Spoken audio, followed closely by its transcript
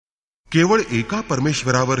केवळ एका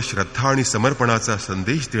परमेश्वरावर श्रद्धा आणि समर्पणाचा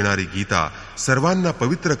संदेश देणारी गीता सर्वांना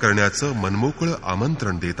पवित्र करण्याचं मनमोकळं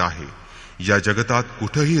आमंत्रण देत आहे. या जगतात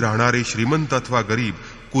कुठेही राहणारे श्रीमंत अथवा गरीब,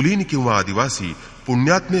 कुलीन किंवा आदिवासी,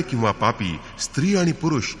 पुण्यात्मे किंवा पापी, स्त्री आणि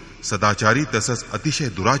पुरुष, सदाचारी तसंच अतिशय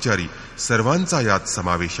दुराचारी सर्वांचा यात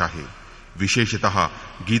समावेश आहे. विशेषतः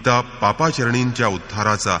गीता पापाचरणींच्या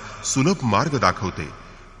उद्धाराचा सुलभ मार्ग दाखवते.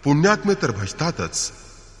 पुण्यात्मे तर भजतातच.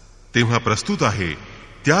 तेव्हा प्रस्तुत आहे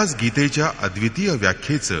त्याच गीतेच्या अद्वितीय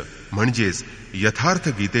व्याख्येचं म्हणजेच यथार्थ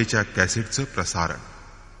गीतेच्या कॅसेटचं प्रसारण.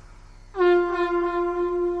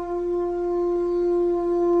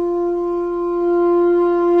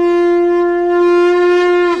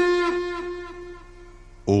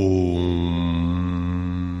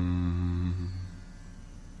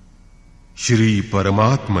 श्री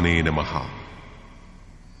परमात्मने नमः.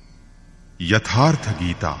 यथार्थ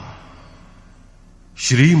गीता,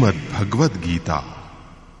 श्रीमद् भगवद गीता,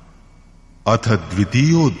 अथ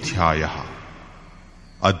द्वितीयोऽध्यायः.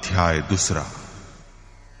 अध्याय दुसरा.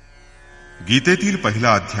 गीतेतील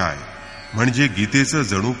पहिला अध्याय म्हणजे गीतेचं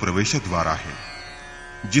जणू प्रवेशद्वार आहे.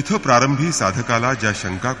 जिथं प्रारंभी साधकाला ज्या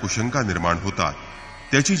शंका कुशंका निर्माण होतात,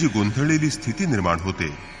 त्याची जी गोंधळलेली स्थिती निर्माण होते,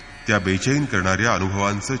 त्या बेचैन करणाऱ्या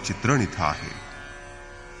अनुभवांचं चित्रण इथं आहे.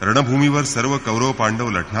 रणभूमीवर सर्व कौरव पांडव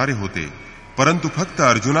लढणारे होते, परंतु फक्त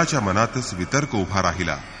अर्जुनाच्या मनातच वितर्क उभा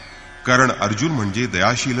राहिला. कारण अर्जुन म्हणजे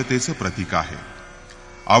दयाशीलतेचं प्रतीक आहे.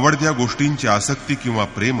 आवडत्या गोष्टींची आसक्ती किंवा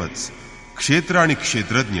प्रेमच क्षेत्र आणि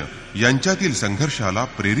क्षेत्रज्ञ यांच्यातील संघर्षाला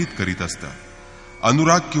प्रेरित करीत असतं.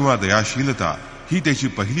 अनुराग किंवा दयाशीलता ही त्याची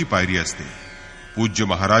पहिली पायरी असते. पूज्य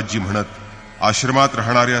महाराजजी म्हणत, आश्रमात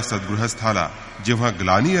राहणाऱ्या सद्गृहस्थाला जेव्हा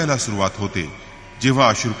ग्लानी यायला सुरुवात होते, जेव्हा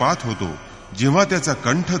अश्रुपात होतो, जेव्हा त्याचा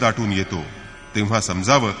कंठ दाटून येतो, तेव्हा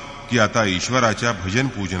समजावं की आता ईश्वराच्या भजन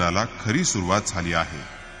पूजनाला खरी सुरुवात झाली आहे.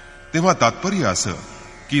 तेव्हा तात्पर्य असं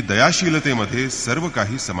की दयाशीलतेमध्ये सर्व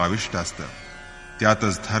काही समाविष्ट असतं.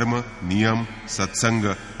 त्यातच धर्म, नियम, सत्संग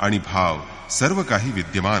आणि भाव सर्व काही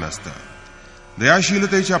विद्यमान असतं.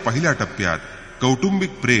 दयाशीलतेच्या पहिल्या टप्प्यात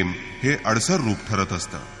कौटुंबिक प्रेम हे अडसर रूप ठरत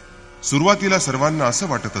असतं. सुरुवातीला सर्वांना असं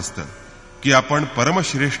वाटत असतं की आपण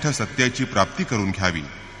परमश्रेष्ठ सत्याची प्राप्ती करून घ्यावी,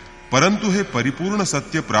 परंतु हे परिपूर्ण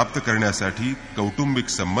सत्य प्राप्त करण्यासाठी कौटुंबिक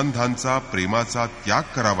संबंधांचा, प्रेमाचा त्याग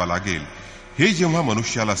करावा लागेल. हे जेव्हा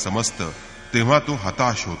मनुष्याला समजतं, तेव्हा तो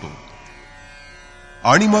हताश होतो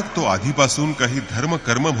आणि मग तो आधीपासून काही धर्म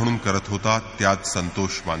कर्म म्हणून करत होता त्यात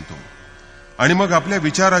संतोष मानतो. आणि मग आपल्या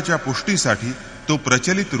विचाराच्या पुष्टीसाठी तो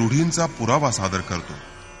प्रचलित रूढींचा पुरावा सादर करतो.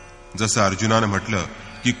 जसं अर्जुनानं म्हटलं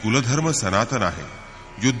की कुलधर्म सनातन आहे.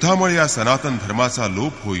 युद्धामुळे या सनातन धर्माचा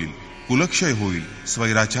लोप होईल, कुलक्षय होईल,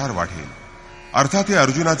 स्वैराचार वाढेल. अर्थात हे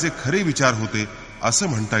अर्जुनाचे खरे विचार होते असं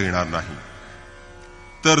म्हणता येणार नाही.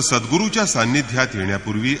 तर सद्गुरूच्या सान्निध्यात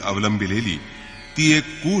येण्यापूर्वी अवलंबिलेली ती एक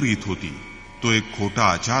कुरीत होती. तो एक खोटा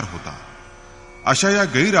आचार होता. अशा या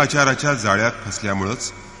गैरआचाराच्या जाळ्यात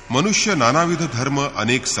फसल्यामुळेच मनुष्य नानाविध धर्म,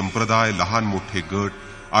 अनेक संप्रदाय, लहान मोठे गट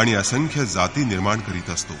आणि असंख्य जाती निर्माण करीत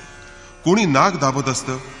असतो. कोणी नाक दाबत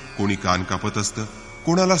असतं, कोणी कान कापत असतं,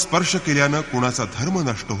 कोणाला स्पर्श केल्यानं कोणाचा धर्म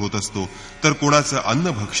नष्ट होत असतो, तर कोणाचं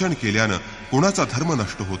अन्न भक्षण केल्यानं कोणाचा धर्म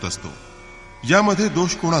नष्ट होत असतो. यामध्ये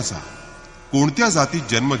दोष कोणाचा? कोणत्या जातीत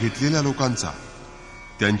जन्म घेतलेल्या लोकांचा?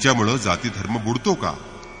 त्यांच्यामुळं जाती धर्म बुडतो का?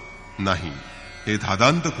 नाही, हे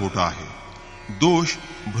धादांत खोटं आहे. दोष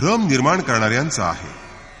भ्रम निर्माण करणाऱ्यांचा आहे.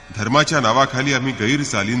 धर्माच्या नावाखाली आम्ही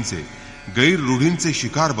गैरचालींचे, गैररूढींचे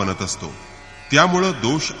शिकार बनत असतो. त्यामुळं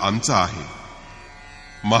दोष आमचा आहे.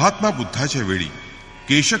 महात्मा बुद्धाच्या वेळी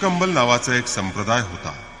केशकंबल नावाचा एक संप्रदाय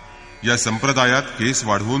होता. या संप्रदायात केस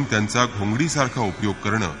वाढवून त्यांचा घोंगडीसारखा उपयोग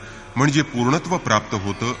करणं म्हणजे पूर्णत्व प्राप्त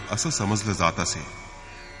होतं असं समजलं जात असे.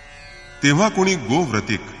 तेव्हा कोणी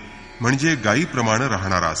गोव्रतिक म्हणजे गायीप्रमाणे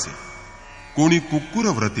राहणारा असे, कोणी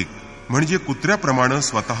कुक्कुरव्रतिक म्हणजे कुत्र्याप्रमाणे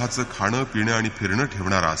स्वतःचं खाणं, पिणं आणि फिरणं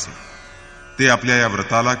ठेवणारा असे. ते आपल्या या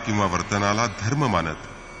व्रताला किंवा वर्तनाला धर्म मानत,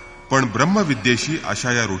 पण ब्रह्मविद्येशी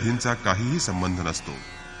अशा या रूढींचा काहीही संबंध नसतो.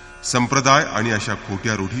 संप्रदाय आणि अशा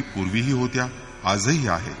खोट्या रूढी पूर्वीही होत्या, आजही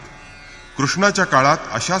आहेत. कृष्णाच्या काळात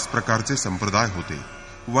अशाच प्रकारचे संप्रदाय होते,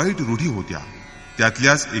 वाईट रूढी होत्या.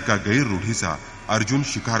 त्यातल्याच एका गैररूढीचा अर्जुन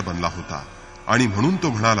शिकार बनला होता आणि म्हणून तो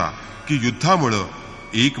म्हणाला की युद्धामुळं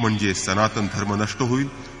एक म्हणजे सनातन धर्म नष्ट होईल,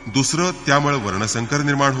 दुसरं त्यामुळे वर्णसंकर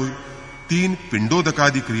निर्माण होईल, 3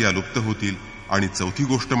 पिंडोदकादी क्रिया लुप्त होतील आणि चौथी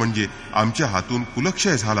गोष्ट म्हणजे आमच्या हातून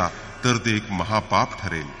कुलक्षय झाला तर ते एक महापाप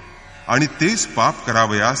ठरेल आणि तेच पाप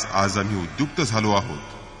करावयास आज आम्ही उद्युक्त झालो आहोत.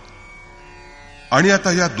 आणि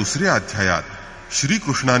आता या दुसऱ्या अध्यायात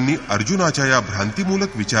श्रीकृष्णांनी अर्जुनाच्या या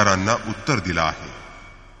भ्रांतिमूलक विचारांना उत्तर दिलं आहे.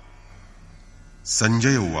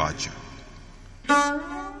 संजय उवाच.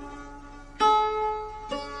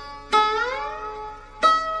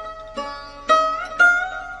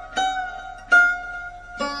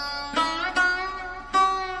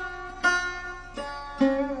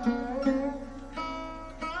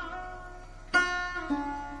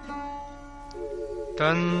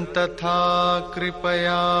 तन्तथा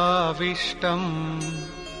कृपयाविष्टम्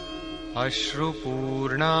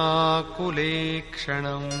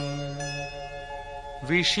अश्रुपूर्णाकुलेक्षणम्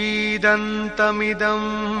विषीदन्तमिदं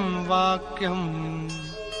वाक्यम्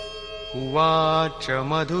उवाच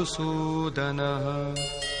मधुसूदनः.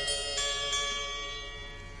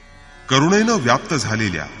 करुणेनं व्याप्त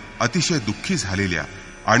झालेल्या, अतिशय दुःखी झालेल्या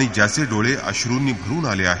आणि ज्याचे डोळे अश्रूंनी भरून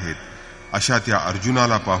आले आहेत अशा त्या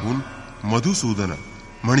अर्जुनाला पाहून मधुसूदन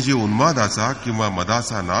म्हणजे उन्मादाचा किंवा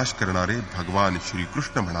मदाचा नाश करणारे भगवान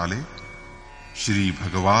श्रीकृष्ण म्हणाले, श्री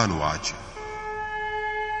भगवान वाच.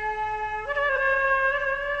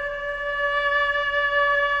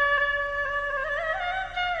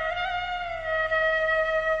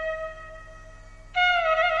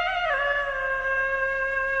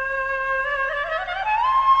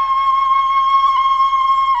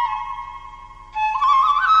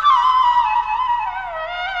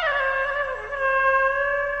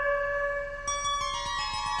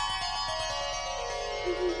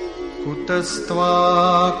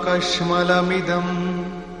 कुतस्त्वाकश्मलमिदं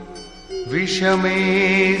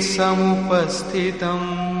विषमे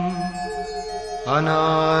समुपस्थितम्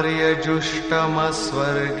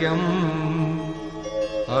अनार्यजुष्टमस्वर्ग्यम्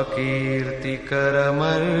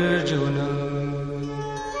अकीर्तिकरमर्जुन.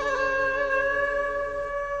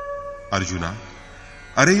 अर्जुना,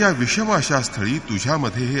 अरे या विषम अशा स्थळी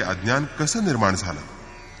तुझ्यामध्ये हे अज्ञान कसं निर्माण झालं?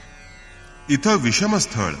 इथं विषम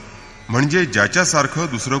स्थळ म्हणजे ज्याच्यासारखं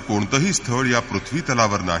दुसरं कोणतंही स्थळ या पृथ्वी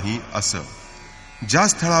तलावर नाही असं. ज्या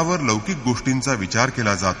स्थळावर लौकिक गोष्टींचा विचार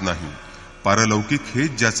केला जात नाही, पारलौकिक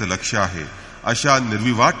हेच ज्याचं लक्ष आहे, अशा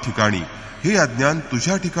निर्विवाद ठिकाणी हे अज्ञान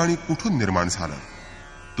तुझ्या ठिकाणी कुठून निर्माण झालं?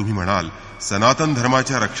 तुम्ही म्हणाल, सनातन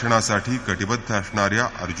धर्माच्या रक्षणासाठी कटिबद्ध असणाऱ्या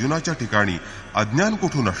अर्जुनाच्या ठिकाणी अज्ञान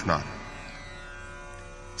कुठून असणार?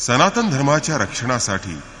 सनातन धर्माच्या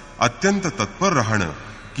रक्षणासाठी अत्यंत तत्पर राहणं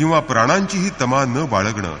किंवा प्राणांचीही तमा न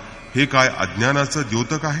बाळगणं हे काय अज्ञानाचं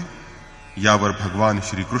द्योतक आहे? यावर भगवान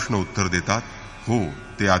श्रीकृष्ण उत्तर देतात, हो,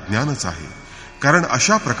 ते अज्ञानच आहे. कारण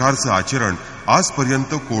अशा प्रकारचं आचरण आजपर्यंत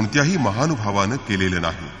कोणत्याही महानुभावानं केलेलं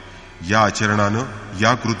नाही. या आचरणानं,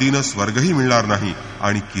 या कृतीनं स्वर्गही मिळणार नाही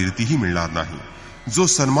आणि कीर्तीही मिळणार नाही. जो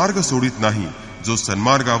सन्मार्ग सोडित नाही, जो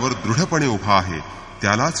सन्मार्गावर दृढपणे उभा आहे,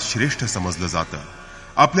 त्यालाच श्रेष्ठ समजलं जातं.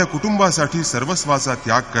 आपल्या कुटुंबासाठी सर्वस्वाचा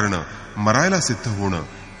त्याग करणं, मरायला सिद्ध होणं,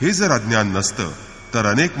 हे जर अज्ञान नसतं तर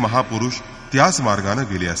अनेक महापुरुष त्याच मार्गाने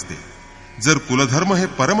गेले असते. जर कुलधर्म हे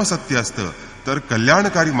परमसत्य असतं तर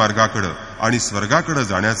कल्याणकारी मार्गाकडे आणि स्वर्गाकडे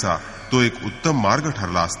जाण्याचा तो एक उत्तम मार्ग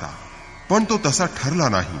ठरला असता. पण तो तसा ठरला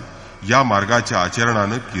नाही. या मार्गाच्या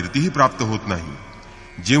आचरणानं कीर्तीही प्राप्त होत नाही.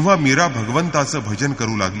 जेव्हा मीरा भगवंताचं भजन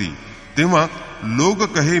करू लागली तेव्हा लोक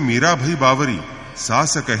कहे मीरा भई बावरी,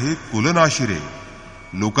 सास कहे कुलनाशिरे.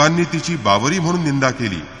 लोकांनी तिची बावरी म्हणून निंदा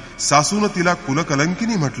केली, सासूनं तिला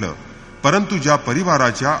कुलकलंकिनी म्हटलं. परंतु ज्या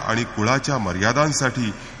परिवाराच्या आणि कुळाच्या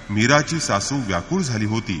मर्यादांसाठी मीराची सासू व्याकुळ झाली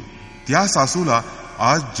होती, त्या सासूला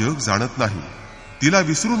आज जग जाणत नाही. तिला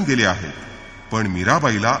विसरून गेले आहेत. पण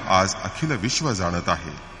मीराबाईला आज अखिल विश्व जाणत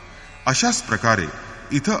आहे. अशाच प्रकारे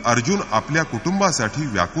इथं अर्जुन आपल्या कुटुंबासाठी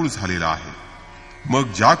व्याकुळ झालेला आहे. मग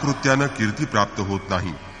ज्या कृत्यानं कीर्ती प्राप्त होत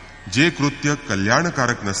नाही, जे कृत्य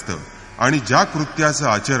कल्याणकारक नसतं आणि ज्या कृत्याचं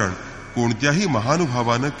आचरण कोणत्याही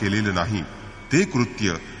महानुभावानं केलेलं नाही, ते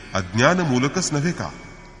कृत्य अज्ञानमूलकच नव्हे का?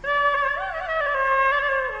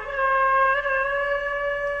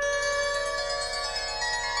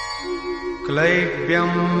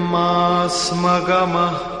 क्लैब्यं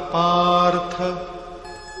मास्मगमः पार्थ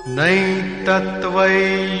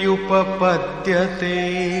नैतत्त्वय्युपपद्यते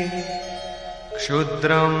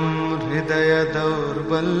क्षुद्रं हृदय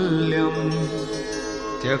दौर्बल्यं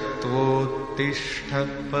त्यक्त्वोत्तिष्ठ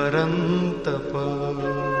परन्तप.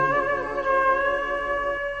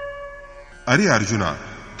 अरे अर्जुना,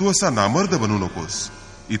 तू असा नामर्द बनू नकोस.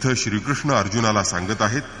 इथं श्रीकृष्ण अर्जुनाला सांगत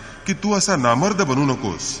आहेत की तू असा नामर्द बनू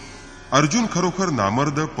नकोस. अर्जुन खरोखर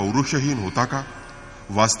नामर्द, पौरुषहीन होता का?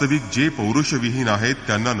 वास्तविक जे पौरुषविहीन आहेत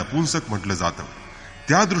त्यांना नपुंसक म्हटलं जातं.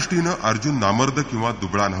 त्या दृष्टीनं अर्जुन नामर्द किंवा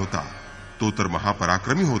दुबळा नव्हता. तो तर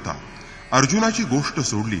महापराक्रमी होता. अर्जुनाची गोष्ट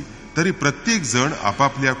सोडली तरी प्रत्येक जण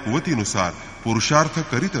आपापल्या कुवतीनुसार पुरुषार्थ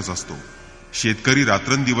करीतच असतो. शेतकरी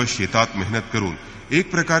रात्रंदिवस शेतात मेहनत करून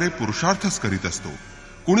एक प्रकारे पुरुषार्थच करीत असतो.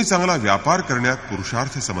 कुणी चांगला व्यापार करण्यात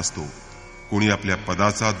पुरुषार्थ समजतो, कुणी आपल्या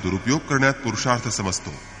पदाचा दुरुपयोग करण्यात पुरुषार्थ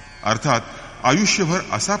समजतो. अर्थात आयुष्यभर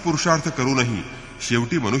असा पुरुषार्थ करूनही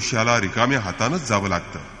शेवटी मनुष्याला रिकाम्या हातानंच जावं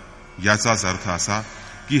लागतं. याचाच अर्थ असा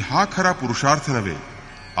की हा खरा पुरुषार्थ नव्हे,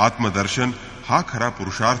 आत्मदर्शन हा खरा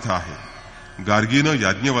पुरुषार्थ आहे. गार्गीनं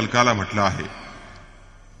याज्ञवल्काला म्हटलं आहे,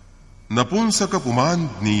 नपुंसक पुमान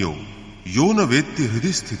ज्ञेयो यो न वेत्ति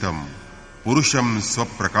हृदि स्थितम पुरुषम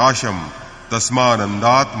स्वप्रकाशम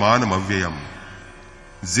तस्मानंदात्मानमव्ययम.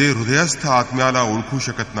 जे हृदयस्थ आत्म्याला ओळखू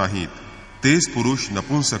शकत नाहीत तेच पुरुष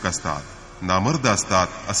नपुंसक असतात, नामर्द असतात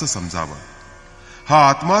असं समजावं. हा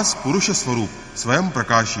आत्माच पुरुष स्वरूप,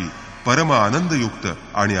 स्वयंप्रकाशी, परम आनंदयुक्त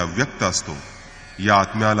आणि अव्यक्त असतो. या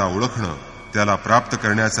आत्म्याला ओळखणं, त्याला प्राप्त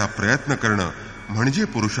करण्याचा प्रयत्न करणं म्हणजे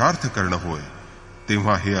पुरुषार्थ करणं होय.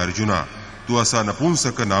 तेव्हा हे अर्जुना, तू असा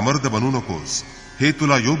नपुंसक नामर्द बनू नकोस. हे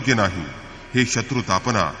तुला योग्य नाही. हे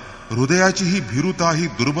शत्रुतापना, हृदयाची ही भीरुता, ही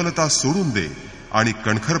दुर्बलता सोडून दे आणि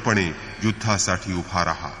कणखरपणे युद्धासाठी उभा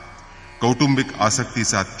राहा. कौटुंबिक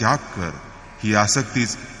आसक्तीचा त्याग कर. ही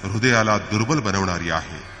आसक्तीच हृदयाला दुर्बल बनवणारी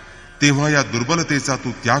आहे. तेव्हा या दुर्बलतेचा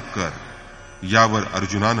तू त्याग कर. यावर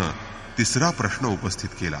अर्जुनानं तिसरा प्रश्न उपस्थित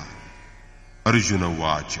केला. अर्जुन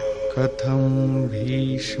उवाच. कथं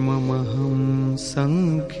भीष्ममहं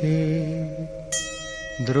संख्ये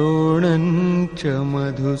द्रोणं च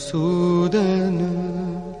मधुसूदन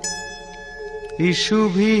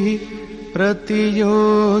इषुभिः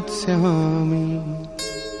प्रतियोत्स्यामि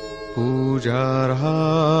पूजार्हावरिसूदन.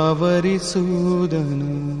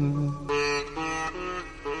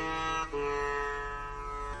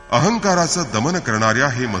 अहंकाराचं दमन करणाऱ्या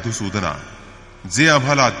हे मधुसूदना, जे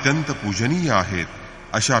आम्हाला अत्यंत पूजनीय आहेत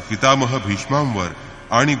अशा पितामह भीष्मांवर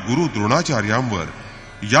आणि गुरु द्रोणाचार्यांवर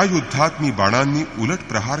या युद्धात मी बाणांनी उलट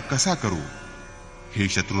प्रहार कसा करू? हे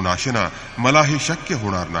शत्रुनाशना, मला हे शक्य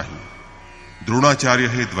होणार नाही. द्रोणाचार्य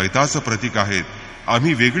हे द्वैताचं प्रतीक आहेत.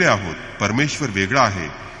 आम्ही वेगळे आहोत, परमेश्वर वेगळा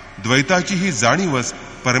आहे. द्वैताची ही जाणीवच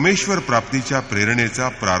परमेश्वर प्राप्तीच्या प्रेरणेचा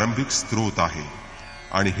प्रारंभिक स्रोत आहे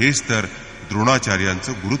आणि हेच तर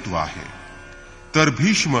द्रोणाचार्यांचं गुरुत्व आहे. तर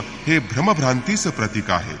भीष्म हे भ्रमभ्रांतीचं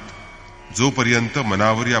प्रतीक आहेत. जोपर्यंत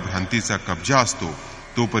मनावर या भ्रांतीचा कब्जा असतो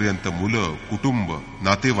तोपर्यंत मुलं, कुटुंब,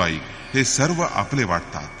 नातेवाईक हे सर्व आपले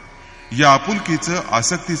वाटतात. या आपुलकीचं,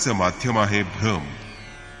 आसक्तीचं माध्यम आहे भ्रम.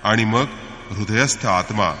 आणि मग हृदयस्थ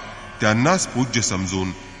आत्मा त्यांनाच पूज्य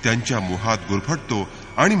समजून त्यांच्या मोहात गुरफटतो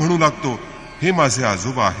आणि म्हणू लागतो, हे माझे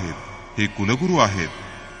आजोबा आहेत, हे कुलगुरू आहेत.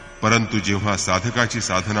 परंतु जेव्हा साधकाची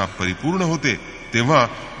साधना परिपूर्ण होते तेव्हा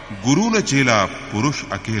गुरुन चेला पुरुष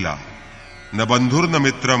अकेला. न बंधुर्न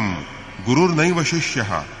मित्रम गुरुर्नैव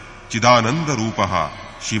शिष्यः चिदानंद रूपः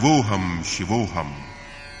शिवोहम शिवोहम.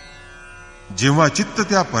 जेव्हा चित्त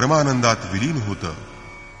त्या परमानंदात विलीन होतं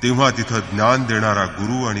तेव्हा तिथं ज्ञान देणारा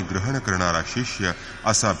गुरु आणि ग्रहण करणारा शिष्य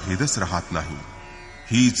असा भेदच राहत नाही.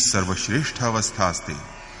 हीच सर्वश्रेष्ठ अवस्था असते.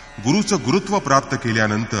 गुरुचं गुरुत्व प्राप्त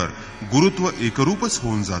केल्यानंतर गुरुत्व एकरूपच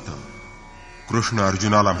होऊन जातं. कृष्ण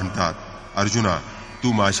अर्जुनाला म्हणतात, अर्जुना,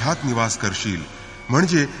 तू माझ्यात निवास करशील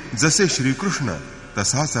म्हणजे जसे श्रीकृष्ण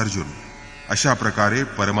तसाच अर्जुन. अशा प्रकारे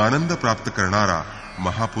परमानंद प्राप्त करणारा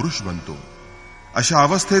महापुरुष बनतो. अशा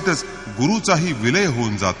अवस्थेतच गुरुचाही विलय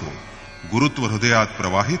होऊन जातो. गुरुत्व हृदयात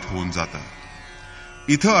प्रवाहित होऊन जातं.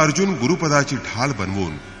 इथं अर्जुन गुरुपदाची ढाल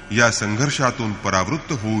बनवून या संघर्षातून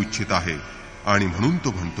परावृत्त होऊ इच्छित आहे आणि म्हणून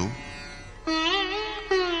तो म्हणतो,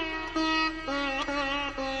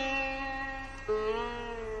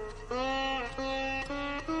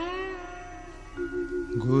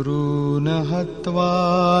 गुरून् हत्वा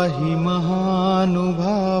हि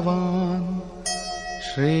महानुभावान्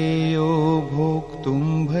श्रेयो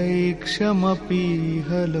भोक्तुं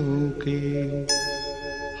भैक्षमपीह लोके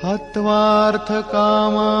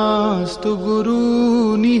हत्वार्थकामास्तु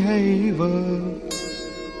गुरूनिहैव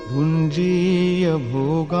भुञ्जीय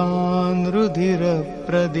भोगान्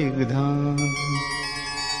रुधिरप्रदिग्धान्.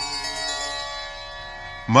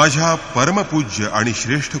 माझ्या परमपूज्य आणि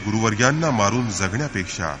श्रेष्ठ गुरुवर्यांना मारून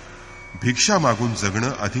जगण्यापेक्षा भिक्षा मागून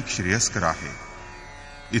जगणं अधिक श्रेयस्कर आहे.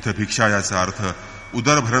 इथं भिक्षा याचा अर्थ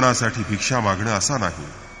उदरभरणासाठी भिक्षा मागणं असा नाही,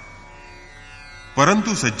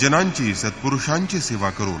 परंतु सज्जनांची, सत्पुरुषांची सेवा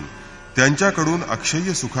करून त्यांच्याकडून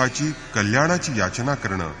अक्षय्य सुखाची, कल्याणाची याचना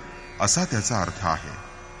करणं असा त्याचा अर्थ आहे.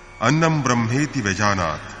 अन्नम ब्रह्मेति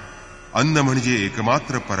व्यजानात. अन्न म्हणजे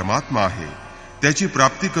एकमात्र परमात्मा आहे. त्याची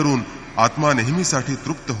प्राप्ती करून आत्मा नेहमीसाठी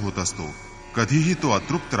तृप्त होत असतो. कधीही तो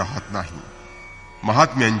अतृप्त राहत नाही.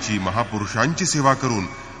 महात्म्यांची, महापुरुषांची सेवा करून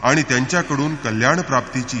आणि त्यांच्याकडून कल्याण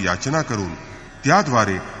प्राप्तीची याचना करून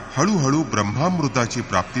त्याद्वारे हळूहळू ब्रह्मामृताची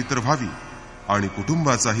प्राप्ती तर व्हावी आणि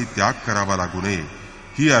कुटुंबाचाही त्याग करावा लागू नये,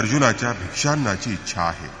 ही अर्जुनाच्या भिक्षांनाची इच्छा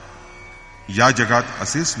आहे. या जगात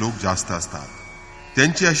असेच लोक जास्त असतात.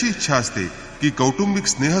 त्यांची अशी इच्छा असते की कौटुंबिक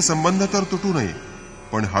स्नेहसंबंध तर तुटू नये,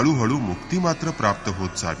 पण हळूहळू मुक्ती मात्र प्राप्त होत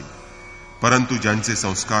जावी. परंतु ज्यांचे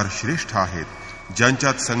संस्कार श्रेष्ठ आहेत,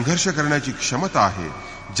 ज्यांच्यात संघर्ष करण्याची क्षमता आहे,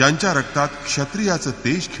 ज्यांच्या रक्तात क्षत्रियाचं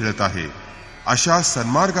तेज खेळत आहे, अशा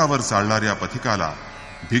सन्मार्गावर चालणाऱ्या पथिकाला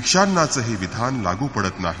भिक्षांनाचं हे विधान लागू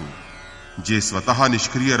पडत नाही. जे स्वतः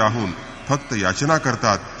निष्क्रिय राहून फक्त याचना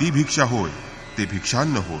करतात ती भिक्षा होय, ते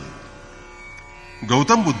भिक्षान्न होय.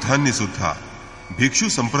 गौतम बुद्धांनी सुद्धा भिक्षू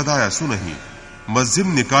संप्रदाय असूनही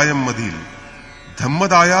मध्यम निकायम मधील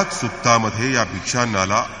धम्मदायात सुत्तामध्ये या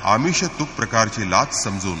भिक्षांनाला आमिष तुक प्रकारची लाच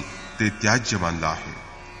समजून ते त्याज्य मानलं आहे.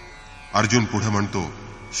 अर्जुन पुढे म्हणतो,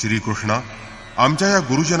 श्रीकृष्णा, आमच्या या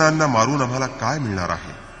गुरुजनांना मारून आम्हाला काय मिळणार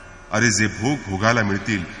आहे? अरे, जे भोग भोगायला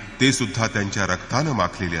मिळतील ते सुद्धा त्यांच्या रक्तानं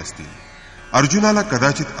माखलेले असतील. अर्जुनाला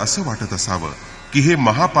कदाचित असं वाटत असावं की हे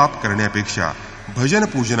महापाप करण्यापेक्षा भजन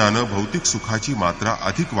पूजनानं भौतिक सुखाची मात्रा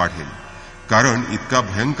अधिक वाढेल, कारण इतका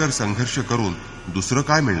भयंकर संघर्ष करून दुसरं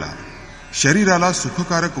काय मिळणार? शरीराला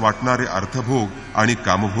सुखकारक वाटणारे अर्थभोग आणि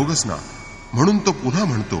कामभोगच ना. म्हणून तो पुन्हा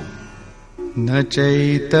म्हणतो, न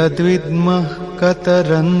चैतद्विद्मः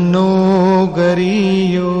कतरन्नो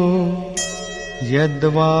गरीयो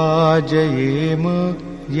यद्वा जयेम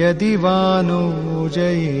यदि वा नो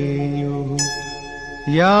जयेयुः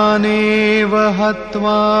यानेव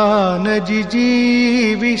हत्वा न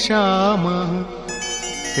जिजीविषामः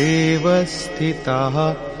तेव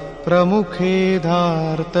स्थिताः प्रमुखे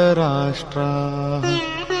धार्तराष्ट्राः.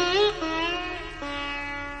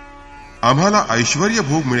 आम्हाला ऐश्वर्य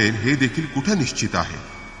भोग मिळेल हे देखील कुठं निश्चित आहे,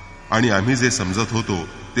 आणि आम्ही जे समजत होतो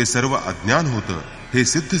ते सर्व अज्ञान होतं हे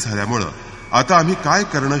सिद्ध झाल्यामुळं आता आम्ही काय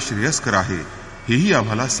करणं श्रेयस्कर आहे हेही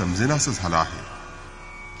आम्हाला समजेनासं झालं आहे.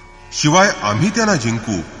 शिवाय आम्ही त्यांना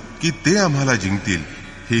जिंकू की ते आम्हाला जिंकतील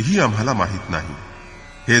हेही आम्हाला माहीत नाही.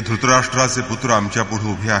 हे धृतराष्ट्राचे पुत्र आमच्या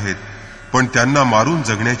पुढे उभे आहेत, पण त्यांना मारून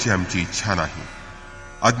जगण्याची आमची इच्छा नाही.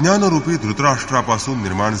 अज्ञानरूपी धृतराष्ट्रापासून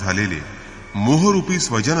निर्माण झालेले मोहरूपी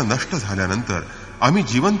स्वजन नष्ट झाल्यानंतर आम्ही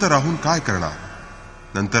जिवंत राहून काय करणार?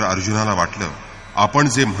 नंतर अर्जुनाला वाटलं, आपण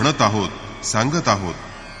जे म्हणत आहोत, सांगत आहोत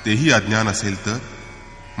तेही अज्ञान असेल तर.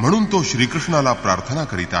 म्हणून तो श्रीकृष्णाला प्रार्थना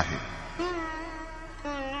करीत आहे.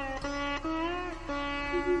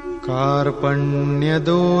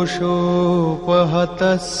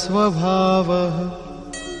 कार्पण्यदोषोपहतः स्वभावः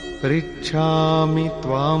पृच्छामि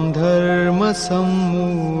त्वां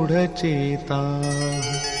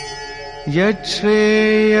धर्मसम्मूढचेताः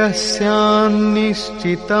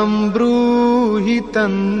यच्छ्रेयस्यान्निश्चितं ब्रूहि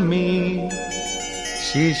तन्मे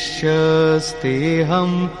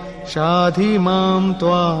शिष्यस्तेऽहं शाधि मां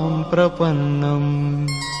त्वां प्रपन्नम्.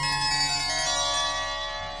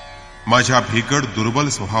 माझ्या भेकड दुर्बल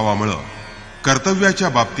स्वभावामुळे कर्तव्याच्या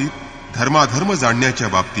बाबतीत, धर्माधर्म जाणण्याच्या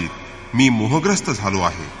बाबतीत मी मोहग्रस्त झालो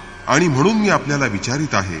आहे, आणि म्हणून मी आपल्याला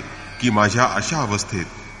विचारित आहे की माझ्या अशा अवस्थेत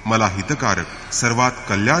मला हितकारक, सर्वात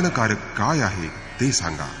कल्याणकारक काय आहे ते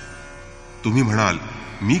सांगा. तुम्ही म्हणाल,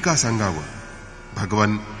 मी का सांगावं?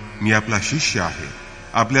 भगवन, मी आपला शिष्य आहे,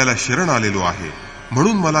 आपल्याला शरण आलेलो आहे,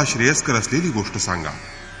 म्हणून मला श्रेयस्कर असलेली गोष्ट सांगा.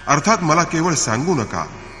 अर्थात मला केवळ सांगू नका,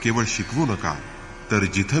 केवळ शिकवू नका, तर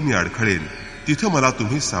जिथं मी अडखळेन तिथं मला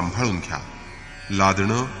तुम्ही सांभाळून घ्या.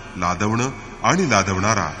 लादणं, लादवणं आणि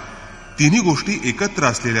लादवणारा तिन्ही गोष्टी एकत्र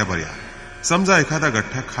असलेल्या बऱ्या. समजा एखादा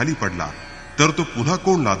गठ्ठा खाली पडला तर तो पुन्हा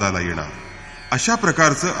कोण लादाला येणार? अशा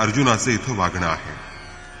प्रकारचं अर्जुनाचं इथं वागणं आहे.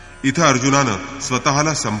 इथं अर्जुनानं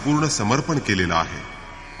स्वतःला संपूर्ण समर्पण केलेलं आहे.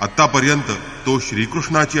 आतापर्यंत तो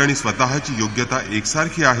श्रीकृष्णाची आणि स्वतःची योग्यता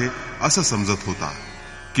एकसारखी आहे असं समजत होता.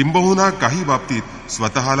 किंबहुना काही बाबतीत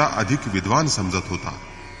स्वतःला अधिक विद्वान समजत होता.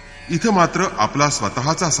 इथं मात्र आपला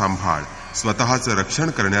स्वतःचा सांभाळ, स्वतःचं रक्षण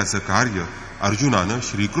करण्याचं कार्य अर्जुनानं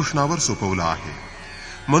श्रीकृष्णावर सोपवलं आहे.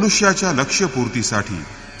 मनुष्याच्या लक्ष्यपूर्तीसाठी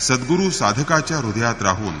सद्गुरू साधकाच्या हृदयात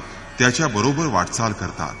राहून त्याच्याबरोबर वाटचाल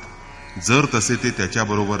करतात. जर तसे ते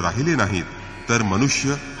त्याच्याबरोबर राहिले नाहीत तर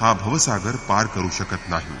मनुष्य हा भवसागर पार करू शकत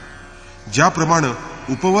नाही. ज्याप्रमाणे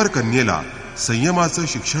उपवर कन्येला संयमाचं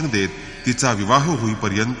शिक्षण देत तिचा विवाह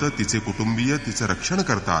होईपर्यंत तिचे कुटुंबीय तिचं रक्षण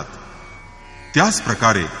करतात, त्याच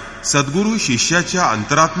प्रकारे सद्गुरू शिष्याच्या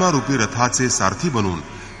अंतरात्मारूपी रथाचे सारथी बनून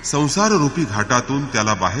संसाररूपी घाटातून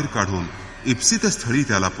त्याला बाहेर काढून इप्सित स्थळी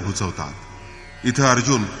त्याला पोहोचवतात. इथं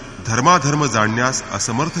अर्जुन धर्माधर्म जाणण्यास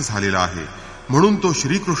असमर्थ झालेला आहे, म्हणून तो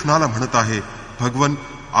श्रीकृष्णाला म्हणत आहे, भगवन,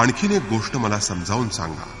 आणखीन एक गोष्ट मला समजावून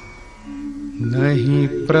सांगा.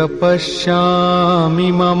 नहि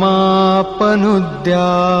प्रपश्यामि ममापनुद्यात्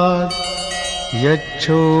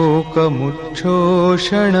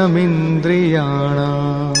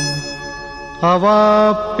यच्छोकमुच्छोषणमिन्द्रियाणाम्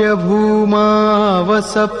अवाप्य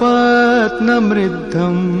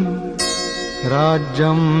भूमावसपत्नमृद्धम्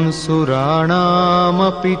राज्यं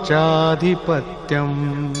सुराणामपि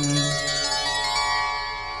चाधिपत्यम्.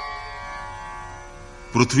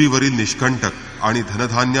 पृथ्वीवरील निष्कंटक आणि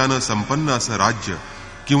धनधान्यानं संपन्न असं राज्य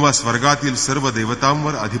किंवा स्वर्गातील सर्व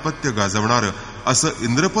देवतांवर अधिपत्य गाजवणारं असं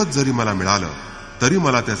इंद्रपद जरी मला मिळालं तरी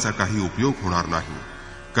मला त्याचा काही उपयोग होणार नाही.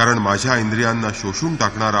 कारण माझ्या इंद्रियांना शोषून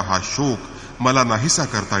टाकणारा हा शोक मला नाहीसा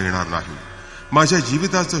करता येणार नाही. माझ्या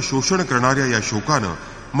जीविताचं शोषण करणाऱ्या या शोकानं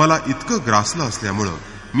मला इतकं ग्रासलं असल्यामुळं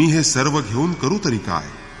मी हे सर्व घेऊन करू तरी काय?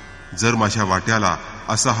 जर माझ्या वाट्याला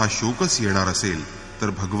असा हा शोकच येणार असेल तर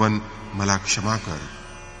भगवन मला क्षमा कर.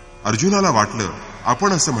 अर्जुनाला वाटलं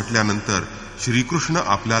आपण असं म्हटल्यानंतर श्रीकृष्ण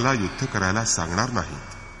आपल्याला युद्ध करायला सांगणार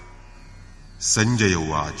नाहीत. संजय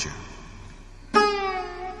उवाच.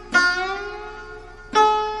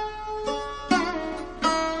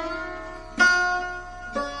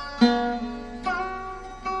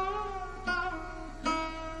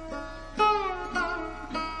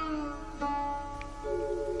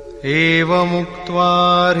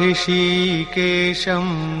 एवमुक्त्वा ऋषिकेशं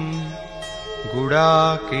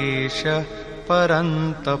गुडाकेशः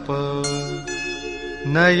परन्तप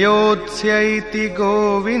न योत्स्यैति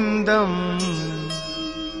गोविन्दम्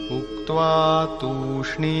उक्त्वा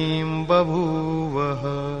तूष्णीं बभूवः.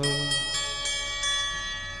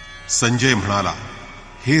 संजय म्हणाला,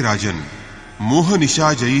 हे राजन,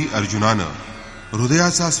 मोहनिशाजयी अर्जुनानं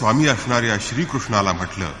हृदयाचा स्वामी असणाऱ्या श्रीकृष्णाला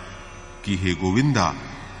म्हटलं की हे गोविंदा,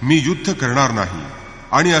 मी युद्ध करणार नाही,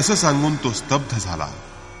 आणि असं सांगून तो स्तब्ध झाला.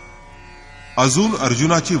 अजून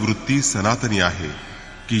अर्जुनाची वृत्ती सनातनी आहे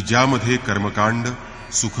की ज्यामध्ये कर्मकांड,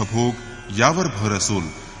 सुखभोग यावर भर असून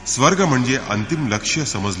स्वर्ग म्हणजे अंतिम लक्ष्य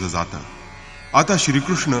समजलं जातं. आता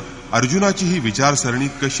श्रीकृष्ण अर्जुनाची ही विचारसरणी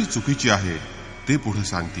कशी चुकीची आहे ते पुढे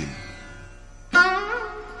सांगतील.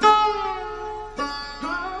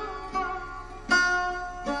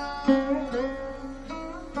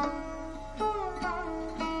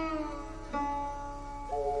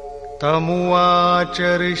 तमुवाच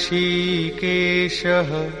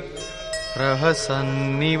ऋषिकेशः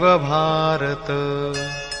प्रहसन्निव भारत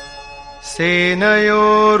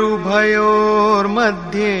सेनयोरुभयोर्मध्ये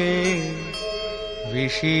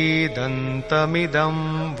विषीदन्तमिदं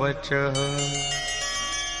वचः.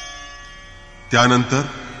 त्यानंतर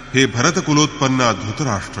हे भरतकुलोत्पन्ना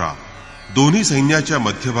धृतराष्ट्रा, दोन्ही सैन्याच्या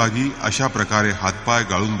मध्यभागी अशा प्रकारे हातपाय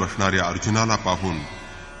गाळून बसणाऱ्या अर्जुनाला पाहून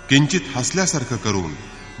किंचित हसल्यासारखं करून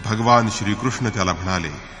भगवान श्रीकृष्ण त्याला म्हणाले.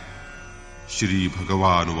 श्री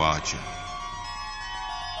भगवान वाच.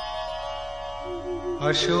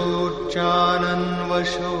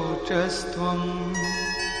 अशोचानन्वशोचस्त्वं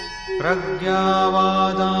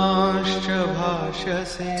प्रज्ञावादांश्च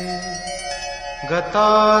भाषसे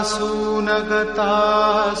गतासून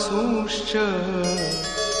गतासूंश्च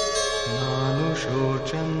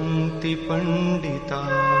नानुशोचन्ति पंडिताः.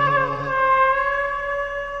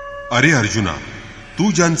 अरे अर्जुना,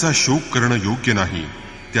 तू ज्यांचा शोक करणं योग्य नाही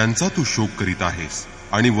त्यांचा तू शोक करीत आहेस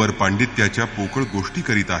आणि वर पांडित्याच्या पोकळ गोष्टी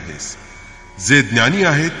करीत आहेस. जे ज्ञानी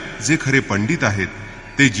आहेत, जे खरे पंडित आहेत,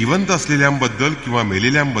 ते जिवंत असलेल्यांबद्दल किंवा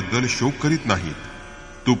मेलेल्यांबद्दल शोक करीत नाहीत.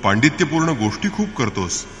 तू पांडित्यपूर्ण गोष्टी खूप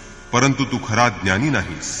करतोस, परंतु तू खरा ज्ञानी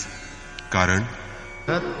नाहीस. कारण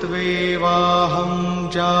तत्वेवाहं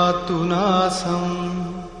जातुनासं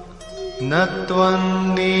न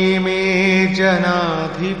त्वन्नेमे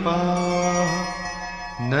जनाधिपाः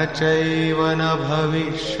न चैव न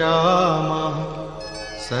भविष्यामः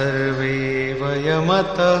सर्वे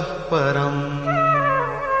वयमतः परम्.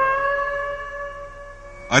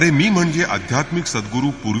 अरे मी म्हणजे आध्यात्मिक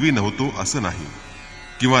सद्गुरू पूर्वी नव्हतो असं नाही,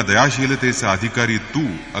 किंवा दयाशीलतेचा अधिकारी तू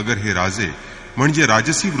अगर हे राजे म्हणजे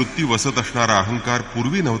राजसी वृत्ती वसत असणारा अहंकार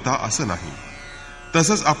पूर्वी नव्हता असं नाही.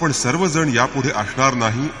 तसंच आपण सर्वजण यापुढे असणार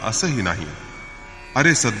नाही असंही नाही.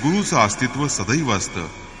 अरे सद्गुरूचं अस्तित्व सदैव असतं,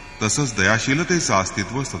 तसंच दयाशीलतेचं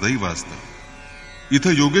अस्तित्व सदैव असतं.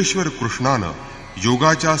 इथं योगेश्वर कृष्णानं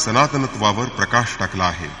योगाच्या सनातनत्वावर प्रकाश टाकला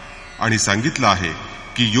आहे आणि सांगितलं आहे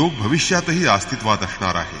की योग भविष्यातही अस्तित्वात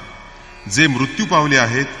असणार आहे. जे मृत्यू पावले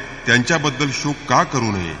आहेत त्यांच्याबद्दल शोक का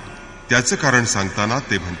करू नये त्याचं कारण सांगताना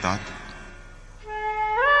ते म्हणतात.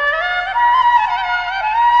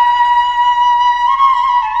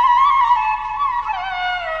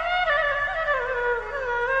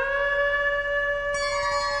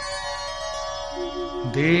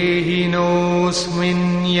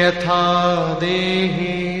 देहिनोऽस्मिन् यथा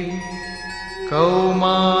देहे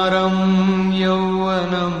कौमारं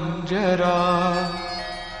यौवनं जरा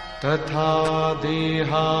तथा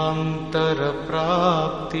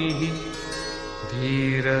देहान्तरप्राप्तिः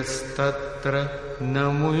धीरस्तत्र न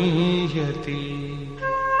मुह्यति.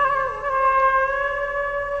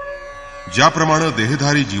 ज्याप्रमाणे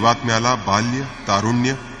देहधारी जीवात्म्याला बाल्य,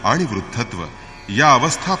 तारुण्य आणि वृद्धत्व या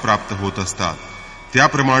अवस्था प्राप्त होत असतात,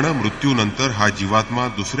 त्याप्रमाणे मृत्यूनंतर हा जीवात्मा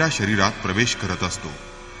दुसऱ्या शरीरात प्रवेश करत असतो,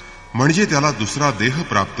 म्हणजे त्याला दुसरा देह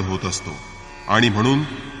प्राप्त होत असतो. आणि म्हणून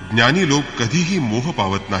ज्ञानी लोक कधीही मोह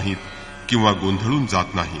पावत नाहीत किंवा गोंधळून जात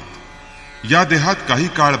नाहीत. या देहात काही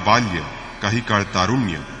काळ बाल्य, काही काळ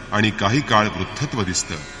तारुण्य आणि काही काळ वृद्धत्व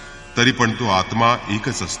दिसतं, तरी पण तो आत्मा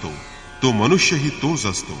एकच असतो, तो मनुष्यही तोच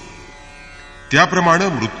असतो. त्याप्रमाणे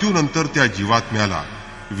मृत्यूनंतर त्या जीवात्म्याला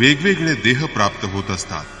वेगवेगळे देह प्राप्त होत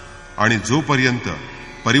असतात आणि जोपर्यंत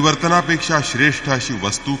परिवर्तनापेक्षा श्रेष्ठ अशी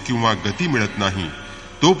वस्तू किंवा गती मिळत नाही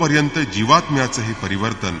तोपर्यंत जीवात्म्याचं हे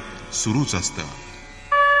परिवर्तन सुरूच असतं.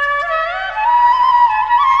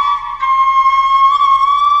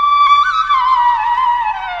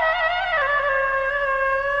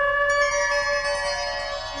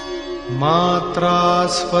 मात्रा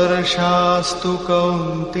स्पर्शास्तु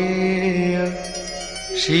कौन्तेय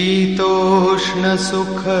शीतोष्ण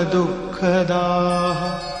सुख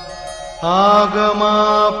दुःखदाः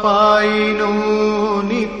आगमापायिनो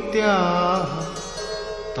नित्याः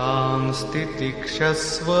तान्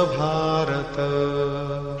स्थितिक्षस्व भारत.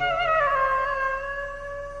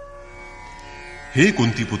 हे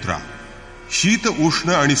कुंतीपुत्रा, शीत उष्ण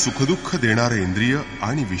आणि सुखदुःख देणारे इंद्रिय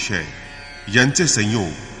आणि विषय यांचे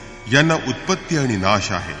संयोग यांना उत्पत्ती आणि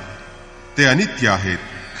नाश आहे. ते अनित्य आहेत,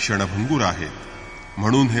 क्षणभंगूर आहेत.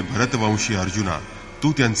 म्हणून हे भरतवंशी अर्जुना,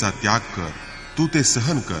 तू त्यांचा त्याग कर, तू ते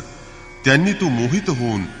सहन कर. त्यांनी तू मोहित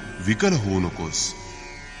होऊन विकल होऊ नकोस.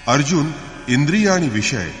 अर्जुन इंद्रिय आणि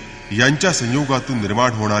विषय यांच्या संयोगातून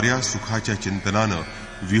निर्माण होणाऱ्या सुखाच्या चिंतनानं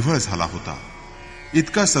विव्हळ झाला होता.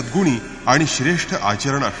 इतका सद्गुणी आणि श्रेष्ठ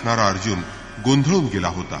आचरण असणारा अर्जुन गोंधळून गेला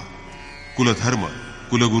होता. कुलधर्म,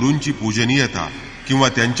 कुलगुरूंची पूजनीयता किंवा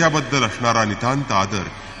त्यांच्याबद्दल असणारा नितांत आदर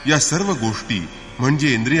या सर्व गोष्टी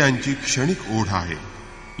म्हणजे इंद्रियांची क्षणिक ओढ आहे.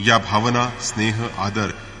 या भावना, स्नेह, आदर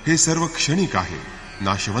हे सर्व क्षणिक आहे,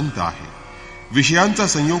 नाशवंत आहे. विषयांचा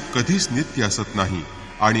संयोग कधीच नित्य असत नाही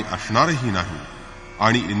आणि असणारही नाही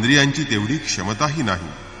आणि इंद्रियांची तेवढी क्षमताही नाही.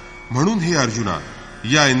 म्हणून हे अर्जुना,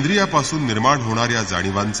 या इंद्रियापासून निर्माण होणाऱ्या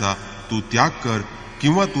जाणीवांचा तू त्याग कर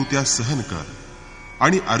किंवा तू त्या सहन कर.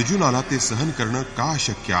 आणि अर्जुनाला ते सहन करणं का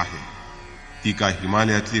अशक्य आहे? ती काय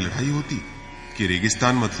हिमालयातली लढाई होती की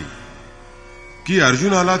रेगिस्तानमधली? की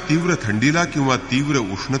अर्जुनाला तीव्र थंडीला किंवा तीव्र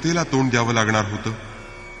उष्णतेला तोंड द्यावं लागणार होतं?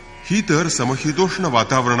 ही तर समशीतोष्ण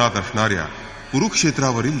वातावरणात असणाऱ्या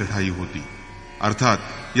कुरुक्षेत्रावरील लढाई होती. अर्थात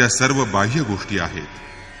या सर्व बाह्य गोष्टी आहेत.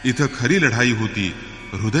 इथं खरी लढाई होती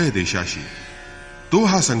हृदय देशाशी. तो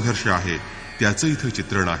हा संघर्ष आहे, त्याचं इथं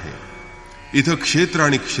चित्रण आहे. इथं क्षेत्र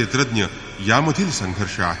आणि क्षेत्रज्ञ यामधील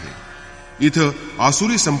संघर्ष आहे. इथं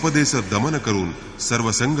आसुरी संपदेचं दमन करून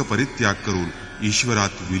सर्वसंग परित्याग करून ईश्वरात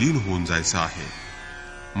विलीन होऊन जायचं आहे.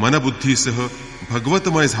 मनबुद्धीसह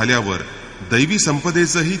भगवतमय झाल्यावर दैवी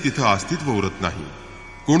संपदेचंही तिथं अस्तित्व उरत नाही.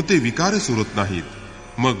 कोणते विकारच उरत नाहीत.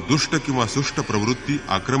 मग दुष्ट किंवा सुष्ट प्रवृत्ती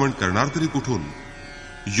आक्रमण करणार तरी कुठून?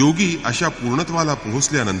 योगी अशा पूर्णत्वाला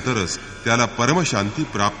पोहोचल्यानंतरच त्याला परमशांती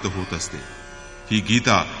प्राप्त होत असते. ही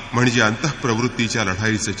गीता म्हणजे अंतःप्रवृत्तीच्या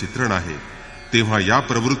लढाईचं चित्रण आहे. तेव्हा या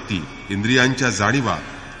प्रवृत्ती, इंद्रियांच्या जाणीवा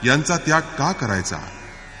यांचा त्याग का करायचा?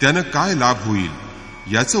 त्यानं काय लाभ होईल?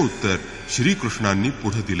 याचं उत्तर श्रीकृष्णांनी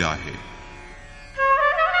पुढे दिलं आहे.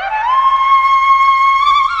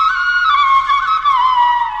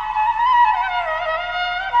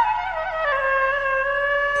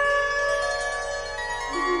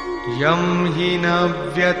 यं हि न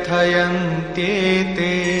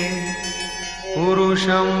व्यथयन्त्येते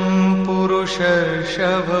पुरुषं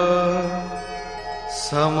पुरुषर्षभ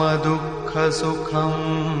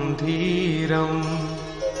समदुःखसुखं धीरं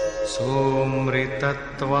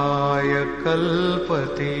सोमृतत्वाय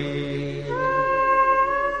कल्पते.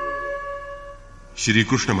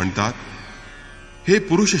 श्रीकृष्ण म्हणतात, हे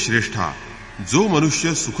पुरुष श्रेष्ठा, जो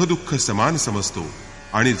मनुष्य सुखदुःख समान समजतो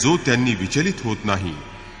आणि जो त्यांनी विचलित होत नाही,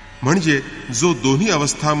 म्हणजे जो दोन्ही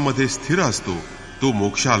अवस्थांमध्ये स्थिर असतो, तो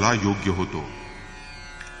मोक्षाला योग्य होतो.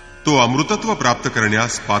 तो अमृतत्व प्राप्त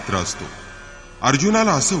करण्यास पात्र असतो.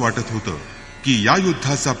 अर्जुनाला असं वाटत होतं की या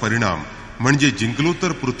युद्धाचा परिणाम म्हणजे जिंकलो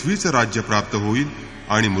तर पृथ्वीचं राज्य प्राप्त होईल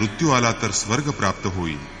आणि मृत्यू आला तर स्वर्ग प्राप्त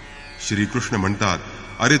होईल. श्रीकृष्ण म्हणतात,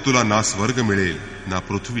 अरे तुला ना स्वर्ग मिळेल ना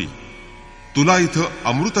पृथ्वी. तुला इथं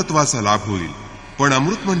अमृतत्वाचा लाभ होईल. पण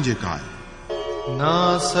अमृत म्हणजे काय?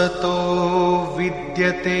 नासतो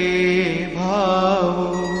विद्यते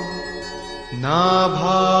भावो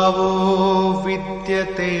नाभावो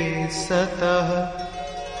विद्यते सतः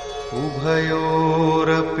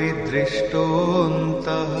उभयोरपि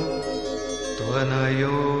दृष्टोऽन्तः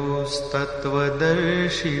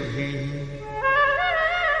त्वनयोस्तत्त्वदर्शिभिः.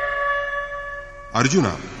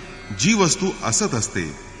 अर्जुना, जी वस्तू असत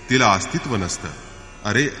असते तिला अस्तित्व नसतं.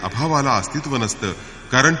 अरे, अभावाला अस्तित्व नसतं,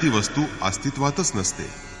 कारण ती वस्तू अस्तित्वातच नसते.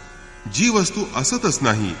 जी वस्तू असतच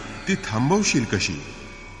नाही ती थांबवशील कशी?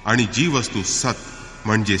 आणि जी वस्तू सत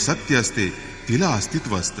म्हणजे सत्य असते तिला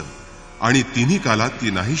अस्तित्व असतं आणि तिन्ही कालात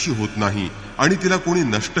ती नाहीशी होत नाही आणि तिला कोणी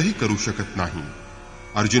नष्टही करू शकत नाही.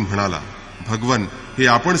 अर्जुन म्हणाला, भगवन, हे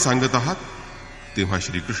आपण सांगत आहात? तेव्हा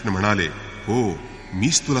श्रीकृष्ण म्हणाले, हो,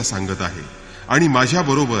 मीच तुला सांगत आहे. आणि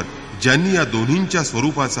माझ्याबरोबर ज्यांनी या दोन्हींच्या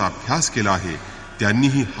स्वरूपाचा अभ्यास केला आहे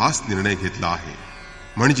त्यांनीही हाच निर्णय घेतला आहे.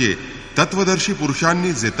 म्हणजे तत्वदर्शी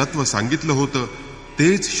पुरुषांनी जे तत्व सांगितलं होतं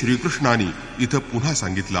तेच श्रीकृष्णांनी इथं पुन्हा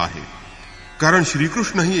सांगितलं आहे. कारण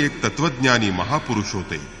श्रीकृष्णही एक तत्वज्ञानी महापुरुष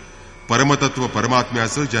होते. परमतत्व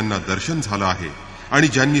परमात्म्याचं ज्यांना दर्शन झालं आहे आणि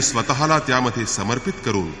ज्यांनी स्वतःला त्यामध्ये समर्पित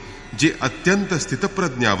करून जे अत्यंत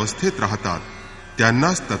स्थितप्रज्ञ अवस्थेत राहतात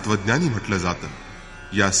त्यांनाच तत्वज्ञानी म्हटलं जातं.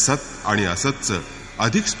 या सत आणि असतचं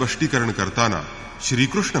अधिक स्पष्टीकरण करताना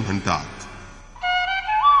श्रीकृष्ण म्हणतात,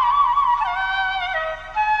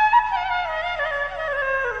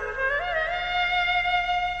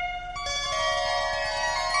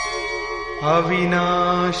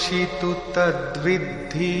 अविनाशी तु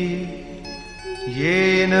तद्विद्धि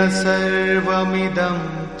येन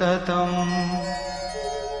सर्वमिदं ततं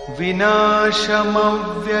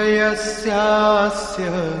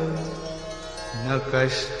विनाशमव्ययस्यास्य न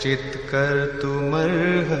कश्चित्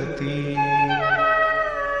कर्तुमर्हति.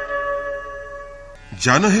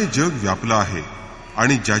 ज्यानं हे जग व्यापलं आहे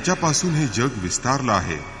आणि ज्याच्यापासून हे जग विस्तारलं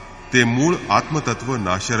आहे ते मूळ आत्मतत्व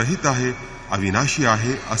नाशरहित आहे, अविनाशी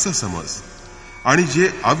आहे असं समज. आणि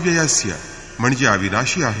जे अव्ययस्य म्हणजे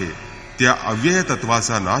अविनाशी आहे त्या अव्यय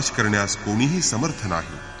तत्वाचा नाश करण्यास कोणीही समर्थ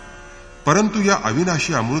नाही. परंतु या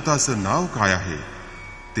अविनाशी अमृताचं नाव काय आहे?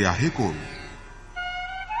 ते आहे कोण?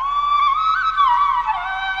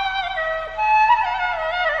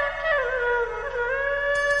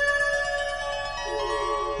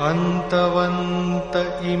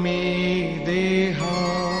 अन्तवन्त इमे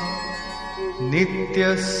देहा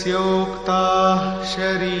नित्यस्योक्ताः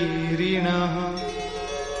शरीरिणः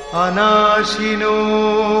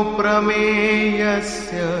अनाशिनो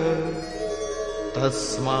प्रमेयस्य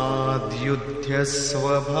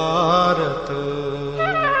तस्माद्युध्यस्व भारत.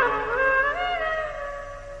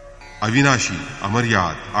 अविनाशी,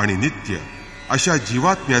 अमर्याद आणि नित्य अशा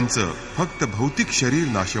जीवात्म्यांचं फक्त भौतिक शरीर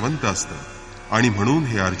नाशवंत असतं. आणि म्हणून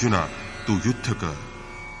हे अर्जुना, तू युद्ध कर.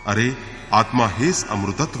 अरे, आत्मा हेच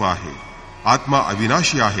अमृतत्व आहे. आत्मा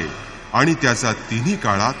अविनाशी आहे आणि त्याचा तिन्ही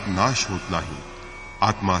काळात नाश होत नाही.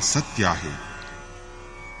 आत्मा सत्य आहे.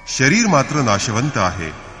 शरीर मात्र नाशवंत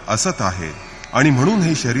आहे, असत आहे. आणि म्हणून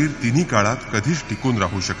हे शरीर तिन्ही काळात कधीच टिकून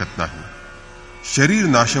राहू शकत नाही. शरीर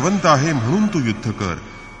नाशवंत आहे म्हणून तू युद्ध कर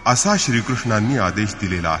असा श्रीकृष्णांनी आदेश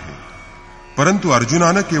दिलेला आहे. परंतु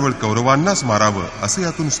अर्जुनानं केवळ कौरवांनाच मारावं असं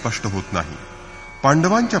यातून स्पष्ट होत नाही.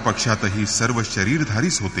 पांडवांच्या पक्षातही सर्व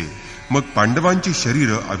शरीरधारीच होते. मग पांडवांची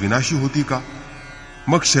शरीरं अविनाशी होती का?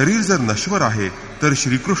 मग शरीर जर नश्वर आहे तर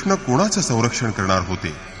श्रीकृष्ण कोणाचं संरक्षण करणार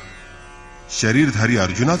होते? शरीरधारी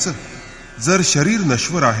अर्जुनाचं. जर शरीर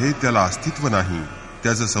नश्वर आहे, त्याला अस्तित्व नाही,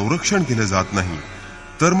 त्याचं संरक्षण केलं जात नाही,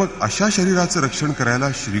 तर मग अशा शरीराचं रक्षण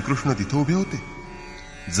करायला श्रीकृष्ण तिथं उभे होते.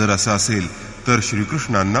 जर असं असेल तर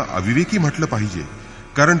श्रीकृष्णांना अविवेकी म्हटलं पाहिजे.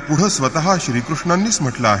 कारण पुढं स्वतः श्रीकृष्णांनीच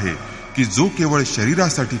म्हटलं आहे की जो केवळ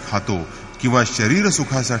शरीरासाठी खातो किंवा शरीर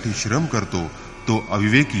सुखासाठी श्रम करतो तो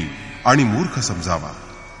अविवेकी आणि मूर्ख समजावा.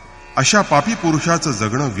 अशा पापी पुरुषाचं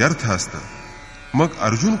जगणं व्यर्थ असतं. मग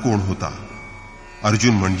अर्जुन कोण होता?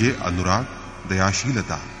 अर्जुन म्हणजे अनुराग,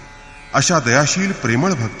 दयाशीलता. अशा दयाशील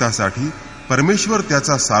प्रेमळ भक्तासाठी परमेश्वर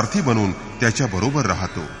त्याचा सारथी बनून त्याच्या बरोबर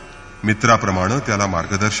राहतो. मित्राप्रमाणे त्याला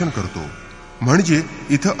मार्गदर्शन करतो. म्हणजे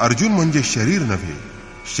इथं अर्जुन म्हणजे शरीर नव्हे.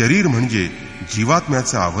 शरीर म्हणजे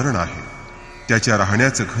जीवात्म्याचं आवरण आहे, त्याच्या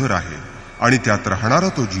राहण्याचं घर आहे. आणि त्यात राहणारा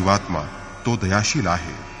तो जीवात्मा, तो दयाशील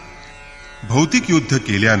आहे. भौतिक युद्ध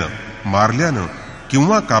केल्यानं, मारल्यानं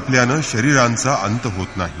किंवा कापल्यानं शरीरांचा अंत होत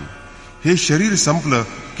नाही. हे शरीर संपलं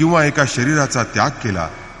किंवा एका शरीराचा त्याग केला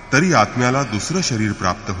तरी आत्म्याला दुसरं शरीर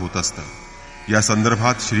प्राप्त होत असतं. या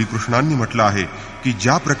संदर्भात श्रीकृष्णांनी म्हटलं आहे की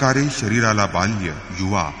ज्या प्रकारे शरीराला बाल्य,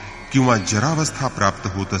 युवा किंवा जरावस्था प्राप्त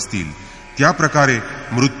होत असतील त्या प्रकारे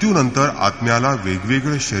मृत्यूनंतर आत्म्याला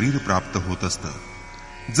वेगवेगळं शरीर प्राप्त होत असतं.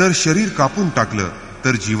 जर शरीर कापून टाकलं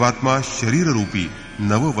तर जीवात्मा शरीररूपी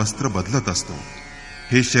नवं वस्त्र बदलत असतो.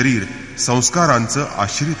 हे शरीर संस्कारांचं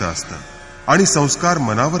आश्रित असतं आणि संस्कार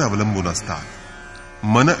मनावर अवलंबून असतात.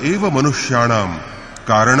 मन एव मनुष्याणाम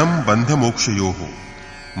कारणम बंधमोक्षयोः.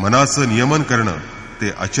 मनाचं नियमन करणं,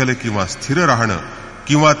 ते अचल किंवा स्थिर राहणं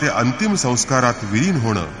किंवा ते अंतिम संस्कारात विलीन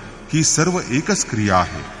होणं ही सर्व एकच क्रिया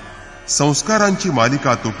आहे. संस्कारांची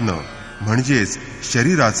मालिका तुटणं म्हणजेच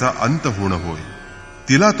शरीराचा अंत होणं होय.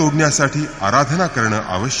 तिला तोडण्यासाठी आराधना करणं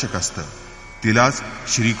आवश्यक असतं. तिलाच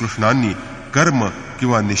श्रीकृष्णांनी कर्म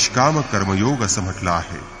किंवा निष्काम कर्मयोग असं म्हटलं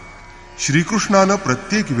आहे. श्रीकृष्णानं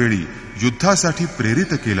प्रत्येक वेळी युद्धासाठी प्रेरित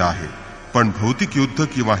केलं आहे, पण भौतिक युद्ध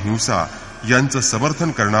किंवा हिंसा यांचं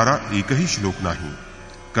समर्थन करणारा एकही श्लोक नाही.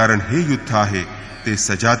 कारण हे युद्ध आहे ते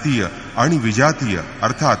सजातीय आणि विजातीय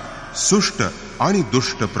अर्थात सुष्ट आणि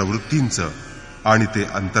दुष्ट प्रवृत्तींचं, आणि ते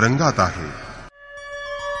अंतरंगात आहे.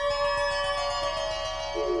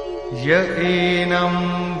 य एनं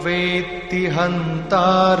वेत्ति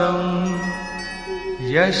हन्तारम्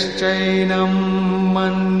यश्चैनं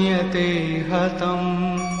मन्यते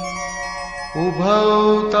हतम्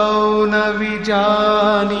उभौ तौ न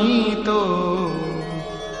विजानीतो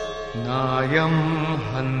नायं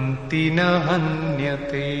हन्ति न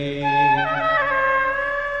हन्यते.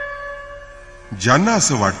 ज्यांना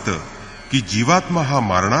असं वाटतं की जीवात्मा हा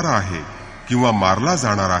मारणारा आहे किंवा मारला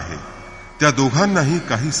जाणार आहे, त्या दोघांनाही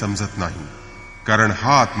काही समजत नाही. कारण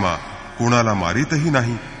हा आत्मा कोणाला मारितही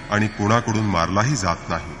नाही आणि कोणाकडून मारलाही जात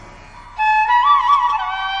नाही.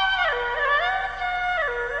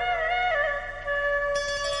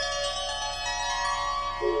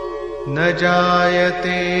 न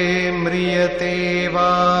जायते म्रियते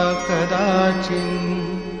वा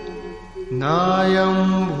कदाचित्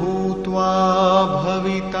नायं भूत्वा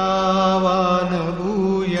भविता वा न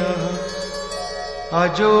भूयः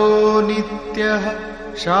अजो नित्यः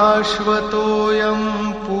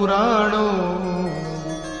शाश्वतोऽयं पुराणो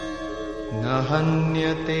न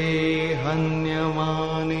हन्यते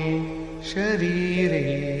हन्यमाने शरीरे.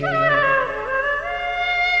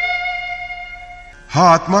 हा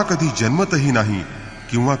आत्मा कधी जन्मतही नाही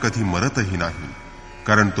किंवा कधी मरतही नाही,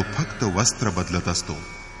 कारण तो फक्त वस्त्र बदलत असतो.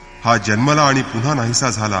 हा जन्मला आणि पुन्हा नाहीसा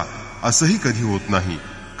झाला असंही कधी होत नाही,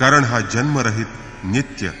 कारण हा जन्मरहित,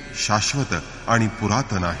 नित्य, शाश्वत आणि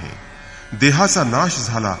पुरातन आहे. देहाचा नाश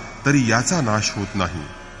झाला तरी याचा नाश होत नाही.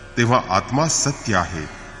 तेव्हा आत्माच सत्य आहे,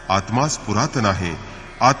 आत्माच पुरातन आहे,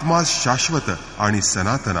 आत्माच शाश्वत आणि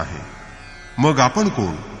सनातन आहे. मग आपण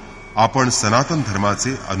कोण? आपण सनातन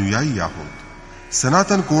धर्माचे अनुयायी आहोत.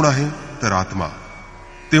 सनातन कोण आहे? तर आत्मा.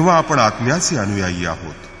 तेव्हा आपण आत्म्याचे अनुयायी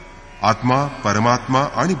आहोत. आत्मा, परमात्मा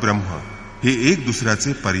आणि ब्रह्म हे एक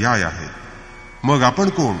दुसऱ्याचे पर्याय आहेत. मग आपण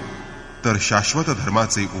कोण? तर शाश्वत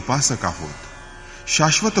धर्माचे उपासक आहोत.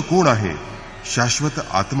 शाश्वत कोण आहे? शाश्वत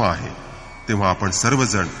आत्मा आहे. तेव्हा आपण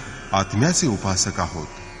सर्वजण आत्म्याचे उपासक आहोत.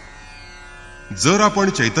 जर आपण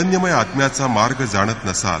चैतन्यमय आत्म्याचा मार्ग जाणत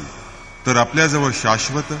नसाल तर आपल्याजवळ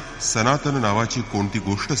शाश्वत सनातन नावाची कोणती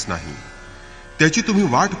गोष्टच नाही. त्याची तुम्ही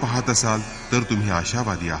वाट पाहत असाल तर तुम्ही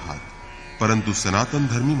आशावादी आहात, परंतु सनातन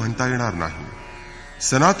धर्मी म्हणता येणार नाही.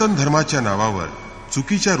 सनातन धर्माच्या नावावर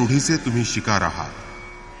चुकीच्या रूढीचे तुम्ही शिकार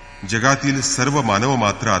आहात. जगातील सर्व मानव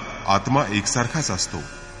मात्रात आत्मा एकसारखाच असतो.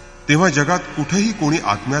 तेव्हा जगात कुठेही कोणी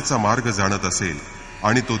आत्म्याचा मार्ग जाणत असेल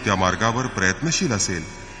आणि तो त्या मार्गावर प्रयत्नशील असेल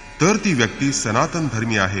तर ती व्यक्ती सनातन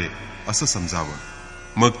धर्मी आहे असं समजावं.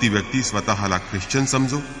 मग ती व्यक्ती स्वतःला ख्रिश्चन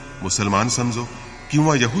समजो, मुसलमान समजो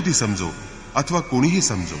किंवा यहुदी समजो अथवा कोणीही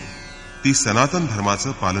समजो, ती सनातन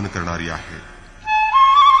धर्माचं पालन करणारी आहे.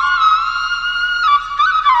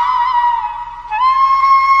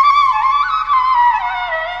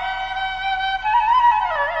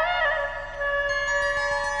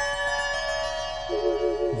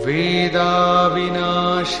 वेदाविनाशिनं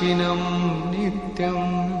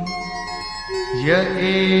नित्यं य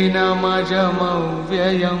एनमजमव्ययम्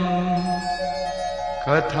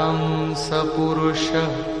कथं स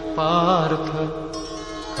पुरुषः पार्थ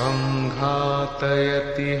कं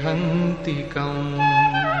घातयति हन्तिकम्.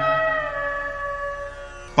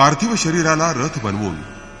 पार्थिव शरीराला रथ बनवून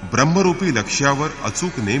ब्रह्मरूपी लक्ष्यावर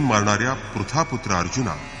अचूक नेम मारणाऱ्या पृथापुत्र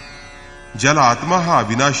अर्जुना, ज्याला आत्मा हा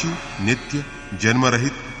अविनाशी, नित्य,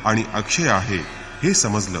 जन्मरहित आणि अक्षय आहे हे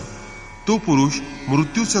समजलं, तो पुरुष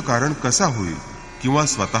मृत्यूचं कारण कसा होईल किंवा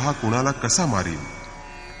स्वतः कुणाला कसा मारील?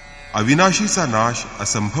 अविनाशीचा नाश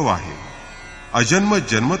असंभव आहे. अजन्म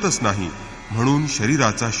जन्मतच नाही, म्हणून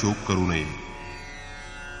शरीराचा शोक करू नये.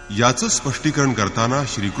 याचं स्पष्टीकरण करताना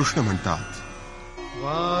श्रीकृष्ण म्हणतात,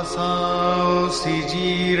 वासांसि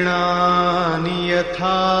जीर्णानि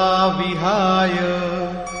यथा विहाय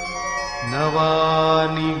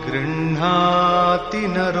नवानि गृह्णाति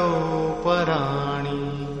नरोपराणि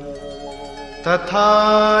तथा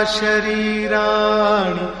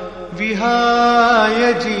शरीराणि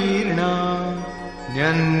विहाय जीर्णान्यन्यानि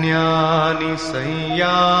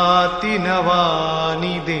संयाति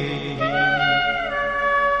नवानि देहि.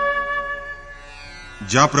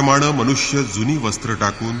 ज्याप्रमाणे मनुष्य जुनी वस्त्र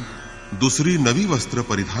टाकून दुसरी नवी वस्त्र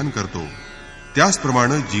परिधान करतो,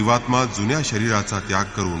 त्याचप्रमाणे जीवात्मा जुन्या शरीराचा त्याग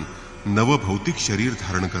करून नव भौतिक शरीर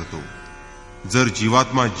धारण करतो. जर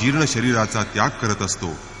जीवात्मा जीर्ण शरीराचा त्याग करत असतो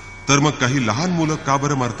तर मग काही लहान मुलं का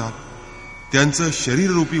बरं मरतात? त्यांचं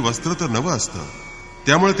शरीररूपी वस्त्र तर नवं असतं,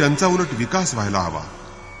 त्यामुळे त्यांचा उलट विकास व्हायला हवा.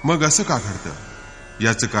 मग असं का घडतं?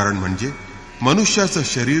 याचं कारण म्हणजे मनुष्याचं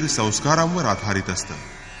शरीर संस्कारांवर आधारित असतं.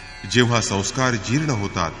 जेव्हा संस्कार जीर्ण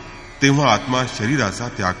होतात तेव्हा आत्मा शरीराचा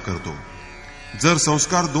त्याग करतो. जर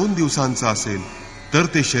संस्कार 2 दिवसांचा असेल तर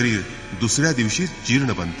ते शरीर दुसऱ्या दिवशीच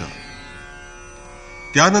जीर्ण बनतं.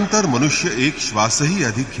 त्यानंतर मनुष्य एक श्वासही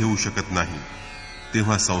अधिक घेऊ शकत नाही.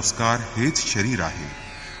 तेव्हा संस्कार हेच शरीर आहे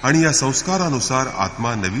आणि या संस्कारानुसार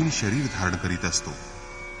आत्मा नवीन शरीर धारण करीत असतो.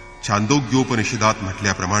 छांदोग्योपनिषदात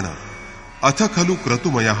म्हटल्याप्रमाणे अथ खलु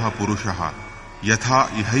क्रतुमयः पुरुषः यथा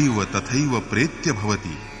इहैव तथैव प्रेत्य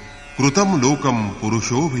भवति कृतम लोकम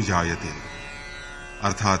पुरुषोभिजायते.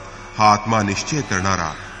 अर्थात हा आत्मा निश्चय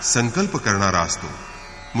करणारा, संकल्प करणारा असतो.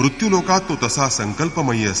 मृत्यूलोकात तो तसा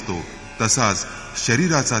संकल्पमयी असतो, तसाच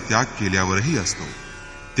शरीराचा त्याग केल्यावरही असतो.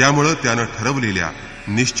 त्यामुळे त्यानं ठरवलेल्या,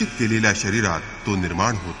 निश्चित केलेल्या शरीरात तो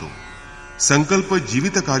निर्माण होतो. संकल्प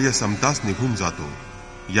जीवित कार्य संपताच निघून जातो.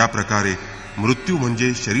 या प्रकारे मृत्यू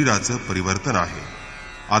म्हणजे शरीराचं परिवर्तन आहे.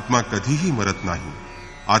 आत्मा कधीही मरत नाही.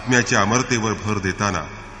 आत्म्याच्या अमरतेवर भर देताना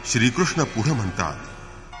श्रीकृष्ण पुढे म्हणतात,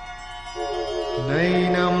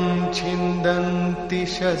 नैनं छिन्दन्ति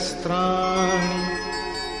शस्त्राणि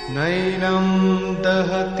नैनं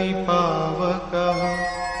दहति पावकः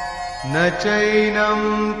न चैनं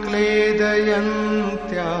क्लेदयन्त्यापो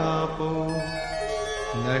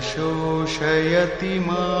न शोषयति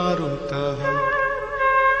मारुतः.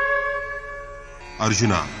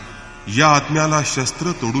 अर्जुना, या आत्म्याला शस्त्र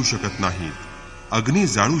तोडू शकत नाहीत, अग्नी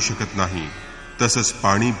जाळू शकत नाही, तसंच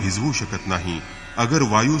पाणी भिजवू शकत नाही, अगर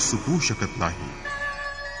वायू सुकवू शकत नाही.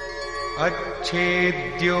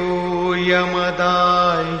 अच्छेद्यो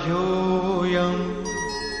यमदाह्योऽयम्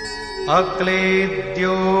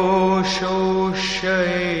अक्लेद्यो शोष्य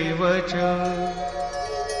एव च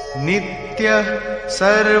नित्यः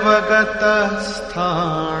सर्वगतः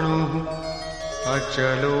स्थाणुः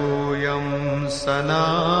अचलोऽयं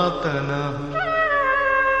सनातनः.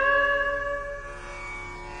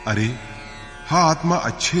 अरे, हा आत्मा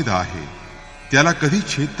अच्छेद आहे. त्याला कधी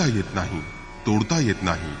छेदता येत नाही, तोडता येत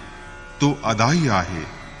नाही. तो अदाह्य आहे.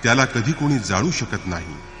 त्याला कधी कोणी जाळू शकत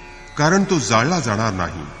नाही, कारण तो जाळला जाणार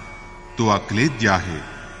नाही. तो अक्लेद्य आहे.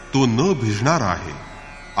 तो न भिजणार आहे.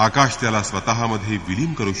 आकाश त्याला स्वतःमध्ये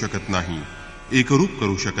विलीन करू शकत नाही, एकरूप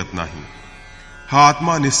करू शकत नाही. हा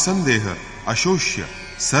आत्मा निस्संदेह, अशोष्य,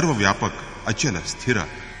 सर्वव्यापक, अचल, स्थिर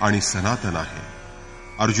आणि सनातन आहे.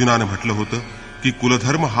 अर्जुनानं म्हटलं होतं की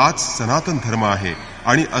कुलधर्म हाच सनातन धर्म आहे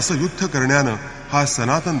आणि असं युद्ध करण्यानं हा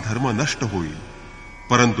सनातन धर्म नष्ट होईल.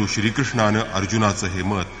 परंतु श्रीकृष्णानं अर्जुनाचं हे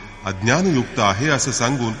मत अज्ञानयुक्त आहे असं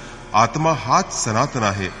सांगून आत्मा हाच सनातन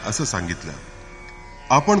आहे असं सांगितलं.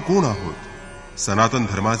 आपण कोण आहोत? सनातन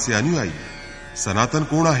धर्माचे अनुयायी. सनातन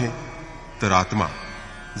कोण आहे? तर आत्मा.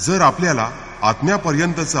 जर आपल्याला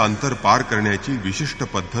आत्म्यापर्यंतचं अंतर पार करण्याची विशिष्ट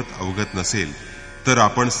पद्धत अवगत नसेल तर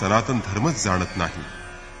आपण सनातन धर्मच जाणत नाही.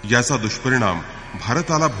 याचा दुष्परिणाम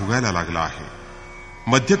भारताला भोगायला लागला आहे.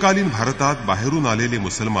 मध्यकालीन भारतात बाहेरून आलेले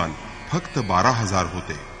मुसलमान फक्त 12,000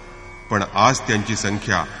 होते, पण आज त्यांची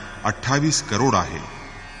संख्या 28 करोड आहे.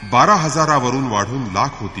 12,000वरून वाढून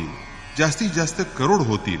लाख होतील, जास्तीत जास्त करोड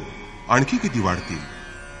होतील, आणखी किती वाढतील?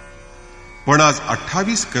 पण आज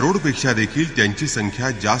 28 करोडपेक्षा देखील त्यांची संख्या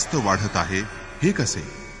जास्त वाढत आहे. हे कसे?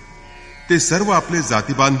 ते सर्व आपले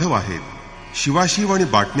जातीबांधव आहेत. शिवाशिव आणि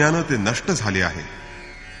बाटण्यानं ते नष्ट झाले आहेत.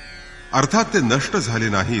 अर्थात ते नष्ट झाले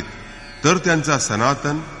नाहीत, तर त्यांचा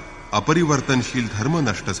सनातन, अपरिवर्तनशील धर्म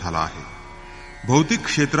नष्ट झाला आहे. भौतिक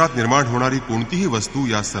क्षेत्रात निर्माण होणारी कोणतीही वस्तू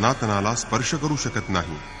या सनातनाला स्पर्श करू शकत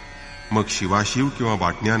नाही. मग शिवाशिव किंवा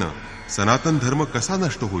बाटण्यानं सनातन धर्म कसा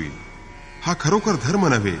नष्ट होईल? हा खरोखर धर्म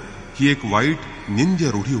नव्हे, ही एक वाईट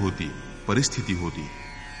निंद्य रूढी होती, परिस्थिती होती.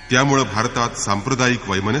 त्यामुळे भारतात सांप्रदायिक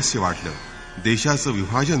वैमनस्य वाढलं, देशाचं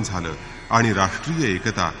विभाजन झालं आणि राष्ट्रीय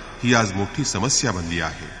एकता ही आज मोठी समस्या बनली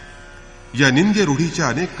आहे. या निंद्य रूढीच्या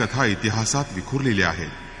अनेक कथा इतिहासात विखुरलेल्या आहेत.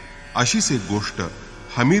 अशीच एक गोष्ट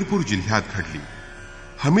हमीरपूर जिल्ह्यात घडली.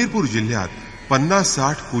 हमीरपूर जिल्ह्यात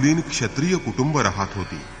 50-60 कुलीन क्षत्रिय कुटुंब राहत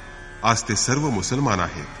होती. आज ते सर्व मुसलमान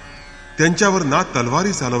आहेत. त्यांच्यावर ना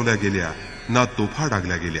तलवारी चालवल्या गेल्या, ना तोफा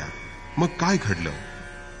डागल्या गेल्या. मग काय घडलं?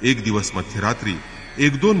 एक दिवस मध्यरात्री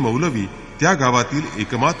 1-2 मौलवी त्या गावातील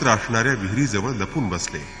एकमात्र असणाऱ्या विहिरीजवळ लपून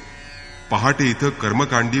बसले. पहाटे इथं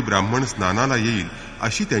कर्मकांडी ब्राह्मण स्नानाला येईल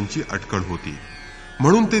अशी त्यांची अटकळ होती,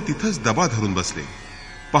 म्हणून ते तिथंच दबा धरून बसले.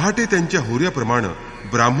 पहाटे त्यांच्या होर्याप्रमाणे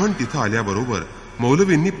ब्राह्मण तिथं आल्याबरोबर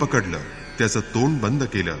मौलवींनी पकडलं, त्याचं तोंड बंद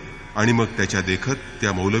केलं आणि मग त्याच्या देखत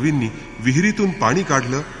त्या मौलवींनी विहिरीतून पाणी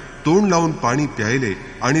काढलं, तोंड लावून पाणी प्यायले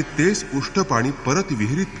आणि तेच उष्ट पाणी परत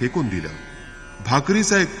विहिरीत फेकून दिलं.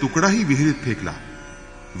 भाकरीचा एक तुकडाही विहिरीत फेकला.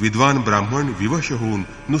 विद्वान ब्राह्मण विवश होऊन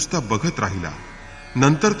नुसता बघत राहिला.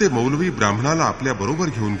 नंतर ते मौलवी ब्राह्मणाला आपल्या बरोबर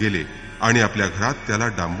घेऊन गेले आणि आपल्या घरात त्याला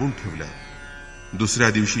डांबून ठेवलं.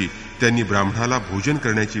 दुसऱ्या दिवशी त्यांनी ब्राह्मणाला भोजन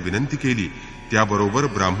करण्याची विनंती केली. त्याबरोबर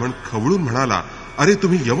ब्राह्मण खवळून म्हणाला, अरे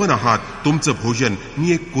तुम्ही यवन आहात, तुमचं भोजन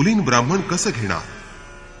मी एक कुलीन ब्राह्मण कसं घेणार?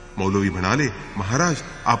 मौलवी म्हणाले, महाराज,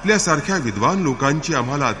 आपल्यासारख्या विद्वान लोकांची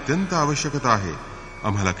आम्हाला अत्यंत आवश्यकता आहे,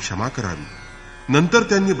 आम्हाला क्षमा करावी. नंतर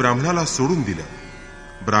त्यांनी ब्राह्मणाला सोडून दिलं.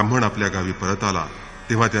 ब्राह्मण आपल्या गावी परत आला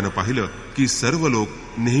तेव्हा त्यानं पाहिलं की सर्व लोक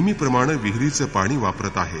नेहमीप्रमाणे विहिरीचं पाणी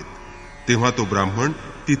वापरत आहेत. तेव्हा तो ब्राह्मण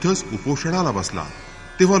तिथंच उपोषणाला बसला.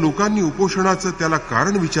 तेव्हा लोकांनी उपोषणाचं त्याला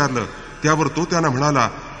कारण विचारलं. त्यावर तो त्यांना म्हणाला,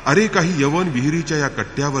 अरे काही यवन विहिरीच्या या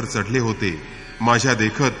कट्ट्यावर चढले होते. माझ्या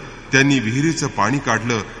देखत त्यांनी विहिरीचं पाणी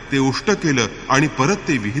काढलं, ते उष्ट केलं आणि परत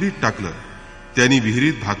ते विहिरीत टाकलं. त्यांनी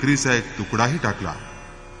विहिरीत भाकरीचा एक तुकडाही टाकला.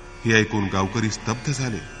 हे ऐकून गावकरी स्तब्ध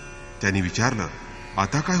झाले. त्यांनी विचारलं,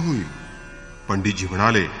 आता काय होईल? पंडितजी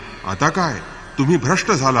म्हणाले, आता काय, तुम्ही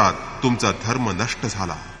भ्रष्ट झालात, तुमचा धर्म नष्ट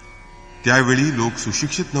झाला. त्यावेळी लोक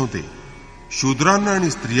सुशिक्षित नव्हते. शूद्रांना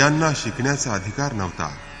आणि स्त्रियांना शिकण्याचा अधिकार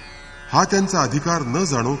नव्हता. हा त्यांचा अधिकार न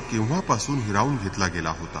जाणो केव्हापासून हिरावून घेतला गेला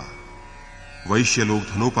होता. वैश्य लोक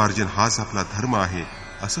धनोपार्जन हाच आपला धर्म आहे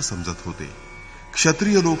असं समजत होते.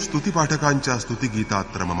 क्षत्रिय लोक स्तुतिपाठकांच्या स्तुतिगीतात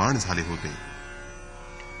रममाण झाले होते.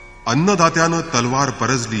 अन्नदात्यानं तलवार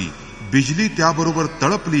परजली, बिजली त्याबरोबर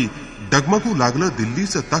तळपली, डगमगू लागलं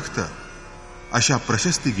दिल्लीचं तख्त, अशा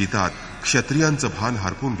प्रशस्ती गीतात क्षत्रियांचं भान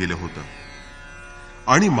हरपून गेलं होतं.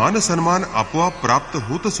 आणि मानसन्मान आपोआप प्राप्त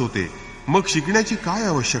होतच होते. मग शिकण्याची काय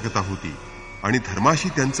आवश्यकता होती आणि धर्माशी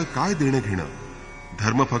त्यांचं काय देणं घेणं?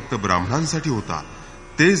 धर्म फक्त ब्राह्मणांसाठी होता.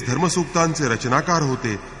 तेच धर्मसूक्तांचे रचनाकार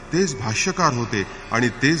होते, तेच भाष्यकार होते आणि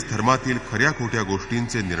तेच धर्मातील खऱ्या खोट्या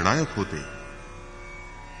गोष्टींचे निर्णायक होते.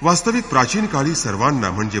 वास्तविक प्राचीन काळी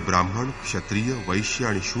सर्वांना म्हणजे ब्राह्मण, क्षत्रिय, वैश्य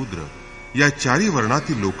आणि शूद्र या चारी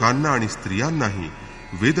वर्णातील लोकांना आणि स्त्रियांनाही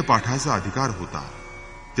वेदपाठाचा अधिकार होता.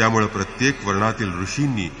 त्यामुळे प्रत्येक वर्णातील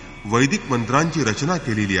ऋषींनी वैदिक मंत्रांची रचना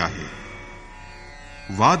केलेली आहे.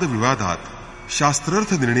 वादविवादात,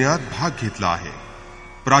 शास्त्रार्थ निर्णयात भाग घेतला आहे.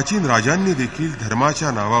 प्राचीन राजांनी देखील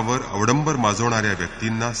धर्माच्या नावावर अवडंबर माजवणाऱ्या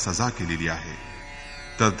व्यक्तींना सजा केलेली आहे,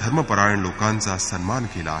 तर धर्मपरायण लोकांचा सन्मान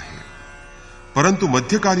केला आहे. परंतु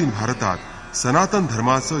मध्यकालीन भारतात सनातन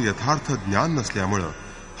धर्माचं यथार्थ ज्ञान नसल्यामुळं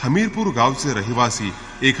हमीरपूर गावचे रहिवासी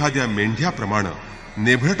एखाद्या मेंढ्याप्रमाणे,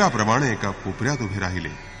 नेभळटाप्रमाणे एका कोपऱ्यात उभे राहिले.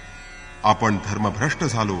 आपण धर्मभ्रष्ट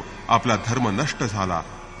झालो, आपला धर्म नष्ट झाला,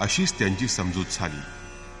 अशीच त्यांची समजूत झाली.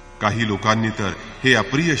 काही लोकांनी तर हे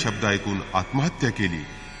अप्रिय शब्द ऐकून आत्महत्या केली.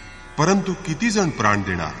 परंतु किती जण प्राण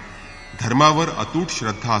देणार? धर्मावर अतूट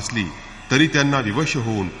श्रद्धा असली तरी त्यांना विवश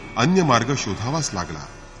होऊन अन्य मार्ग शोधावाच लागला.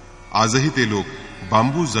 आजही ते लोक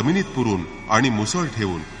बांबू जमिनीत पुरून आणि मुसळ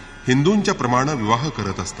ठेवून हिंदूंच्या प्रमाणे विवाह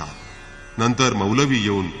करत असतात. नंतर मौलवी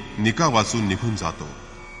येऊन निकाह वाचून निघून जातो.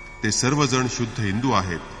 ते सर्वजण शुद्ध हिंदू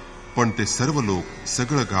आहेत, पण ते सर्व लोक,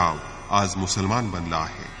 सगळं गाव आज मुसलमान बनलं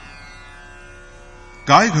आहे.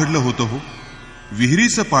 काय घडलं होतं हो?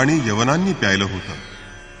 विहिरीचं पाणी यवनांनी प्यायलं होतं.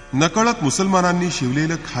 नकळत मुसलमानांनी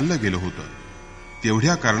शिवलेलं खाल्लं गेलं होतं.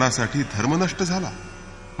 तेवढ्या कारणासाठी धर्म नष्ट झाला,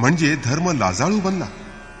 म्हणजे धर्म लाजाळू बनला.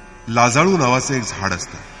 लाजाळू नावाचं एक झाड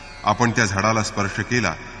असतं. आपण त्या झाडाला स्पर्श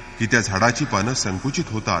केला की त्या झाडाची पानं संकुचित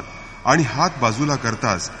होतात आणि हात बाजूला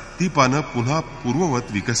करताच ती पानं पुन्हा पूर्ववत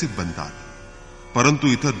विकसित बनतात. परंतु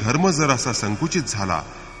इथं धर्म जर असा संकुचित झाला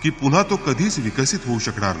की पुन्हा तो कधीच विकसित होऊ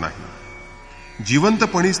शकणार नाही.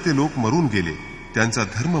 जिवंतपणीच ते लोक मरून गेले, त्यांचा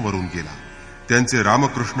धर्म मरून गेला, त्यांचे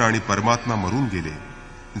रामकृष्ण आणि परमात्मा मरून गेले.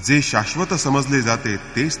 जे शाश्वत समजले जाते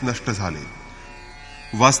तेच नष्ट झाले.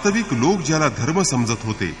 वास्तविक लोक ज्याला धर्म समजत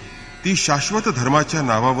होते ती शाश्वत धर्माच्या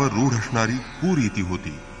नावावर रूढ असणारी कुरीती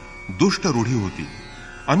होती, दुष्ट रूढी होती.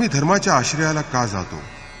 आम्ही धर्माच्या आश्रयाला का जातो?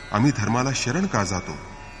 आम्ही धर्माला शरण का जातो?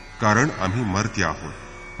 कारण आम्ही मर्त्य आहोत,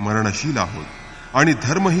 मरणशील आहोत. आणि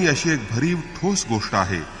धर्म ही अशी एक भरीव ठोस गोष्ट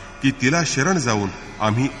आहे की तिला शरण जाऊन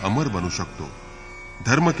आम्ही अमर बनू शकतो.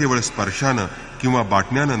 धर्म केवळ स्पर्शानं किंवा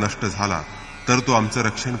बाटण्यानं नष्ट झाला तर तो आमचं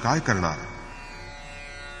रक्षण काय करणार?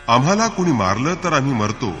 आम्हाला कुणी मारलं तर आम्ही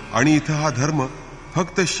मरतो आणि इथं हा धर्म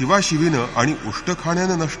फक्त शिवाशिवीनं आणि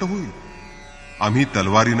उष्टखाण्यानं नष्ट होईल. आम्ही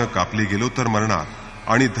तलवारीनं कापले गेलो तर मरणार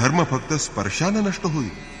आणि धर्म फक्त स्पर्शानं नष्ट होईल.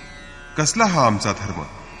 कसला हा आमचा धर्म?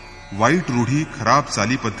 वाईट रूढी, खराब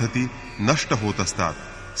चाली पद्धती नष्ट होत असतात,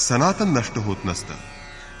 सनातन नष्ट होत नसतं.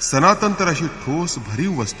 सनातन तर अशी ठोस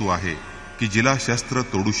भरीव वस्तू आहे की जिला शस्त्र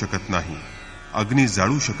तोडू शकत नाही, अग्नी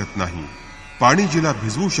जाळू शकत नाही, पाणी जिला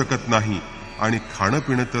भिजवू शकत नाही आणि खाणं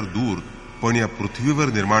पिणं तर दूर, पण या पृथ्वीवर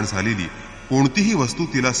निर्माण झालेली कोणतीही वस्तू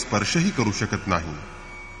तिला स्पर्शही करू शकत नाही.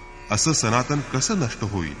 असं सनातन कसं नष्ट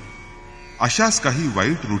होईल? अशाच काही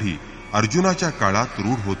वाईट रूढी अर्जुनाच्या काळात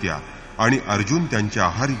रूढ होत्या आणि अर्जुन त्यांच्या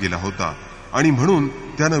आहारी गेला होता. आणि म्हणून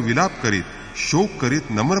त्यानं विलाप करीत, शोक करीत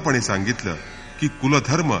नम्रपणे सांगितलं की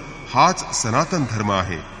कुलधर्म हाच सनातन धर्म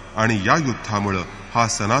आहे आणि या युद्धामुळे हा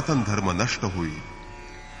सनातन धर्म नष्ट होईल.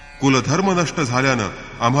 कुलधर्म नष्ट झाल्यानं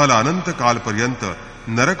आम्हाला अनंत कालपर्यंत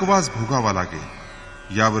नरकवास भोगावा लागेल.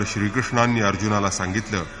 यावर श्रीकृष्णांनी अर्जुनाला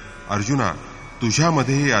सांगितलं, अर्जुना,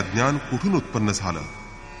 तुझ्यामध्ये हे अज्ञान कुठून उत्पन्न झालं?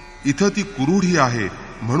 इथं ती कुरूढी आहे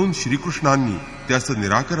म्हणून श्रीकृष्णांनी त्याचं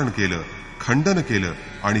निराकरण केलं, खंडन केलं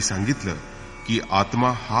आणि सांगितलं की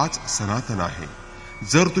आत्मा हाच सनातन आहे.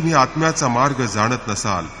 जर तुम्ही आत्म्याचा मार्ग जाणत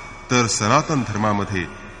नसाल तर सनातन धर्मामध्ये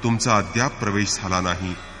तुमचा अद्याप प्रवेश झाला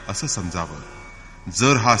नाही असं समजावं.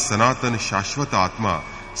 जर हा सनातन शाश्वत आत्मा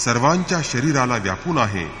सर्वांच्या शरीराला व्यापून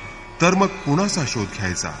आहे तर मग कुणाचा शोध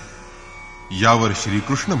घ्यायचा? यावर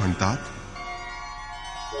श्रीकृष्ण म्हणतात,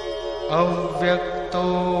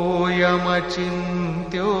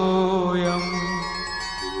 अव्यक्तोऽयमचिन्त्योऽयम्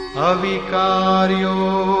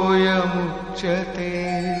अविकार्योऽयमुच्यते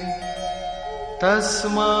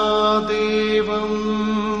तस्मादेवं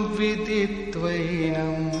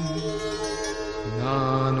विदित्वैनं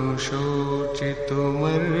नानुशोचितुमर्हसि.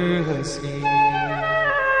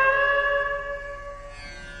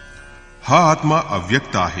 हा आत्मा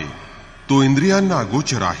अव्यक्त आहे, तो इंद्रियांना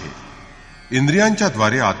अगोचर आहे. इंद्रियांच्या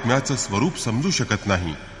द्वारे आत्म्याचं स्वरूप समजू शकत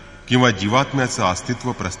नाही किंवा जीवात्म्याचं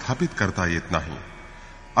अस्तित्व प्रस्थापित करता येत नाही.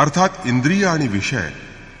 अर्थात इंद्रिय आणि विषय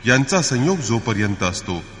यांचा संयोग जोपर्यंत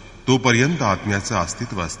असतो तोपर्यंत आत्म्याचं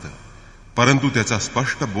अस्तित्व असतं, परंतु त्याचा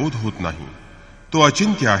स्पष्ट बोध होत नाही. तो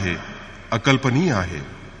अचिंत्य आहे, अकल्पनीय आहे.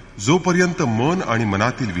 जोपर्यंत मन आणि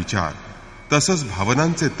मनातील विचार तसंच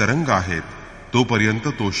भावनांचे तरंग आहेत तोपर्यंत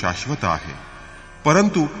तो शाश्वत आहे.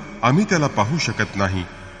 परंतु आम्ही त्याला पाहू शकत नाही,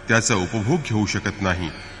 त्याचा उपभोग घेऊ शकत नाही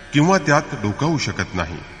किंवा त्यात डोकावू शकत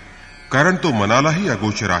नाही, कारण तो मनालाही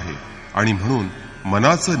अगोचर आहे आणि म्हणून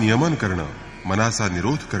मनाचं नियमन करणं, मनाचा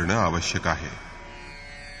निरोध करणं आवश्यक आहे.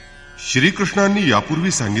 श्रीकृष्णांनी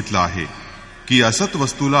यापूर्वी सांगितलं आहे की असत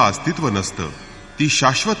वस्तूला अस्तित्व नसतं, ती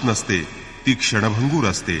शाश्वत नसते, ती क्षणभंगूर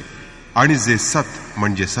असते आणि जे सत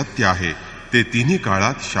म्हणजे सत्य आहे ते तिन्ही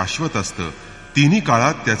काळात शाश्वत असतं, तिन्ही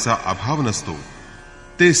काळात त्याचा अभाव नसतो.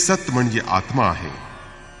 ते सत म्हणजे आत्मा आहे.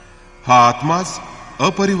 हा आत्माच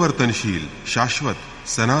अपरिवर्तनशील, शाश्वत,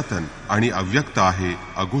 सनातन आणि अव्यक्त आहे,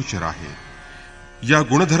 अगोचर आहे. या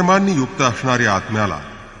गुणधर्मांनी युक्त असणाऱ्या आत्म्याला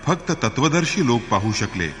फक्त तत्वदर्शी लोक पाहू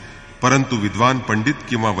शकले, परंतु विद्वान पंडित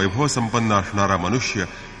किंवा वैभव संपन्न असणारा मनुष्य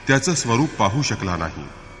त्याचं स्वरूप पाहू शकला नाही.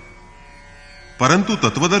 परंतु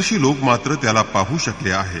तत्वदर्शी लोक मात्र त्याला पाहू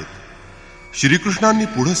शकले आहेत. श्रीकृष्णांनी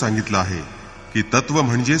पुढे सांगितलं आहे की तत्व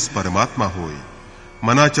म्हणजेच परमात्मा होय.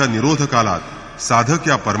 मनाच्या निरोध कालात साधक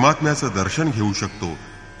या परमात्म्याचं दर्शन घेऊ शकतो,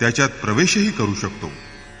 त्याच्यात प्रवेशही करू शकतो.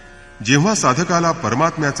 जेव्हा साधकाला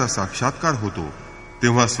परमात्म्याचा साक्षात्कार होतो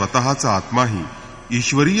तेव्हा स्वतःचा आत्माही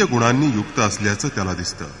ईश्वरीय गुणांनी युक्त असल्याचं त्याला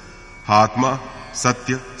दिसतं. हा आत्मा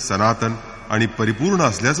सत्य, सनातन आणि परिपूर्ण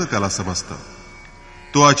असल्याचं त्याला समजतं.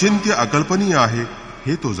 तो अचिंत्य, अकल्पनीय आहे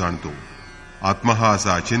हे तो जाणतो. आत्मा हा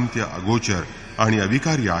असा अचिंत्य, अगोचर आणि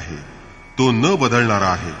अविकारी आहे. तो न बदलणारा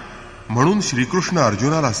आहे. म्हणून श्रीकृष्ण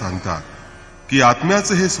अर्जुनाला सांगतात की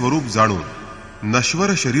आत्म्याचं हे स्वरूप जाणून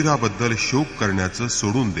नश्वर शरीराबद्दल शोक करण्याचं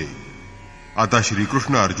सोडून दे. आता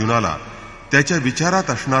श्रीकृष्ण अर्जुनाला त्याच्या विचारात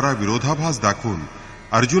असणारा विरोधाभास दाखवून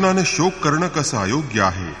अर्जुनानं शोक करणं कसं अयोग्य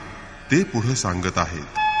आहे ते पुढे सांगत आहेत.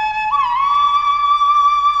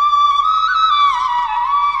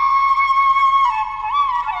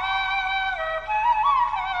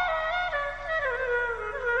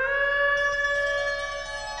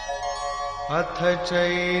 अथ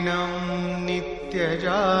चैनं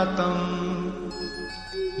नित्यजातं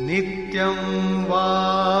नित्यं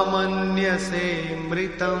वा मन्यसे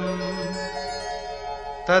मृतं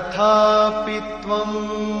तथापि त्वं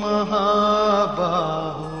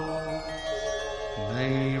महाबाहो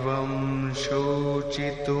नैवं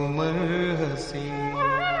शोचितुमर्हसि.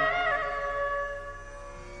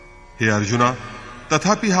 हे अर्जुना,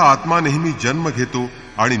 तथापि हा आत्मा नेहमी जन्म घेतो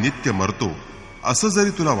आणि नित्य मरतो असं जरी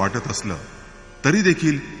तुला वाटत असलं तरी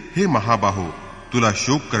देखील हे महाबाहो तुला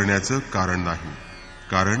शोक करण्याचं कारण नाही.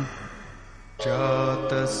 कारण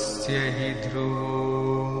जातस्य हि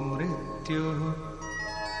ध्रुवो मृत्युः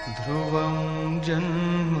ध्रुवं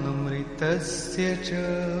जन्म मृतस्य च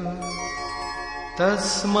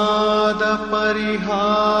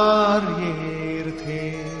तस्मादपरिहार्येऽर्थे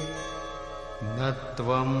न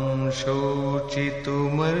त्वं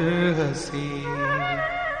शोचितुमर्हसि.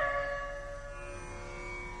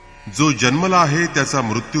 जो जन्मला आहे त्याचा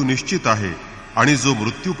मृत्यू निश्चित आहे आणि जो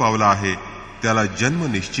मृत्यू पावला आहे त्याला जन्म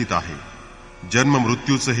निश्चित आहे. जन्म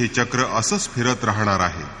मृत्यूचं हे चक्र असंच फिरत राहणार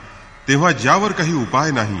आहे. तेव्हा ज्यावर काही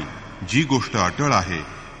उपाय नाही, जी गोष्ट अटळ आहे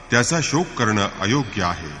त्याचा शोक करणं अयोग्य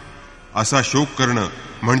आहे. असा शोक करणं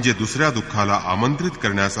म्हणजे दुसऱ्या दुःखाला आमंत्रित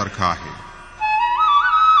करण्यासारखं आहे.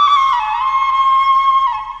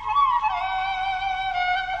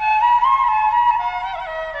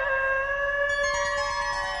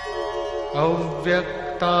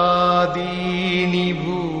 अव्यक्तादीनि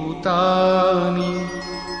भूतानि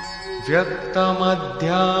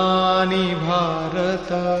व्यक्तमध्यानि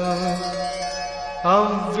भारत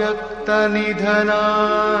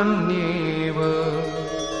अव्यक्तनिधनान्येव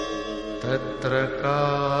तत्र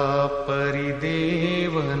का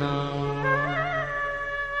परिदेवना.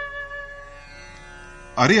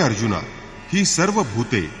 अरे अर्जुना, ही सर्व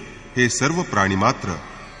भूते, हे सर्व प्राणीमात्र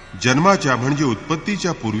जन्माच्या म्हणजे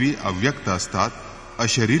उत्पत्तीच्या पूर्वी अव्यक्त असतात,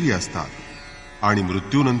 अशरीरी असतात आणि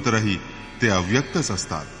मृत्यूनंतरही ते अव्यक्तच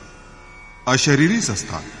असतात, अशरीरीच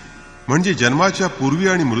असतात. म्हणजे जन्माच्या पूर्वी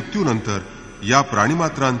आणि मृत्यूनंतर या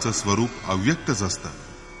प्राणीमात्रांचं स्वरूप अव्यक्तच असतं.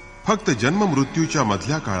 फक्त जन्म मृत्यूच्या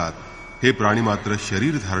मधल्या काळात हे प्राणीमात्र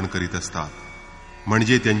शरीर धारण करीत असतात.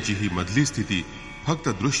 म्हणजे त्यांची ही मधली स्थिती फक्त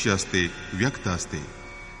दृश्य असते, व्यक्त असते.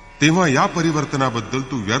 तेव्हा या परिवर्तनाबद्दल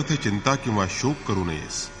तू व्यर्थ चिंता किंवा शोक करू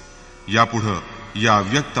नयेस. यापुढं या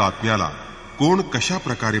अव्यक्त आत्म्याला कोण कशा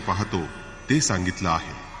प्रकारे पाहतो ते सांगितलं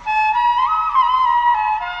आहे.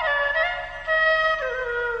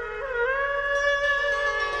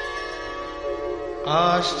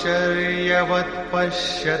 आश्चर्यवत्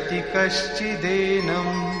पश्यति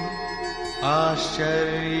कश्चिदेनम्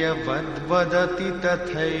आश्चर्यवद्वदति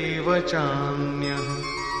तथैव चान्यः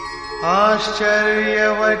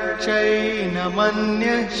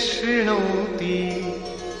आश्चर्यवच्चैनमन्यः शृणोति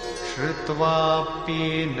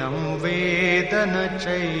श्रुत्वाप्येनं वेद न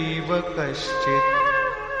चैव कश्चित्.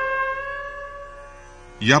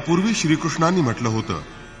 यापूर्वी श्रीकृष्णांनी म्हटलं होतं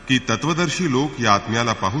की तत्वदर्शी लोक या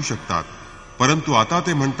आत्म्याला पाहू शकतात, परंतु आता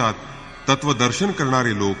ते म्हणतात तत्वदर्शन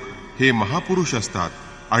करणारे लोक हे महापुरुष असतात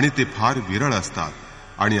आणि ते फार विरळ असतात.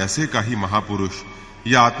 आणि असे काही महापुरुष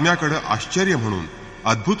या आत्म्याकडे आश्चर्य म्हणून,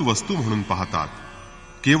 अद्भुत वस्तू म्हणून पाहतात.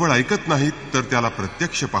 केवळ ऐकत नाहीत तर त्याला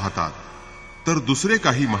प्रत्यक्ष पाहतात. तर दुसरे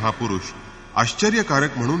काही महापुरुष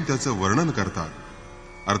आश्चर्यकारक म्हणून त्याचं वर्णन करतात.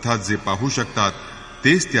 अर्थात जे पाहू शकतात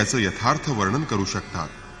तेच त्याचं यथार्थ वर्णन करू शकतात.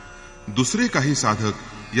 दुसरे काही साधक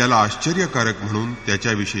याला आश्चर्यकारक म्हणून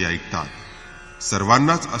त्याच्याविषयी ऐकतात.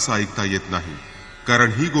 सर्वांनाच असं ऐकता येत नाही,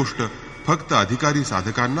 कारण ही गोष्ट फक्त अधिकारी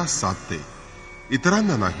साधकांनाच साधते,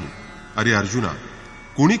 इतरांना नाही. अरे अर्जुना,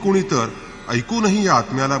 कुणी कुणी तर ऐकूनही या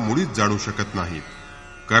आत्म्याला मुळीच जाणू शकत नाहीत,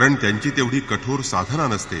 कारण त्यांची तेवढी कठोर साधना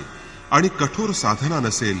नसते. आणि कठोर साधना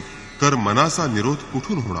नसेल तर मनाचा निरोध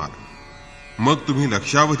कुठून होणार? मग तुम्ही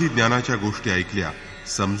लक्षावधी ज्ञानाच्या गोष्टी ऐकल्या,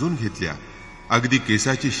 समजून घेतल्या. अगदी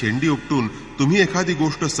केसाची शेंडी उपटून तुम्ही एखादी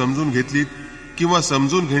गोष्ट समजून घेतलीत किंवा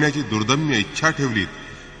समजून घेण्याची दुर्दम्य इच्छा ठेवलीत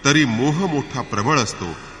तरी मोह मोठा प्रबळ असतो.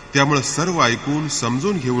 त्यामुळे सर्व ऐकून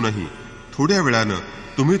समजून घेऊनही थोड्या वेळानं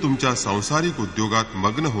तुम्ही तुमच्या सांसारिक उद्योगात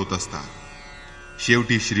मग्न होत असता.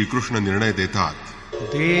 शेवटी श्रीकृष्ण निर्णय देतात,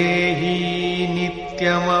 देही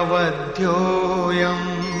नित्यमवध्योऽयं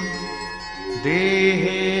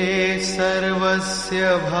देहे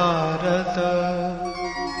सर्वस्य भारत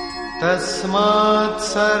तस्मात्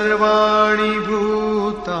सर्वाणि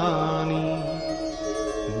भूतानि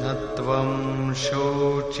न त्वं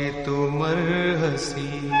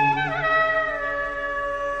शोचितुमर्हसि.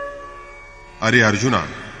 अरे अर्जुना,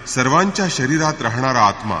 सर्वांच्या शरीरात राहणारा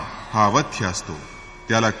आत्मा हा अवध्य असतो.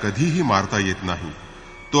 त्याला कधीही मारता येत नाही.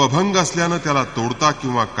 तो अभंग असल्यानं त्याला तोडता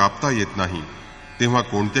किंवा कापता येत नाही. तेव्हा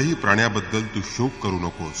कोणत्याही प्राण्याबद्दल तू शोक करू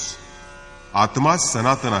नकोस. आत्माच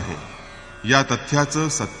सनातन आहे या तथ्याचं,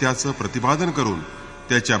 सत्याचं प्रतिपादन करून,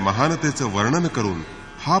 त्याच्या महानतेचं वर्णन करून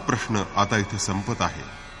हा प्रश्न आता इथे संपत आहे.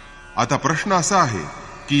 आता प्रश्न असा आहे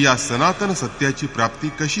की या सनातन सत्याची प्राप्ती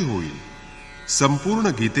कशी होईल? संपूर्ण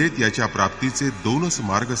गीतेत याच्या प्राप्तीचे दोनच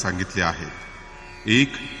मार्ग सांगितले आहेत.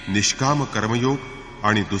 एक निष्काम कर्मयोग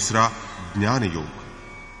आणि दुसरा ज्ञानयोग.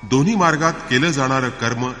 दोन्ही मार्गात केलं जाणारं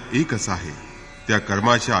कर्म एकच आहे. त्या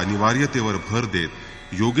कर्माच्या अनिवार्यतेवर भर देत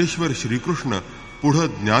योगेश्वर श्रीकृष्ण पुढं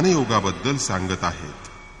ज्ञानयोगाबद्दल सांगत आहेत.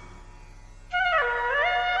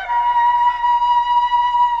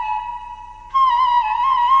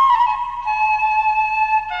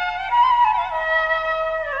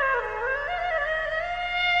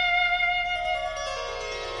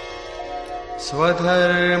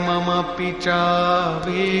 स्वधर्ममपि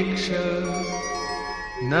चावेक्ष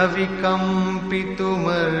न विकम्पितुमर्हसि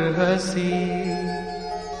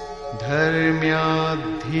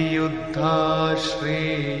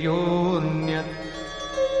धर्म्याद्धियुद्धाश्रेयोऽन्यत्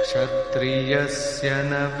क्षत्रियस्य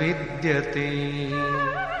न विद्यते.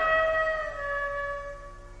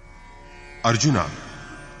 अर्जुना,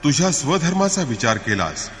 तुझ्या स्वधर्माचा विचार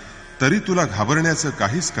केलास तरी तुला घाबरण्याचं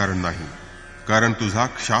काहीच कारण नाही, कारण तुझा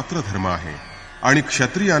क्षात्र धर्म आहे आणि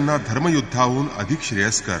क्षत्रियांना धर्मयुद्धाहून अधिक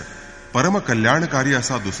श्रेयस्कर परमकल्याणकारी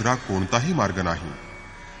असा दुसरा कोणताही मार्ग नाही.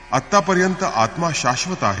 आत्तापर्यंत आत्मा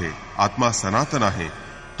शाश्वत आहे, आत्मा सनातन आहे,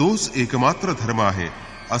 तोच एकमात्र धर्म आहे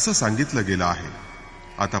असं सांगितलं गेलं आहे.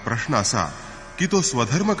 आता प्रश्न असा की तो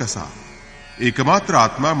स्वधर्म कसा? एकमात्र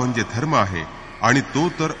आत्मा म्हणजे धर्म आहे आणि तो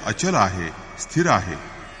तर अचल आहे, स्थिर आहे.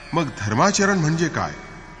 मग धर्माचरण म्हणजे काय?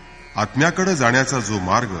 आत्म्याकडे जाण्याचा जो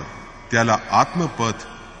मार्ग त्याला आत्मपथ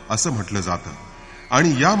असं म्हटलं जातं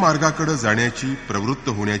आणि या मार्गाकडे जाण्याची, प्रवृत्त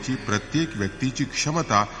होण्याची प्रत्येक व्यक्तीची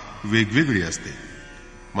क्षमता वेगवेगळी असते.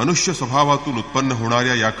 मनुष्य स्वभावातून उत्पन्न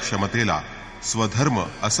होणाऱ्या या क्षमतेला स्वधर्म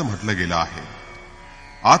असं म्हटलं गेलं आहे.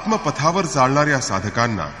 आत्मपथावर चालणाऱ्या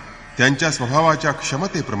साधकांना त्यांच्या स्वभावाच्या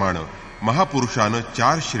क्षमतेप्रमाणे महापुरुषानं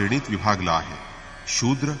 4 श्रेणीत विभागलं आहे.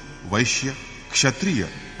 शूद्र, वैश्य, क्षत्रिय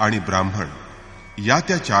आणि ब्राह्मण या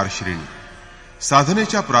त्या 4 श्रेणी.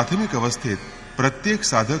 साधनेच्या प्राथमिक अवस्थेत प्रत्येक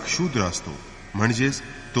साधक शूद्र असतो, म्हणजेच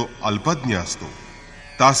तो अल्पज्ञ असतो.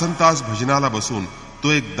 तासनतास भजनाला बसून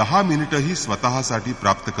तो एक 10 मिनिटही स्वतःसाठी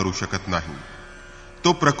प्राप्त करू शकत नाही.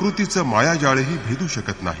 तो प्रकृतीचं मायाजाळही भेदू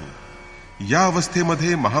शकत नाही. या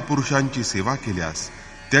अवस्थेमध्ये महापुरुषांची सेवा केल्यास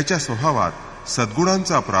त्याच्या स्वभावात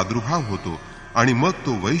सद्गुणांचा प्रादुर्भाव होतो आणि मग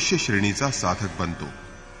तो वैश्य श्रेणीचा साधक बनतो.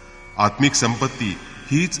 आत्मिक संपत्ती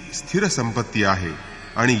हीच स्थिर संपत्ती आहे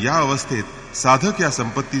आणि या अवस्थेत साधक या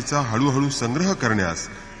संपत्तीचा हळूहळू संग्रह करण्यास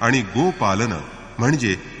आणि गोपालन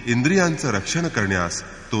म्हणजे इंद्रियांचं रक्षण करण्यास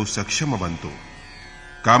तो सक्षम बनतो.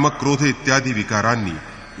 कामक्रोध इत्यादी विकारांनी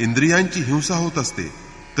इंद्रियांची हिंसा होत असते,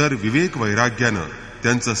 तर विवेक वैराग्यानं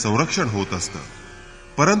त्यांचं संरक्षण होत असतं.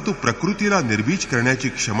 परंतु प्रकृतीला निर्बीज करण्याची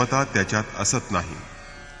क्षमता त्याच्यात असत नाही.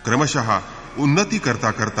 क्रमशः उन्नती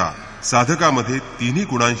करता करता साधकामध्ये 3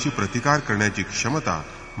 गुणांशी प्रतिकार करण्याची क्षमता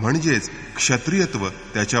म्हणजेच क्षत्रियत्व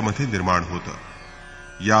त्याच्यामध्ये निर्माण होतं.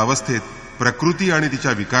 या अवस्थेत प्रकृती आणि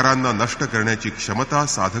तिच्या विकारांना नष्ट करण्याची क्षमता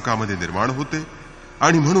साधकामध्ये निर्माण होते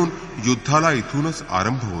आणि म्हणून युद्धाला इथूनच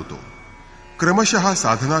आरंभ होतो. क्रमशः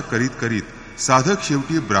साधना करीत करीत साधक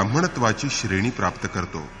शेवटी ब्राह्मणत्वाची श्रेणी प्राप्त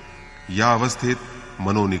करतो. या अवस्थेत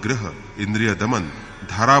मनोनिग्रह, इंद्रिय दमन,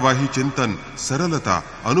 धारावाही चिंतन, सरलता,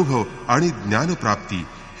 अनुभव आणि ज्ञानप्राप्ती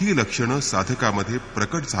ही लक्षणं साधकामध्ये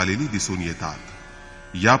प्रकट झालेली दिसून येतात.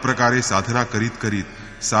 या प्रकारे साधना करीत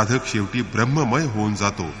करीत साधक शेवटी ब्रह्ममय होऊन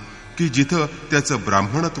जातो की जिथं त्याचं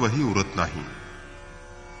ब्राह्मणत्वही उरत नाही.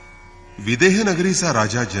 विदेह नगरीचा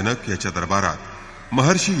राजा जनक याच्या दरबारात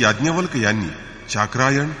महर्षी याज्ञवल्क यांनी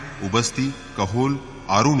चाक्रायण, उबस्ती, कहोल,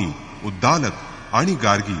 आरुणी, उद्दालक आणि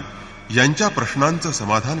गार्गी यांच्या प्रश्नांचं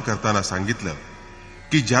समाधान करताना सांगितलं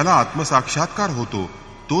की ज्याला आत्मसाक्षात्कार होतो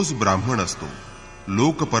तोच ब्राह्मण असतो.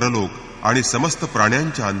 लोक, परलोक आणि समस्त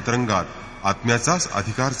प्राण्यांच्या अंतरंगात आत्म्याचाच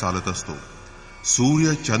अधिकार चालत असतो.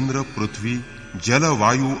 सूर्य, चंद्र, पृथ्वी, जल,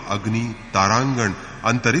 वायू, अग्नी, तारांगण,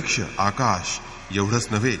 अंतरिक्ष, आकाश एवढंच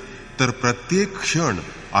नव्हे तर प्रत्येक क्षण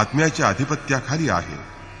आत्म्याच्या अधिपत्याखाली आहे.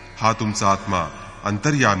 हा तुमचा आत्मा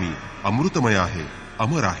अंतर्यामी, अमृतमय आहे,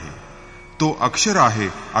 अमर आहे. तो अक्षर आहे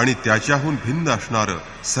आणि त्याच्याहून भिन्न असणारं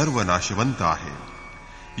सर्व नाशवंत आहे.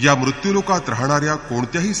 या मृत्यूलोकात राहणाऱ्या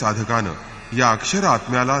कोणत्याही साधकानं या अक्षर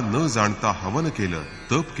आत्म्याला न जाणता हवन केलं,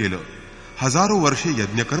 तप केलं, हजारो वर्षे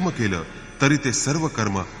यज्ञकर्म केलं तरी ते सर्व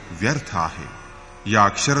कर्म व्यर्थ आहे. या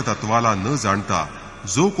अक्षर तत्वाला न जाणता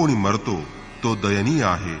जो कोणी मरतो तो दयनीय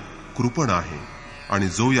आहे, कृपण आहे आणि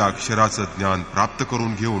जो या अक्षराचं ज्ञान प्राप्त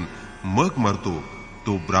करून घेऊन मग मरतो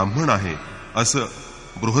तो ब्राह्मण आहे असं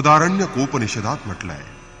बृहदारण्यकोपनिषदात म्हटलंय.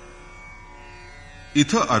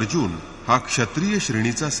 इथं अर्जुन हा क्षत्रिय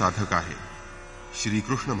श्रेणीचा साधक आहे.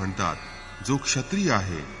 श्रीकृष्ण म्हणतात, जो क्षत्रिय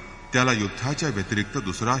आहे त्याला युद्धाच्या व्यतिरिक्त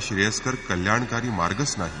दुसरा श्रेयस्कर कल्याणकारी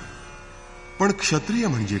मार्गच नाही. पण क्षत्रिय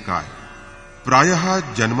म्हणजे काय? प्रायः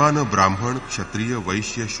जन्मानं ब्राह्मण, क्षत्रिय,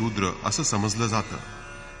 वैश्य, शूद्र असं समजलं जातं.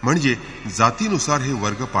 म्हणजे जातीनुसार हे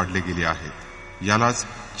वर्ग पाडले गेले आहेत. यालाच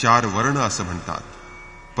 4 वर्ण असं म्हणतात.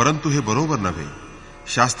 परंतु हे बरोबर नव्हे.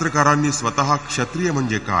 शास्त्रकारांनी स्वतः क्षत्रिय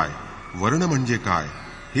म्हणजे काय, वर्ण म्हणजे काय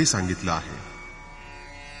हे सांगितलं आहे.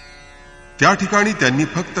 त्या ठिकाणी त्यांनी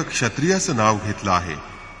फक्त क्षत्रियाचं नाव घेतलं आहे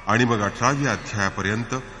आणि मग 18व्या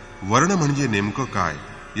अध्यायापर्यंत वर्ण म्हणजे नेमकं काय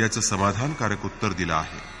याचं समाधानकारक उत्तर दिलं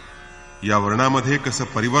आहे. या वर्णामध्ये कसं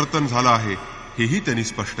परिवर्तन झालं आहे हेही त्यांनी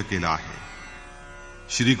स्पष्ट केलं आहे.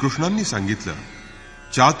 श्रीकृष्णांनी सांगितलं,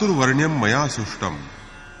 चातुर्वर्ण्यम मया सृष्टम,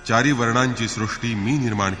 4 वर्णांची सृष्टी मी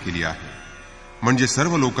निर्माण केली आहे. म्हणजे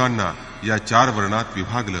सर्व लोकांना या 4 वर्णात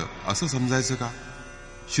विभागलं असं समजायचं का?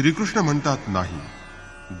 श्रीकृष्ण म्हणतात, नाही.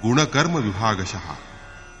 गुणकर्म विभागशः,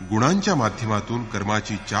 गुणांच्या माध्यमातून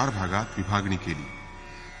कर्माची 4 भागात विभागणी केली.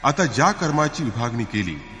 आता ज्या कर्माची विभागणी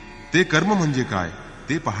केली ते कर्म म्हणजे काय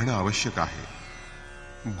ते पाहणं आवश्यक आहे.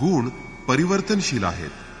 गुण परिवर्तनशील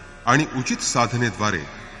आहेत आणि उचित साधनेद्वारे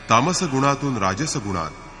तामस गुणातून राजस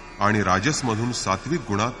गुणात आणि राजसमधून सात्विक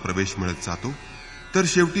गुणात प्रवेश मिळत जातो. तर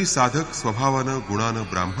शेवटी साधक स्वभावानं गुणानं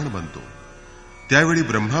ब्राह्मण बनतो. त्यावेळी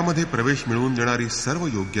ब्रह्मामध्ये प्रवेश मिळवून देणारी सर्व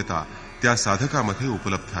योग्यता त्या साधकामध्ये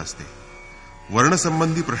उपलब्ध असते.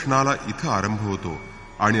 वर्णसंबंधी प्रश्नाला इथं आरंभ होतो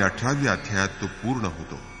आणि 18व्या अध्यायात तो पूर्ण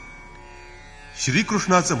होतो.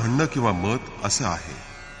 श्रीकृष्णाचं म्हणणं किंवा मत असं आहे: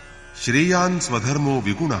 श्रेयान स्वधर्मो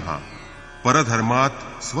विगुणः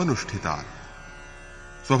परधर्मात स्वनुष्ठितात.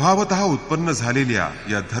 स्वभावतः उत्पन्न झालेल्या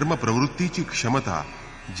या धर्म प्रवृत्तीची क्षमता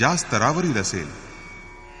ज्या स्तरावरील असेल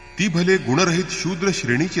ती भले गुणरहित शूद्र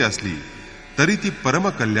श्रेणीची असली तरी ती परम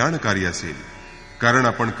कल्याणकारी असेल. कारण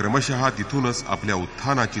आपण क्रमशः तिथूनच आपल्या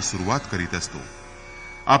उत्थानाची सुरुवात करीत असतो.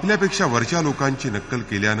 आपल्यापेक्षा वरच्या लोकांची नक्कल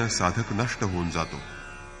केल्यानं साधक नष्ट होऊन जातो.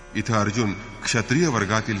 इथं अर्जुन क्षत्रिय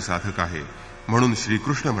वर्गातील साधक आहे म्हणून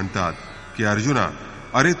श्रीकृष्ण म्हणतात की अर्जुना,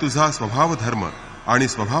 अरे तुझा स्वभाव धर्म आणि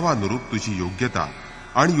स्वभावानुरूप तुझी योग्यता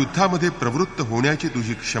आणि युद्धामध्ये प्रवृत्त होण्याची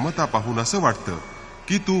तुझी क्षमता पाहून असं वाटतं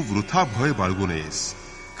की तू वृथा भय बाळगू नयेस.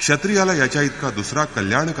 क्षत्रियाला याच्या इतका दुसरा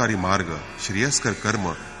कल्याणकारी मार्ग, श्रेयस्कर कर्म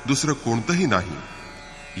दुसरं कोणतंही नाही.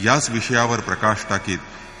 याच विषयावर प्रकाश टाकीत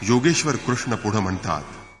योगेश्वर कृष्ण पुढे म्हणतात: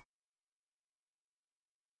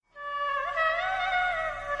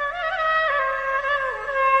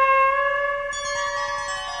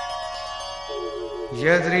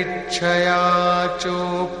 यदृच्छया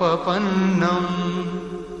चोपपन्नम्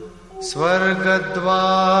स्वर्गद्वारमपावृतम्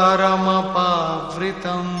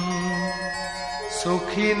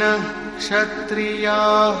सुखिनः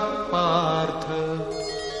क्षत्रियाः पार्थ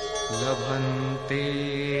लभन्ते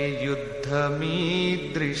युद्धमीदृशम्.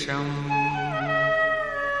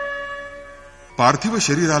 पार्थिव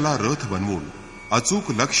शरीराला रथ बनवून अचूक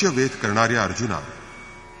लक्ष्य वेध करणाऱ्या अर्जुना,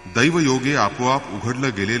 दैवयोगे आपोआप उघडलं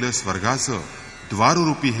गेलेलं स्वर्गाचं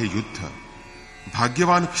द्वाररूपी हे युद्ध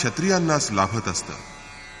भाग्यवान क्षत्रियांनाच लाभत असतं.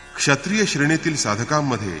 क्षत्रिय श्रेणीतील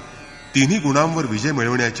साधकांमध्ये तिन्ही गुणांवर विजय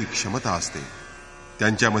मिळवण्याची क्षमता असते.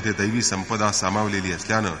 त्यांच्यामध्ये दैवी संपदा सामावलेली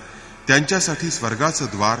असल्यानं त्यांच्यासाठी स्वर्गाचं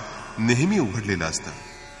द्वार नेहमी उघडलेलं असतं.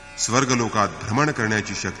 स्वर्गलोकात भ्रमण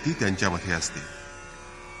करण्याची शक्ती त्यांच्यामध्ये असते.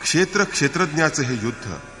 क्षेत्रज्ञाचं हे युद्ध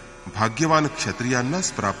भाग्यवान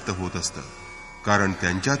क्षत्रियांनाच प्राप्त होत असतं, कारण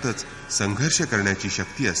त्यांच्यातच संघर्ष करण्याची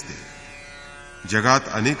शक्ती असते. जगात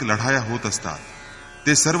अनेक लढाया होत असतात.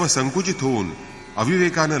 ते सर्व संकुचित होऊन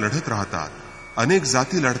अविवेकानं लढत राहतात. अनेक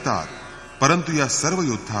जाती लढतात, परंतु या सर्व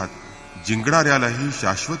युद्धात जिंकणाऱ्यालाही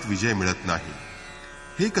शाश्वत विजय मिळत नाही.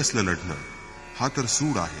 हे कसलं लढणं? हा तर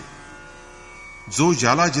सूड आहे. जो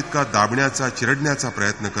ज्याला जितका दाबण्याचा चिरडण्याचा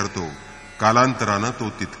प्रयत्न करतो, कालांतरानं तो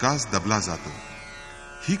तितकाच दबला जातो.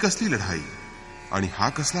 ही कसली लढाई आणि हा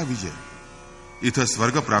कसला विजय? इथं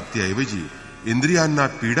स्वर्गप्राप्तीऐवजी इंद्रियांना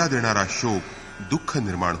पीडा देणारा शोक, दुःख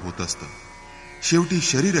निर्माण होत असतं. शेवटी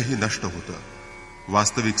शरीरही नष्ट होतं.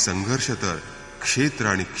 वास्तविक संघर्ष तर क्षेत्र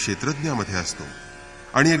आणि क्षेत्रज्ञामध्ये असतो.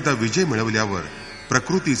 आणि एकदा विजय मिळवल्यावर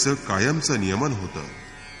प्रकृतीचं कायमचं नियमन होतं.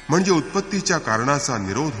 म्हणजे उत्पत्तीच्या कारणाचा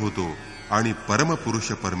निरोध होतो आणि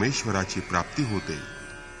परमपुरुष परमेश्वराची प्राप्ती होते.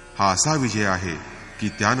 हा असा विजय आहे की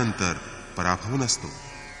त्यानंतर पराभव नसतो.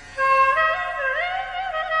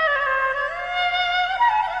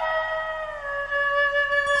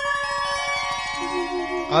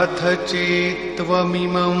 अथ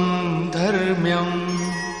चेत्त्वमिमं धर्म्यं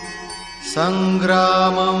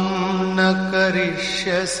संग्रामं न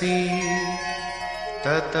करिष्यसि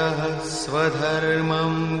ततः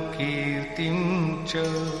स्वधर्मं कीर्तिं च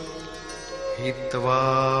हित्वा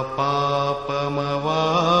पापमवाप्स्यसि.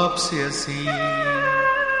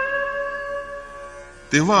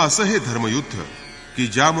 तेव्हा असं हे धर्मयुद्ध की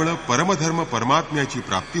ज्यामुळे परमधर्म परमात्म्याची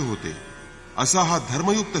प्राप्ती होते, असा हा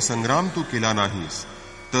धर्मयुक्त संग्राम तू केला नाहीस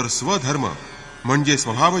तर स्वधर्म म्हणजे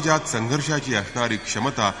स्वभावजात संघर्षाची असणारी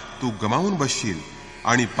क्षमता तू गमावून बसशील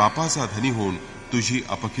आणि पापाचा धनी होऊन तुझी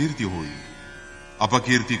अपकीर्ती होईल.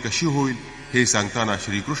 अपकीर्ती कशी होईल हे सांगताना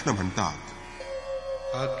श्रीकृष्ण म्हणतात: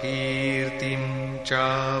 अकीर्तिं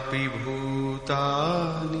चापि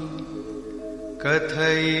भूतानि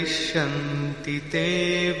कथयिष्यन्ति ते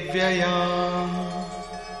व्ययाम्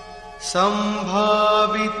संभावितस्य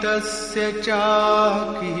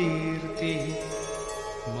चाकीर्ति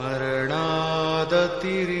मरणादतिरिच्यते.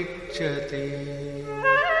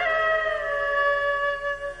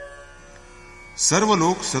 सर्व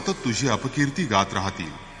लोक सतत तुझी अपकीर्ती गात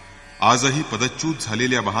राहतील. आजही पदच्युत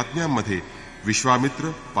झालेल्या महात्म्यांमध्ये विश्वामित्र,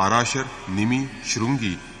 पाराशर, निमी,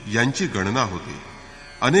 शृंगी यांची गणना होते.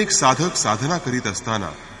 अनेक साधक साधना करीत असताना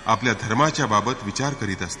आपल्या धर्माच्या बाबत विचार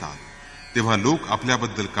करीत असतात. तेव्हा लोक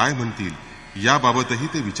आपल्याबद्दल काय म्हणतील याबाबतही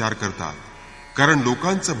ते विचार करतात. कारण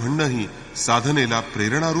लोकांचं म्हणणंही साधनेला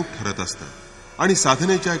प्रेरणारूप ठरत असतं आणि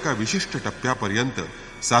साधनेच्या एका विशिष्ट टप्प्यापर्यंत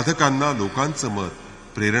साधकांना लोकांचं मत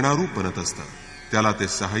प्रेरणारूप बनत असतं, त्याला ते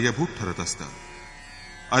सहाय्यभूत ठरत असतं.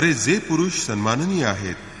 अरे, जे पुरुष सन्माननीय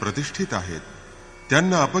आहेत, प्रतिष्ठित आहेत,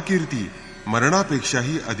 त्यांना अपकीर्ती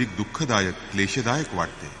मरणापेक्षाही अधिक दुःखदायक, क्लेशदायक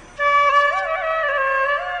वाटते.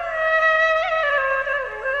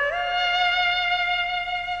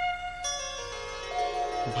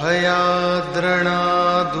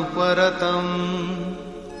 भयाद्रणादुपरतम्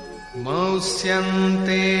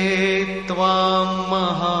मौस्यन्ते त्वां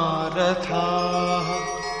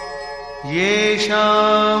महारथाः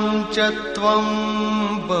येषां च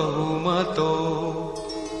त्वं बहुमतो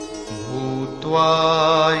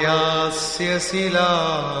भूत्वा यास्यसि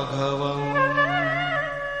लाघवम्.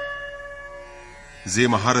 जे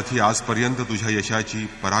महारथी आजपर्यंत तुझ्या यशाची,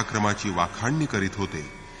 पराक्रमाची वाखाणणी करीत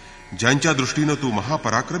होते, ज्यांच्या दृष्टीनं तू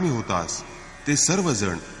महापराक्रमी होतास, ते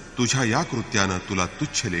सर्वजण तुझ्या या कृत्यानं तुला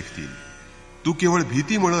तुच्छ लेखतील. तू केवळ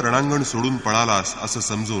भीतीमुळे रणांगण सोडून पळालास असं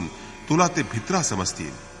समजून तुला ते भित्रा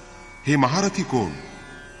समजतील. हे महारथी कोण?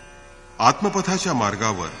 आत्मपथाच्या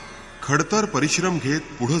मार्गावर खडतर परिश्रम घेत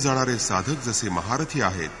पुढे जाणारे साधक जसे महारथी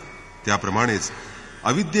आहेत, त्याप्रमाणेच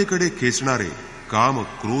अविद्येकडे खेचणारे काम,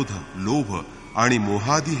 क्रोध, लोभ आणि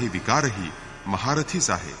मोहादी हे विकारही महारथीच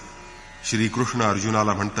आहेत. श्रीकृष्ण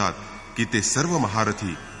अर्जुनाला म्हणतात की ते सर्व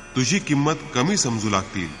महारथी तुझी किंमत कमी समजू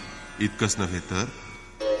लागतील. इतकंच नव्हे तर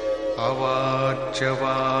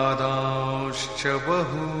अवाच्यवादांश्च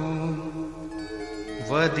बहु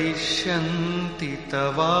वदिष्यन्ति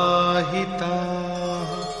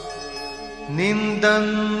तवाहिताः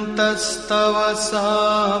निन्दन्तस्तव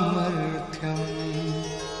सामर्थ्यम्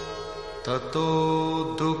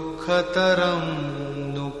ततो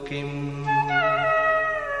दुःखतरं नु किम्.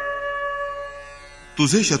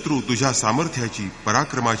 तुझे शत्रू तुझ्या सामर्थ्याची,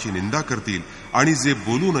 पराक्रमाची निंदा करतील आणि जे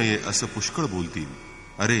बोलू नये असं पुष्कळ बोलतील.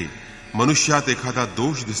 अरे, मनुष्यात एखादा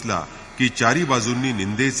दोष दिसला की चारी बाजूंनी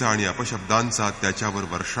निंदेचा आणि अपशब्दांचा त्याच्यावर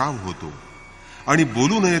वर्षाव होतो आणि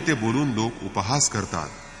बोलू नये ते बोलून लोक उपहास करतात.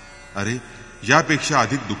 अरे, यापेक्षा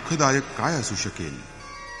अधिक दुःखदायक काय असू शकेल?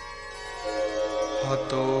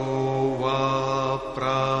 हतो वा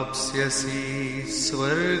प्राप्स्यसि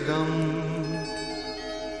स्वर्गम्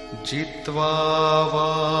जित्वा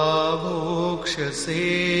वा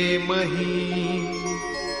भोक्ष्यसे महीम्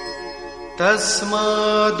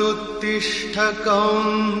तस्मादुत्तिष्ठ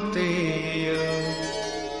कौन्तेय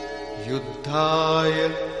युद्धाय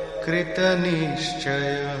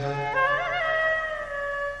कृतनिश्चयः.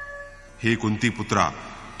 हे कुंतीपुत्रा,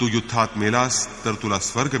 तू युद्धात मेलास तर तुला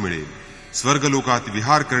स्वर्ग मिळेल. स्वर्गलोकात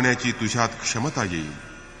विहार करण्याची तुझ्यात क्षमता येईल.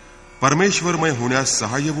 परमेश्वरमय होण्यास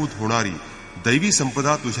सहाय्यभूत होणारी दैवी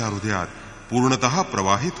संपदा तुझ्या हृदयात पूर्णतः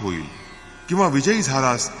प्रवाहित होईल. किंवा विजयी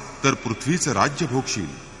झालास तर पृथ्वीचं राज्य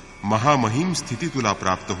भोगशील. महामहिम स्थिती तुला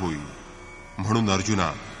प्राप्त होईल. म्हणून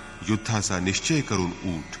अर्जुना, युद्धाचा निश्चय करून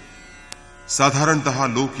उठ. साधारणतः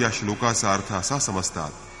लोक या श्लोकाचा अर्थ असा समजतात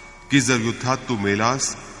की जर युद्धात तू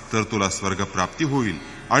मेलास तर तुला स्वर्ग प्राप्ती होईल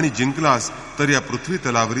आणि जिंकलास तर या पृथ्वी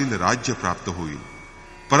तलावरील राज्य प्राप्त होईल.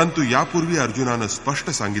 परंतु यापूर्वी अर्जुनानं स्पष्ट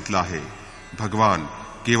सांगितलं आहे, भगवान,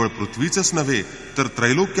 केवळ पृथ्वीचंच नव्हे तर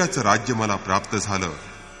त्रैलोक्याचं राज्य मला प्राप्त झालं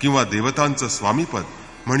किंवा देवतांचं स्वामीपद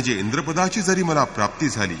म्हणजे इंद्रपदाची जरी मला प्राप्ती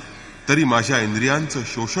झाली तरी माझ्या इंद्रियांचं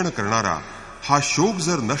शोषण करणारा हा शोक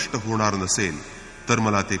जर नष्ट होणार नसेल तर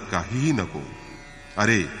मला ते काहीही नको.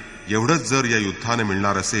 अरे, एवढंच जर या युद्धानं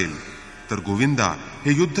मिळणार असेल तर गोविंदा,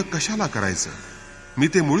 हे युद्ध कशाला करायचं? मी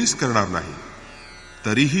ते मुळीच करणार नाही.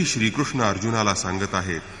 तरीही श्रीकृष्ण अर्जुनाला सांगत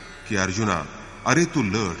आहेत की अर्जुना, अरे तू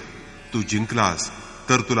लढ. तू जिंकलास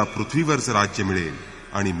तर तुला पृथ्वीवरचं राज्य मिळेल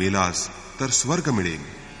आणि मेलास तर स्वर्ग मिळेल.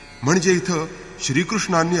 म्हणजे इथं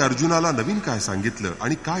श्रीकृष्णांनी अर्जुनाला नवीन काय सांगितलं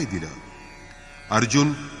आणि काय दिलं?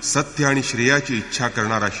 अर्जुन सत्य आणि श्रेयाची इच्छा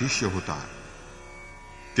करणारा शिष्य होता.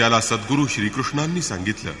 त्याला सद्गुरू श्रीकृष्णांनी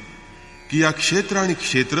सांगितलं की या क्षेत्र आणि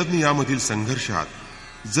क्षेत्रज्ञ यामधील संघर्षात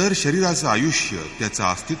जर शरीराचं आयुष्य, त्याचा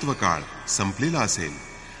अस्तित्व काळ संपलेला असेल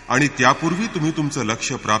आणि त्यापूर्वी तुम्ही तुमचं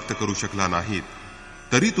लक्ष्य प्राप्त करू शकला नाहीत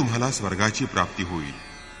तरी तुम्हाला स्वर्गाची प्राप्ती होईल.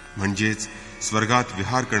 म्हणजेच स्वर्गात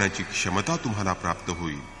विहार करण्याची क्षमता तुम्हाला प्राप्त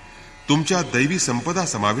होईल. तुमच्या दैवी संपदा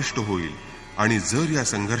समाविष्ट होईल आणि जर या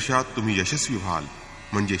संघर्षात तुम्ही यशस्वी व्हाल,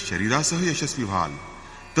 म्हणजे शरीरासह यशस्वी व्हाल,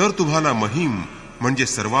 तर तुम्हाला महिम म्हणजे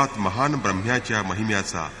सर्वात महान ब्रह्म्याच्या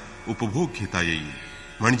महिम्याचा उपभोग घेता येईल.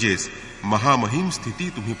 म्हणजेच महामहिम स्थिती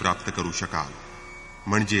तुम्ही प्राप्त करू शकाल.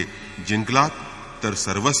 म्हणजे जिंकलात तर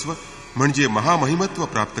सर्वस्व म्हणजे महामहिमत्व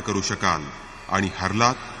प्राप्त करू शकाल आणि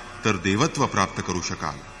हरलात तर देवत्व प्राप्त करू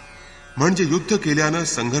शकाल. म्हणजे युद्ध केल्यानं,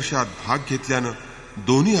 संघर्षात भाग घेतल्यानं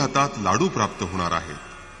दोन्ही हातात लाडू प्राप्त होणार आहेत.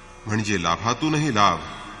 म्हणजे लाभातूनही लाभ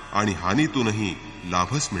आणि हानीतूनही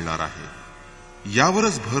लाभच मिळणार आहे.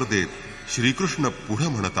 यावरच भर देत श्रीकृष्ण पुढे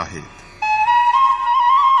म्हणत आहेत,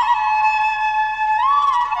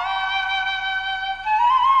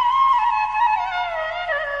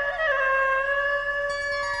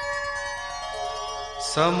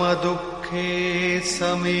 समदुःखे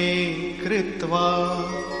समे कृत्वा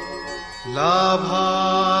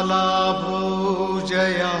लाभालाभो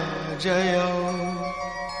जया जयौ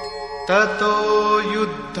ततो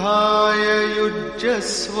युद्धाय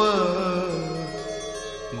युज्यस्व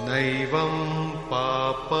नैवं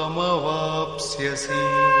पापमवाप्स्यसि.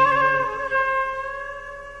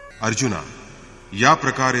 अर्जुना, या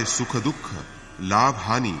प्रकारे सुख दुःख, लाभ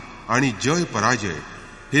हानी आणि जय पराजय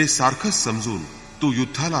हे सारखंच समजून तू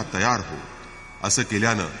युद्धाला तयार हो. असं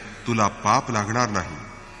केल्यानं तुला पाप लागणार नाही.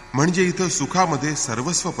 म्हणजे इथं सुखामध्ये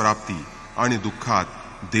सर्वस्व प्राप्ती आणि दुःखात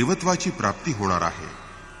देवत्वाची प्राप्ती होणार आहे.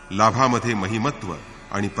 लाभामध्ये महिमत्व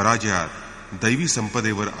आणि पराजयात दैवी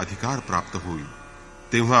संपदेवर अधिकार प्राप्त होईल.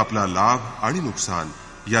 तेव्हा आपला लाभ आणि नुकसान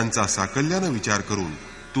यांचा साकल्यानं विचार करून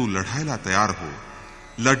तू लढायला तयार हो.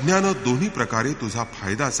 लढण्यानं दोन्ही प्रकारे तुझा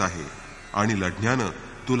फायदाच आहे आणि लढण्यानं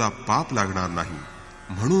तुला पाप लागणार नाही.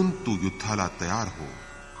 म्हणून तू युद्धाला तयार हो.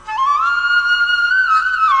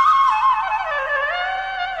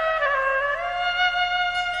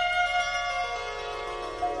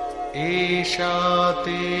 एषा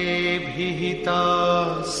ते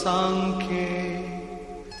विहिता सांख्ये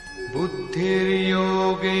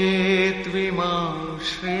बुद्धिर्योगे त्विमां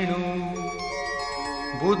शृणु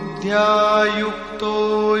बुद्ध्या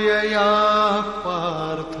युक्तो यया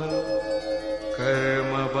पार्थ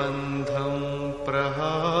कर्मबन्धं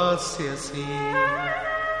प्रहास्यसि.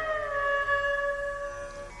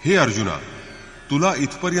 हे अर्जुना, तुला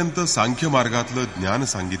इथपर्यंत सांख्य मार्गातलं ज्ञान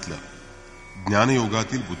सांगितलं,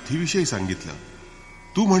 ज्ञानयोगातील बुद्धीविषयी सांगितलं.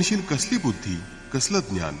 तू म्हणशील कसली बुद्धी, कसलं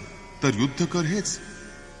ज्ञान? तर युद्ध कर हेच.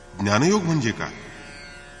 ज्ञानयोग म्हणजे काय?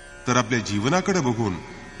 तर आपल्या जीवनाकडे बघून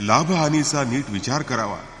लाभ हानीचा नीट विचार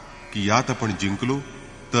करावा की यात आपण जिंकलो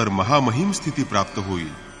तर महामहिम स्थिती प्राप्त होईल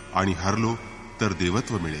आणि हारलो तर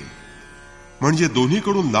देवत्व मिळेल. म्हणजे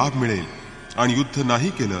दोन्हीकडून लाभ मिळेल आणि युद्ध नाही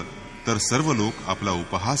केलं तर सर्व लोक आपला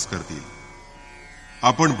उपहास करतील.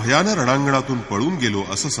 आपण भयानक रणांगणातून पळून गेलो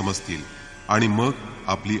असं समजतील आणि मग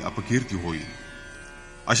आपली अपकीर्ती होईल.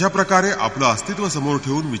 अशा प्रकारे आपलं अस्तित्व समोर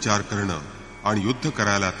ठेवून विचार करणं आणि युद्ध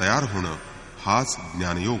करायला तयार होणं हाच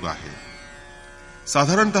ज्ञानयोग आहे.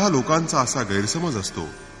 साधारणतः लोकांचा असा गैरसमज असतो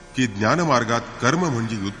की ज्ञानमार्गात कर्म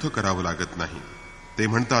म्हणजे युद्ध करावं लागत नाही. ते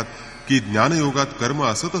म्हणतात की ज्ञानयोगात कर्म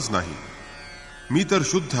असतच नाही. मी तर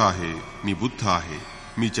शुद्ध आहे, मी बुद्ध आहे,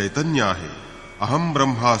 मी चैतन्य आहे, अहम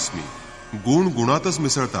ब्रह्मास्मी, गुण गुणातच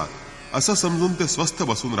मिसळतात असं समजून ते स्वस्थ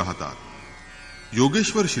बसून राहतात.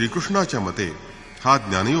 योगेश्वर श्रीकृष्णाच्या मते हा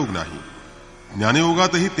ज्ञानयोग नाही.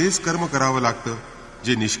 ज्ञानयोगातही तेच कर्म करावं लागतं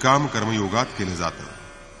जे निष्काम कर्मयोगात केलं जातं.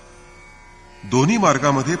 दोन्ही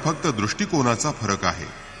मार्गामध्ये फक्त दृष्टिकोनाचा फरक आहे.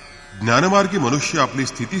 ज्ञानमार्गी मनुष्य आपली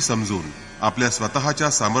स्थिती समजून आपल्या स्वतःच्या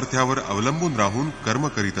सामर्थ्यावर अवलंबून राहून कर्म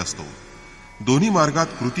करीत असतो. दोन्ही मार्गात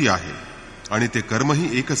कृती आहे आणि ते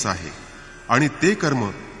कर्मही एकच आहे आणि ते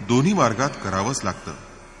कर्म दोन्ही मार्गात करावंच लागतं.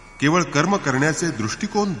 केवळ कर्म करण्याचे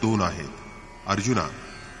दृष्टिकोन दोन आहेत. अर्जुना,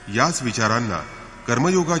 याच विचारांना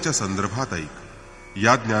कर्मयोगाच्या संदर्भात ऐक.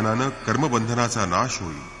 या ज्ञानानं कर्मबंधनाचा नाश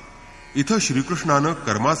होईल. इथं श्रीकृष्णानं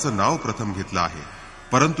कर्माचं नाव प्रथम घेतलं आहे,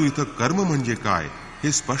 परंतु इथं कर्म म्हणजे काय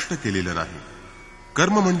हे स्पष्ट केलेलं नाही.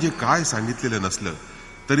 कर्म म्हणजे काय सांगितलेलं नसलं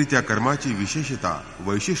तरी त्या कर्माची विशेषता,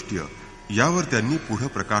 वैशिष्ट्य यावर त्यांनी पुढे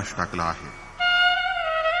प्रकाश टाकला आहे.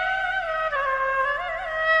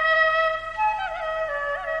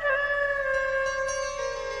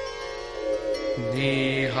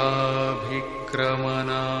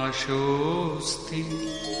 नेहाभिक्रमनाशोऽस्ति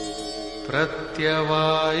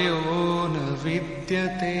प्रत्यवायो न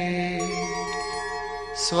विद्यते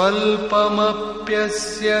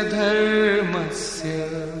स्वल्पमप्यस्य धर्मस्य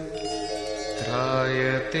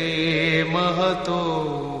त्रायते महतो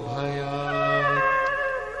भयात्.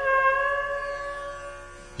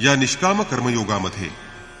 या निष्काम कर्मयोगामध्ये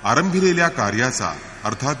आरंभिलेल्या कार्याचा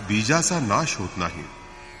अर्थात बीजाचा नाश होत नाही.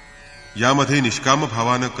 यामध्ये निष्काम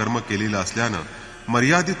भावानं कर्म केलेलं असल्यानं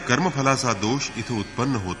मर्यादित कर्मफलाचा दोष इथं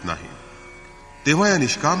उत्पन्न होत नाही. तेव्हा या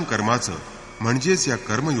निष्काम कर्माचं म्हणजेच या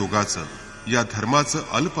कर्मयोगाचं, या धर्माचं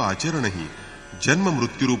अल्प आचरणही जन्म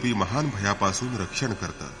मृत्यूरूपी महान भयापासून रक्षण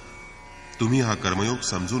करतं. तुम्ही हा कर्मयोग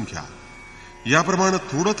समजून घ्या. याप्रमाणे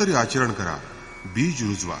थोडं तरी आचरण करा. बीज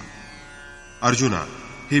रुजवा. अर्जुना,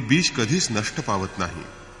 हे बीज कधीच नष्ट पावत नाही.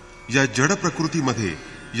 या जड प्रकृतीमध्ये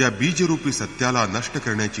या बीजरूपी सत्याला नष्ट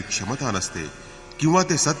करण्याची क्षमता नसते किंवा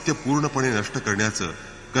ते सत्य पूर्णपणे नष्ट करण्याचं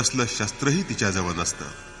कसलं शस्त्रही तिच्याजवळ नसतं.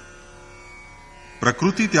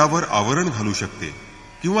 प्रकृती त्यावर आवरण घालू शकते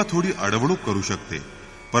किंवा थोडी अडवणूक करू शकते,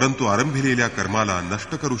 परंतु आरंभिलेल्या कर्माला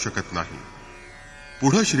नष्ट करू शकत नाही.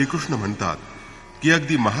 पुढे श्रीकृष्ण म्हणतात की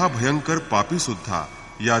अगदी महाभयंकर पापी सुद्धा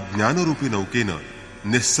या ज्ञानरूपी नौकेनं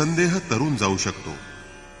निस्संदेह तरून जाऊ शकतो.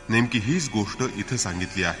 नेमकी हीच गोष्ट इथं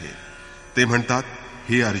सांगितली आहे. ते म्हणतात,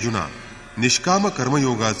 हे अर्जुना, निष्काम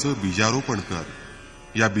कर्मयोगाचं बीजारोपण कर.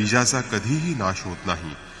 या बीजाचा कधीही नाश होत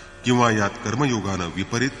नाही किंवा यात कर्मयोगानं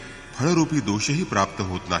विपरीत फळरूपी दोषही प्राप्त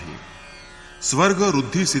होत नाही. स्वर्ग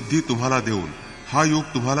रुद्धी सिद्धी तुम्हाला देऊन हा योग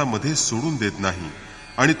तुम्हाला मध्ये सोडून देत नाही,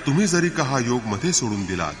 आणि तुम्ही जरी का हा योग मध्ये सोडून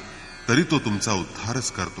दिलात तरी तो तुमचा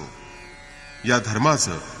उद्धारच करतो. या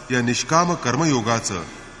धर्माचं, या निष्काम कर्मयोगाचं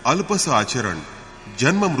अल्पसं आचरण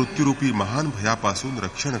जन्म मृत्यूरूपी महान भयापासून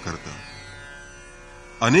रक्षण करतं.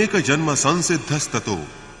 अनेक जन्म संसिद्धस्ततो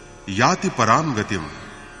याति पराम गतिम.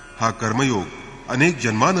 हा कर्मयोग अनेक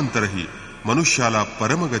जन्मानंतरही मनुष्याला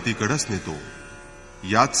परमगतीकडेच नेतो.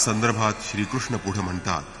 याच संदर्भात श्रीकृष्ण पुढे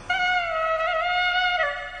म्हणतात,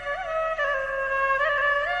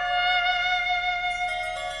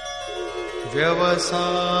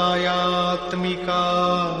 व्यवसायात्मिका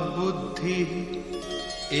बुद्धि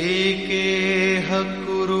एकेह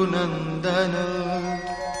कुरु नन्दन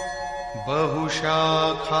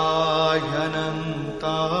बहुशाखा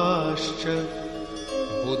ह्यनन्ताश्च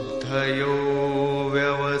बुद्धयो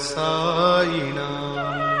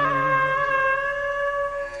व्यवसायिनाम्.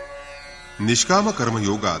 निष्काम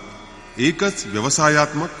कर्मयोगात एकच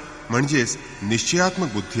व्यवसायात्मक म्हणजेच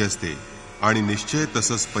निश्चयात्मक बुद्धी असते आणि निश्चय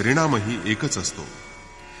तसंच परिणामही एकच असतो.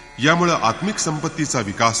 यामुळे आत्मिक संपत्तीचा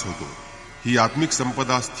विकास होतो. ही आत्मिक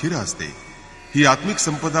संपदा स्थिर असते. ही आत्मिक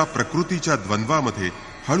संपदा प्रकृतीच्या द्वंद्वामध्ये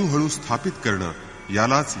हळूहळू स्थापित करणं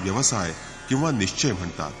यालाच व्यवसाय किंवा निश्चय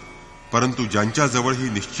म्हणतात. परंतु ज्यांच्याजवळ ही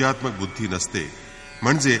निश्चयात्मक बुद्धी नसते,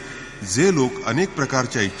 म्हणजे जे लोक अनेक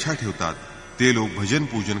प्रकारच्या इच्छा ठेवतात, ते लोक भजन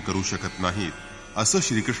पूजन करू शकत नाहीत, असं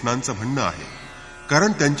श्रीकृष्णांचं म्हणणं आहे.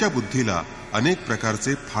 कारण त्यांच्या बुद्धीला अनेक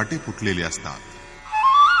प्रकारचे फाटे फुटलेले असतात.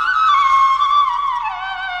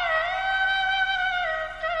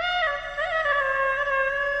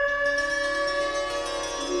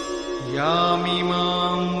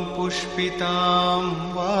 यामिमां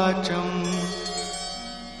पुष्पितां वाचं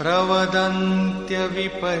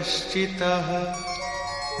प्रवदन्त्यविपश्चितः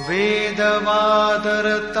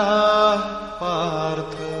वेदवादरताः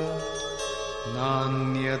पार्थ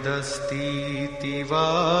नान्यदस्तीति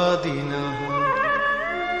वादिनः.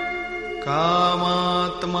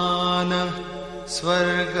 कामात्मानः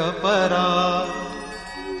स्वर्गपरा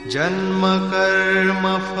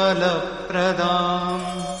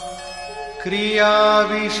जन्मकर्मफलप्रदाम्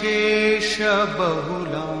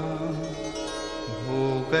क्रियाविशेषबहुलां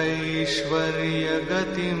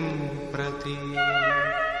भोगैश्वर्यगतिं प्रति.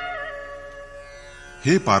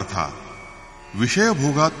 हे पार्था,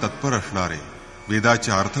 विषयभोगात तत्पर असणारे,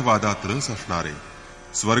 वेदाच्या अर्थवादात रस असणारे,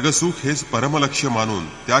 स्वर्गसुख हेच परमलक्ष्य मानून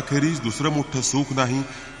त्याखेरीज दुसरं मोठं सुख नाही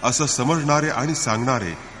असं समजणारे आणि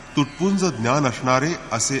सांगणारे तुटपुंज ज्ञान असणारे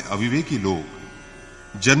असे अविवेकी लोक,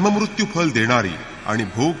 जन्ममृत्यू फल देणारी आणि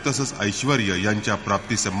भोग तसंच ऐश्वर्य यांच्या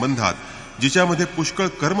प्राप्ती संबंधात जिच्यामध्ये पुष्कळ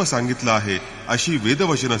कर्म सांगितलं आहे अशी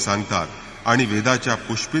वेदवचनं सांगतात आणि वेदाच्या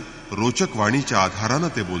पुष्पित रोचक वाणीच्या आधारानं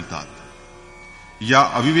ते बोलतात. या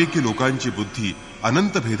अविवेकी लोकांची बुद्धी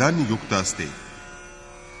अनंत भेदांनी युक्त असते.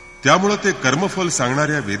 त्यामुळे ते कर्मफल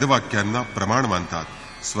सांगणाऱ्या वेदवाक्यांना प्रमाण मानतात,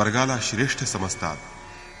 स्वर्गाला श्रेष्ठ समजतात.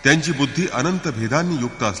 त्यांची बुद्धी अनंत भेदांनी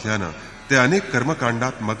युक्त असल्यानं ते अनेक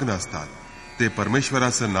कर्मकांडात मग्न असतात. ते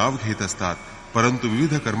परमेश्वराचं नाव घेत असतात, परंतु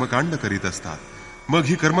विविध कर्मकांड करीत असतात. मग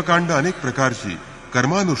ही कर्मकांड अनेक प्रकारची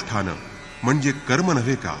कर्मानुष्ठानं म्हणजे कर्म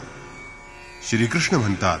नव्हे का? श्रीकृष्ण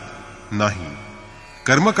म्हणतात, नाही,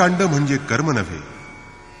 कर्मकांड म्हणजे कर्म नव्हे.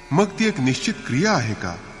 मग ती एक निश्चित क्रिया आहे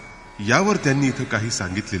का? यावर त्यांनी इथं काही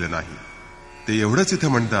सांगितलेलं नाही. ते एवढंच इथं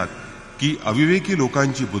म्हणतात की अविवेकी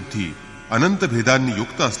लोकांची बुद्धी अनंत भेदांनी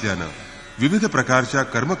युक्त असल्यानं विविध प्रकारच्या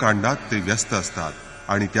कर्मकांडात ते व्यस्त असतात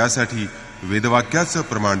आणि त्यासाठी वेदवाक्याचं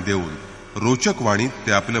प्रमाण देऊन रोचक वाणीत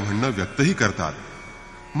ते आपलं म्हणणं व्यक्तही करतात.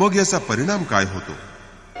 मग याचा परिणाम काय होतो?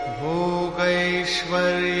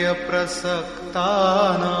 भोगैश्वर्य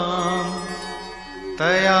प्रसक्तानां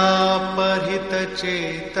तया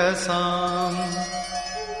परितचेतसां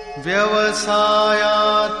व्यवसायात्मिका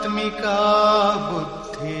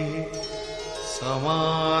बुद्धि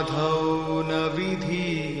समाधौ न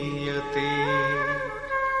विधीयते.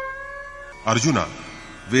 अर्जुना,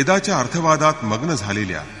 वेदाच्या अर्थवादात मग्न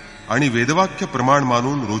झालेल्या आणि वेदवाक्य प्रमाण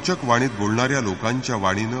मानून रोचक वाणीत बोलणाऱ्या लोकांच्या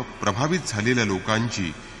वाणीनं प्रभावित झालेल्या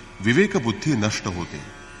लोकांची विवेकबुद्धी नष्ट होते.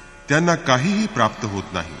 त्यांना काहीही प्राप्त होत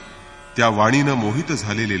नाही. त्या वाणीनं मोहित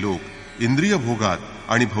झालेले लोक इंद्रिय भोगात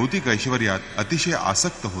आणि भौतिक ऐश्वर्यात अतिशय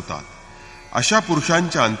आसक्त होतात. अशा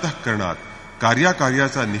पुरुषांच्या अंतःकरणात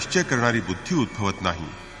कार्याकार्याचा निश्चय करणारी बुद्धी उद्भवत नाही.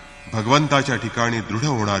 भगवंताच्या ठिकाणी दृढ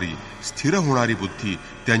होणारी, स्थिर होणारी बुद्धी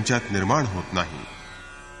त्यांच्यात निर्माण होत नाही.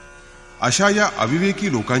 अशा या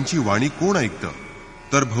अविवेकी लोकांची वाणी कोण ऐकतं?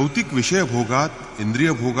 तर भौतिक विषय भोगात,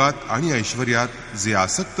 इंद्रिय भोगात आणि ऐश्वर्यात जे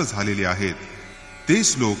आसक्त झालेले आहेत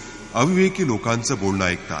तेच लोक अविवेकी लोकांचं बोलणं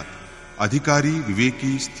ऐकतात. अधिकारी,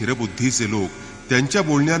 विवेकी, स्थिरबुद्धीचे लोक त्यांच्या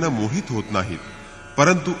बोलण्यानं मोहित होत नाहीत,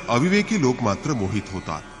 परंतु अविवेकी लोक मात्र मोहित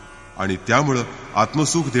होतात. आणि त्यामुळं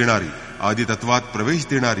आत्मसुख देणारी, आदितत्वात प्रवेश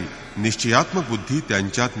देणारी निश्चयात्मक बुद्धी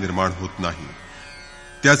त्यांच्यात निर्माण होत नाही.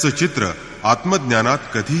 त्याचं चित्र आत्मज्ञानात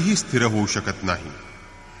कधीही स्थिर होऊ शकत नाही.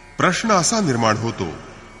 प्रश्न असा निर्माण होतो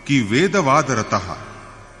की वेदवादरतः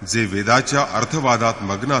जे वेदाच्या अर्थवादात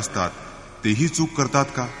मग्न असतात तेही चूक करतात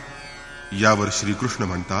का? यावर श्रीकृष्ण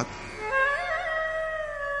म्हणतात,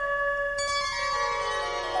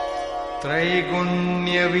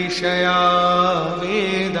 त्रैगुण्य विषया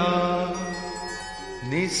वेदा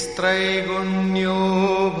निस्त्रैगुण्यो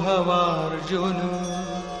भवार्जुन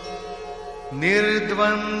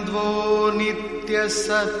निर्द्वन्द्वो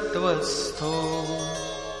नित्यसत्त्वस्थो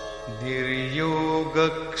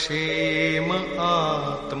निर्योगक्षेम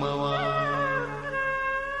आत्मवान्.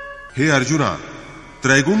 हे अर्जुना,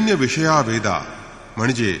 त्रैगुण्य विषया वेदा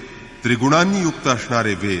म्हणजे त्रिगुणांनी युक्त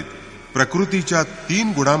असणारे वेद प्रकृतीच्या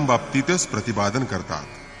 3 गुणांबाबतीतच प्रतिपादन करतात.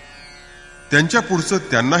 त्यांच्या पुढचं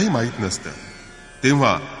त्यांनाही माहीत नसतं.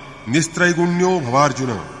 तेव्हा निस्त्रैगुण्यो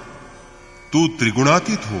भवार्जुन, तू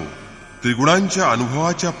त्रिगुणातीत हो, त्रिगुणांच्या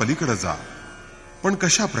अनुभवाच्या पलीकडे जा. पण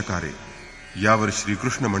कशा प्रकारे? यावर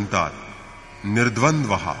श्रीकृष्ण म्हणतात,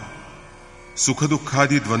 निर्द्वंद्वः,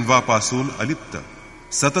 सुखदुःखादी द्वंद्वापासून अलिप्त,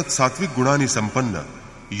 सतत सात्विक गुणांनी संपन्न,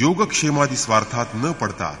 योगक्षेमादी स्वार्थात न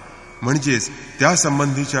पडता, म्हणजेच त्या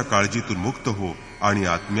संबंधीच्या काळजीतून मुक्त हो आणि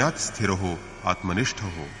आत्म्यात स्थिर हो, आत्मनिष्ठ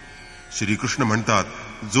हो. श्रीकृष्ण म्हणतात,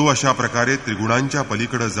 जो अशा प्रकारे त्रिगुणांच्या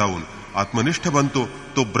पलीकडे जाऊन आत्मनिष्ठ बनतो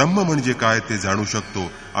तो ब्रह्म म्हणजे काय ते जाणू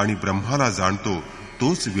शकतो आणि ब्रह्माला जाणतो,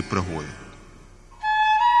 तोच विप्र होय.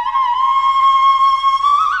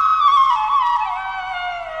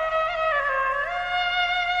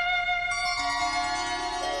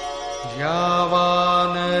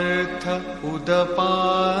 यावानर्थ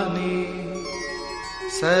उदपाने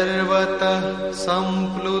सर्वतः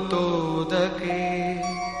संप्लुतोदके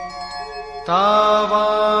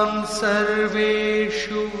तावान्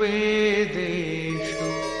सर्वेषु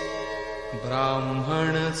वेदेषु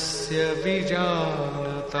ब्राह्मणस्य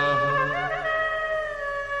विजानतः.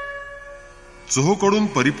 चोहोकडून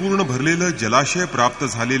परिपूर्ण भरलेलं जलाशय प्राप्त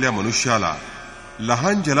झालेल्या मनुष्याला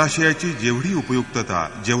लहान जलाशयाची जेवढी उपयुक्तता,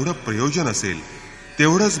 जेवढं प्रयोजन असेल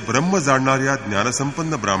तेवढंच ब्रह्म जाणणाऱ्या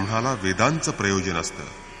ज्ञानसंपन्न ब्राह्मणाला वेदांचं प्रयोजन असतं.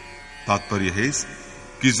 तात्पर्य हेच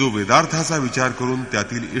की जो वेदार्थाचा विचार करून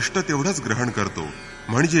त्यातील इष्ट तेवढंच ग्रहण करतो,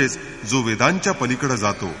 म्हणजेच जो वेदांच्या पलीकडे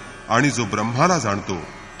जातो आणि जो ब्रह्माला जाणतो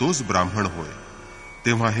तोच ब्राह्मण होय.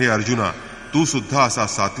 तेव्हा हे अर्जुना, तू सुद्धा असा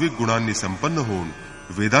सात्विक गुणांनी संपन्न होऊन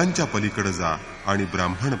वेदांच्या पलीकडे जा आणि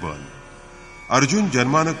ब्राह्मण बन. अर्जुन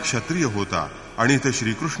जन्मानं क्षत्रिय होता आणि इथं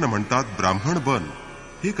श्रीकृष्ण म्हणतात ब्राह्मण बन.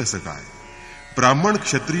 हे कसं काय? ब्राह्मण,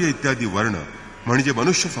 क्षत्रिय इत्यादी वर्ण म्हणजे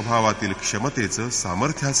मनुष्य स्वभावातील क्षमतेचं,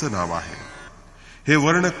 सामर्थ्याचं नाव आहे. हे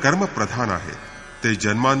वर्ण कर्मप्रधान आहेत. ते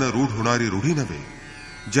जन्मानं रूढ होणारी रूढी नव्हे.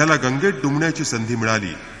 ज्याला गंगेत डुंबण्याची संधी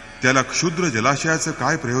मिळाली त्याला क्षुद्र जलाशयाचं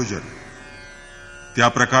काय प्रयोजन? त्या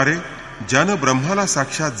प्रकारे ज्यानं ब्रह्माला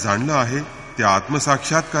साक्षात जाणलं आहे त्या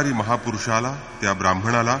आत्मसाक्षात्कारी महापुरुषाला, त्या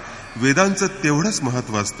ब्राह्मणाला वेदांचं तेवढंच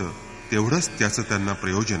महत्व असतं, तेवढंच त्याचं त्यांना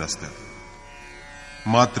प्रयोजन असतं.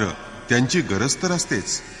 मात्र त्यांची गरज तर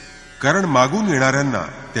असतेच, कारण मागून येणाऱ्यांना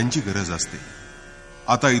त्यांची गरज असते.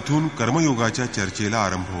 आता इथून कर्मयोगाच्या चर्चेला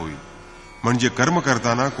आरंभ होईल. म्हणजे कर्म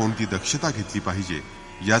करताना कोणती दक्षता घेतली पाहिजे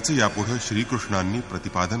याचं यापुढे श्रीकृष्णांनी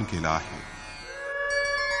प्रतिपादन केलं आहे.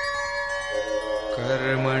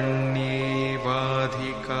 कर्मण्येवाधिकारस्ते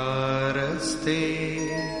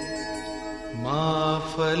मा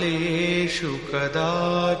फलेषु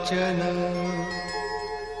कदाचन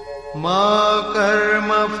मा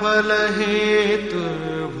कर्मफलहेतुर्भुर्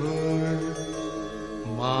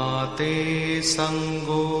मा ते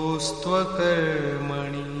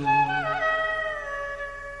संगोस्त्वकर्मणि.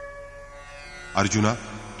 अर्जुना,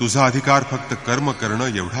 तुझा अधिकार फक्त कर्म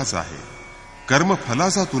करणं एवढाच आहे.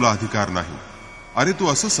 कर्मफलाचा तुला अधिकार नाही. अरे तू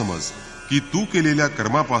असं समज की तू केलेल्या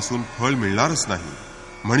कर्मापासून फळ मिळणारच नाही,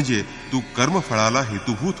 म्हणजे तू कर्मफळाला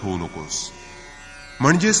हेतुभूत होऊ नकोस.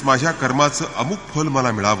 म्हणजेच माझ्या कर्माचं अमुक फल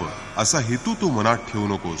मला मिळावं असा हेतू तू मनात ठेवू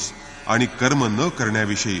नकोस आणि कर्म न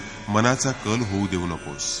करण्याविषयी मनाचा कल होऊ देऊ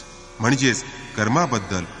नकोस. म्हणजेच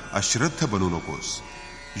कर्माबद्दल अश्रद्ध बनू नकोस.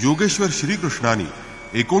 योगेश्वर श्रीकृष्णाने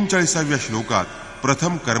 39व्या श्लोकात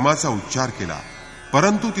प्रथम कर्माचा उच्चार केला,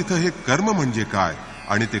 परंतु तिथं हे कर्म म्हणजे काय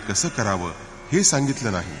आणि ते कसं करावं हे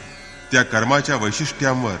सांगितलं नाही. त्या कर्माच्या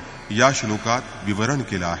वैशिष्ट्यांवर या श्लोकात विवरण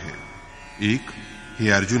केलं आहे. 1. हे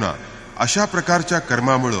अर्जुना, अशा प्रकारच्या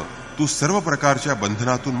कर्मामुळं तू सर्व प्रकारच्या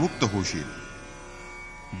बंधनातून मुक्त होशील.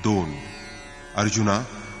 2. अर्जुना,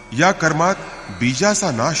 या कर्मात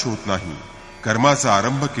बीजाचा नाश होत नाही. कर्माचा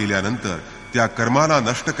आरंभ केल्यानंतर त्या कर्माला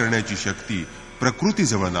नष्ट करण्याची शक्ती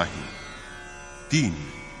प्रकृतीजवळ नाही.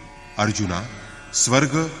 3. अर्जुना,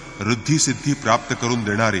 स्वर्ग ऋद्धिसिद्धी प्राप्त करून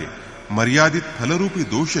देणारे मर्यादित फलरूपी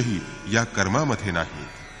दोषही या कर्मामध्ये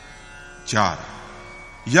नाहीत. 4.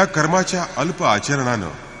 या कर्माच्या अल्प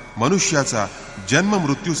आचरणानं मनुष्याचा जन्म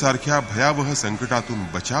मृत्यूसारख्या भयावह संकटातून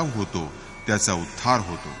बचाव होतो, त्याचा उद्धार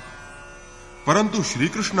होतो. परंतु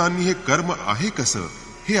श्रीकृष्णांनी हे कर्म आहे कसं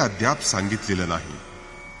हे अद्याप सांगितलेलं नाही.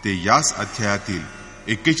 ते याच अध्यायातील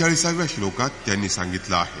 41व्या श्लोकात त्यांनी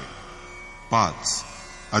सांगितलं आहे. 5.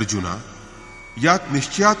 अर्जुना, यात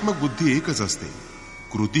निश्चयात्मक बुद्धी एकच असते,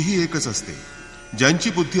 कृतीही एकच असते.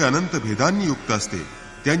 ज्यांची बुद्धी अनंत भेदांनी युक्त असते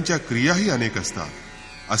त्यांच्या क्रियाही अनेक असतात.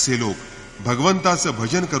 असे लोक भगवंताचं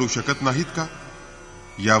भजन करू शकत नाहीत का?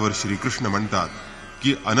 यावर श्रीकृष्ण म्हणतात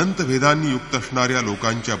की अनंत भेदांनी युक्त असणाऱ्या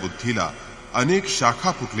लोकांच्या बुद्धीला अनेक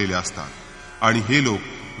शाखा फुटलेल्या असतात आणि हे लोक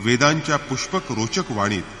वेदांच्या पुष्पक रोचक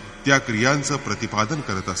वाणीत त्या क्रियांचं प्रतिपादन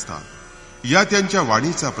करत असतात. या त्यांच्या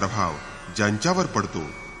वाणीचा प्रभाव ज्यांच्यावर पडतो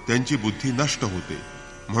त्यांची बुद्धी नष्ट होते.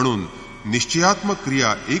 म्हणून निश्चयात्मक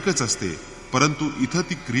क्रिया एकच असते, परंतु इथं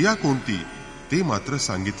ती क्रिया कोणती ते मात्र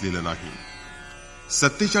सांगितलेलं नाही.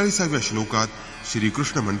 47व्या श्लोकात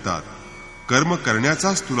श्रीकृष्ण म्हणतात, कर्म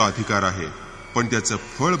करण्याचाच तुला अधिकार आहे, पण त्याचं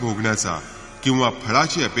फळ भोगण्याचा किंवा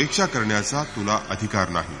फळाची अपेक्षा करण्याचा तुला अधिकार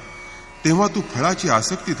नाही. तेव्हा तू फळाची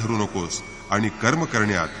आसक्ती धरू नकोस आणि कर्म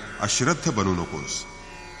करण्यात अश्रद्ध बनू नकोस.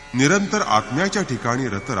 निरंतर आत्म्याच्या ठिकाणी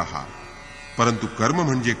रत राहा. परंतु कर्म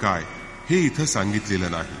म्हणजे काय हे इथं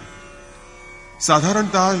सांगितलेलं नाही.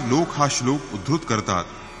 साधारणतः लोक हा श्लोक उद्धृत करतात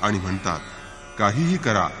आणि म्हणतात, काहीही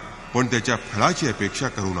करा पण त्याच्या फळाची अपेक्षा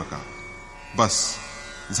करू नका. बस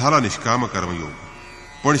झाला निष्काम कर्मयोग.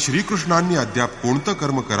 पण श्रीकृष्णांनी अद्याप कोणतं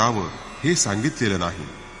कर्म करावं हे सांगितलेलं नाही.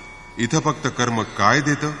 इथं फक्त कर्म काय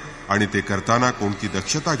देतं आणि ते करताना कोणती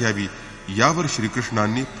दक्षता घ्यावी यावर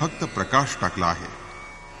श्रीकृष्णांनी फक्त प्रकाश टाकला आहे.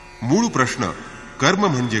 मूळ प्रश्न कर्म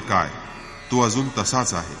म्हणजे काय तो अजून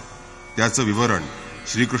तसाच आहे. त्याचं विवरण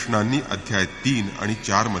श्रीकृष्णांनी अध्याय 3 आणि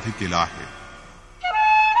 4 मध्ये केलं आहे.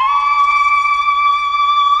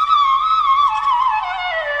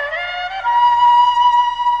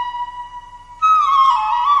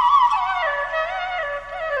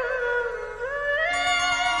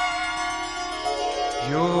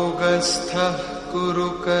 योगस्थः कुरु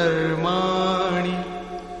कर्माणि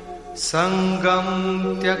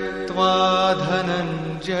संगं त्यक्त्वा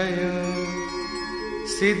धनञ्जय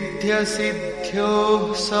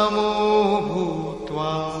सिद्ध्यसिद्ध्योः समो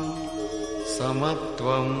भूत्वा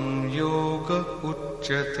समत्वं योग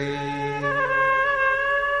उच्यते.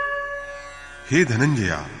 हे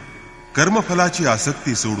धनंजया, कर्मफलाची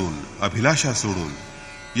आसक्ती सोडून, अभिलाषा सोडून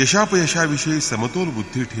यशापयशाविषयी समतोल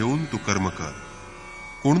बुद्धी ठेवून तू कर्म कर.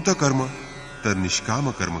 कोणतं कर्म? तर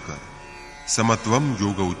निष्काम कर्म कर. समत्वम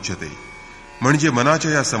योग उच्यते, म्हणजे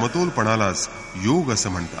मनाच्या या समतोलपणालाच योग असं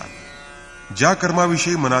म्हणतात. ज्या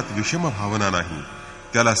कर्माविषयी मनात विषम भावना नाही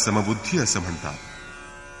त्याला समबुद्धी असं म्हणतात.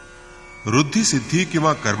 वृद्धी सिद्धी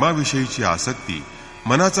किंवा कर्माविषयीची आसक्ती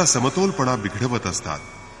मनाचा समतोलपणा बिघडवत असतात.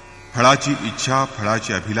 फळाची इच्छा,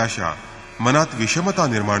 फळाची अभिलाषा मनात विषमता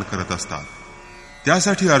निर्माण करत असतात.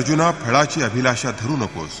 त्यासाठी अर्जुना, फळाची अभिलाषा धरू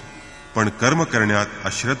नकोस, पण कर्म करण्यात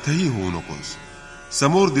अश्रद्धही होऊ नकोस.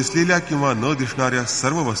 समोर दिसलेल्या किंवा न दिसणाऱ्या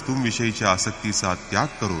सर्व वस्तूंविषयीच्या आसक्तीचा त्याग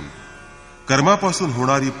करून कर्मापासून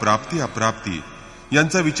होणारी प्राप्ती अप्राप्ती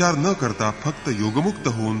यांचा विचार न करता फक्त योगमुक्त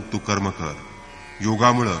होऊन तू कर्म कर.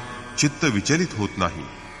 योगामुळं चित्त विचलित होत नाही.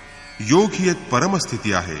 योग ही एक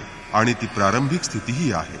परमस्थिती आहे आणि ती प्रारंभिक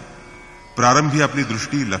स्थितीही आहे. प्रारंभी आपली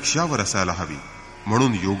दृष्टी लक्ष्यावर असायला हवी,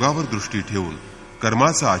 म्हणून योगावर दृष्टी ठेवून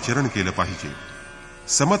कर्माचं आचरण केलं पाहिजे.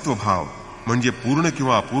 समत्व भाव म्हणजे पूर्ण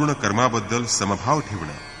किंवा अपूर्ण कर्माबद्दल समभाव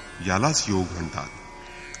ठेवणं, यालाच योग म्हणतात.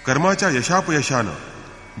 कर्माच्या यशापयशानं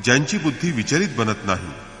ज्यांची बुद्धी विचलित बनत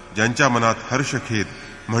नाही, ज्यांच्या मनात हर्षखेद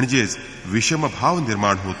म्हणजेच विषमभाव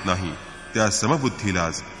निर्माण होत नाही, त्या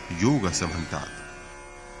समबुद्धीलाच योग असं म्हणतात.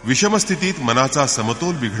 विषमस्थितीत मनाचा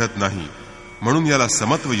समतोल बिघडत नाही, म्हणून याला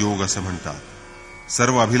समत्व योग असं म्हणतात.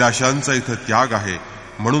 सर्व अभिलाषांचा इथं त्याग आहे,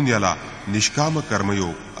 म्हणून याला निष्काम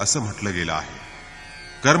कर्मयोग असं म्हटलं गेलं आहे.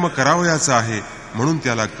 कर्म करावयाचं आहे म्हणून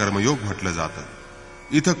त्याला कर्मयोग म्हटलं जातं.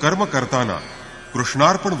 इथं कर्म करताना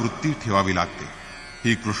कृष्णार्पण वृत्ती ठेवावी लागते.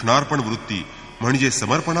 ही कृष्णार्पण वृत्ती म्हणजे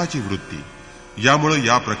समर्पणाची वृत्ती. यामुळे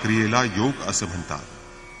या प्रक्रियेला योग असं म्हणतात.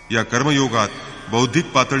 या कर्मयोगात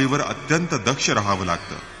बौद्धिक पातळीवर अत्यंत दक्ष राहावं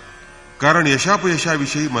लागतं. कारण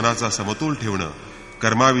यशापयशाविषयी मनाचा समतोल ठेवणं,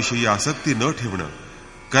 कर्माविषयी आसक्ती न ठेवणं,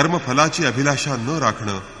 कर्मफलाची अभिलाषा न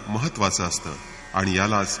राखणं महत्वाचं असतं. आणि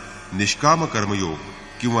यालाच निष्काम कर्मयोग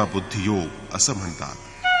किंवा बुद्धियोग असं म्हणतात.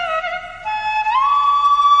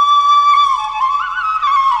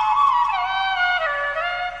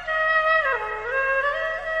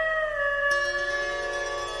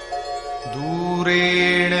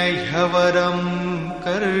 दूरेण ह्यवरं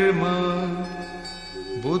कर्म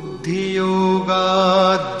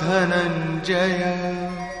बुद्धियोगात् धनञ्जय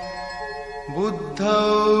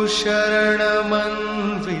बुद्धौ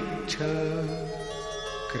शरणमन्विच्छ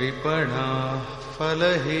कृपणाः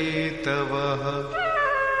फलहेतवः.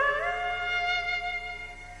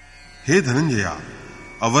 हे धनंजया,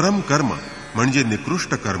 अवरम कर्म म्हणजे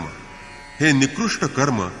निकृष्ट कर्म. हे निकृष्ट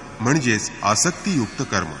कर्म म्हणजेच आसक्तीयुक्त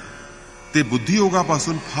कर्म. ते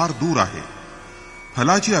बुद्धियोगापासून फार दूर आहे.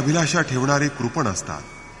 फलाची अभिलाषा ठेवणारे कृपण असतात.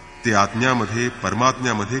 ते आज्ञामध्ये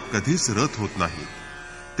परमात्म्यामध्ये कधीच रत होत नाहीत.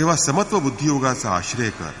 तेव्हा समत्व बुद्धियोगाचा आश्रय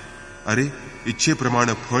कर. अरे,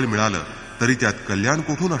 इच्छेप्रमाणे फळ मिळालं तरी त्यात कल्याण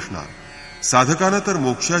कुठून असणार? साधकानं तर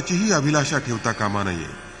मोक्षाचीही अभिलाषा ठेवता कामा नये.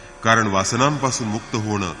 कारण वासनांपासून मुक्त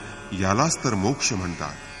होणं यालाच तर मोक्ष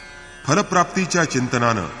म्हणतात. फलप्राप्तीच्या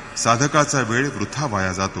चिंतनानं साधकाचा वेळ वृथा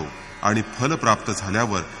वाया जातो आणि फल प्राप्त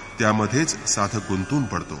झाल्यावर त्यामध्येच साधक गुंतून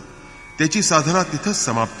पडतो. त्याची साधना तिथंच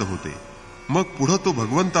समाप्त होते. मग पुढं तो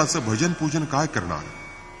भगवंताचं भजन पूजन काय करणार?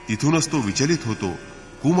 तिथूनच तो विचलित होतो,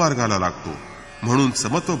 कुमार्गाला लागतो. म्हणून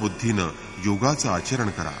समत्व बुद्धीनं योगाचं आचरण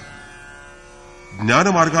करा.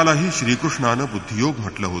 ज्ञानमार्गालाही श्रीकृष्णानं बुद्धियोग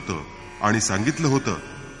म्हटलं होतं आणि सांगितलं होतं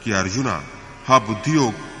की अर्जुना, हा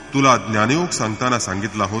बुद्धियोग तुला ज्ञानयोग सांगताना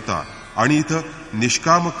सांगितला होता आणि इथं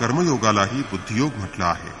निष्काम कर्मयोगालाही बुद्धियोग म्हटलं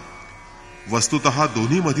आहे. वस्तुतः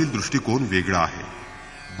दोन्हीमधील दृष्टिकोन वेगळा आहे.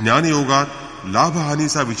 ज्ञानयोगात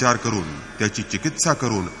लाभहानीचा विचार करून त्याची चिकित्सा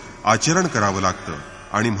करून आचरण करावं लागतं.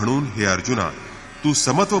 आणि म्हणून हे अर्जुना, तू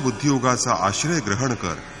समत्व बुद्धियोगाचा आश्रय ग्रहण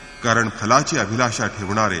कर. कारण फलाची अभिलाषा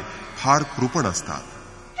ठेवणारे फार कृपण असतात.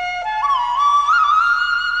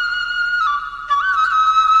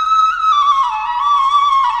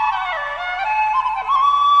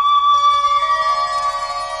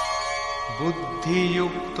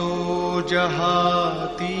 बुद्धियुक्तो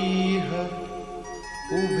जहातीह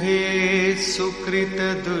उभे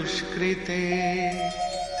सुकृत दुष्कृते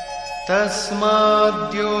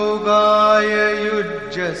तस्माद्योगाय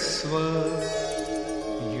युज्यस्व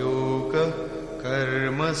योग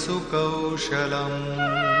कर्मसु कौशलम्.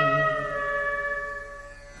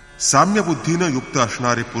 साम्य बुद्धीनं युक्त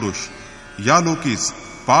असणारे पुरुष या लोकीच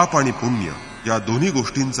पाप आणि पुण्य या दोन्ही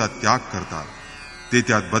गोष्टींचा त्याग करतात. ते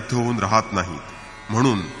त्यात बद्ध होऊन राहत नाहीत.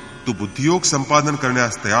 म्हणून तू बुद्धियोग संपादन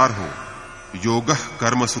करण्यास तयार हो. योगः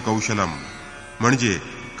कर्मसु कौशलम म्हणजे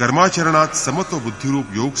कर्माचरणात समत्व बुद्धिरूप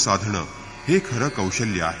योग साधणं हे खरं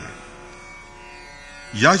कौशल्य आहे.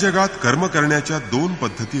 या जगात कर्म करण्याच्या दोन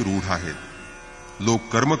पद्धती रूढ आहेत. लोक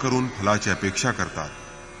कर्म करून फलाची अपेक्षा करतात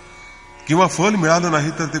किंवा फल मिळालं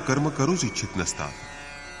नाही तर ते कर्म करूच इच्छित नसतात.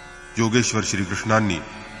 योगेश्वर श्रीकृष्णांनी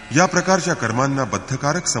या प्रकारच्या कर्मांना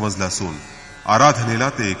बद्धकारक समजलं असून आराधनेला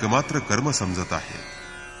ते एकमात्र कर्म समजत आहे.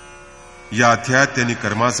 या अध्यायात त्यांनी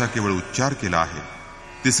कर्माचा केवळ उच्चार केला आहे.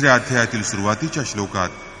 3ऱ्या अध्यायातील सुरुवातीच्या श्लोकात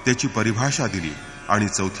त्याची परिभाषा दिली आणि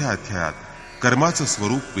 4थ्या अध्यायात कर्माचं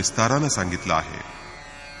स्वरूप विस्तारानं सांगितलं आहे.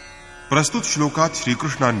 प्रस्तुत श्लोकात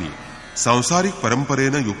श्रीकृष्णांनी सांसारिक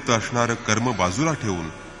परंपरेनं युक्त असणारं कर्म बाजूला ठेवून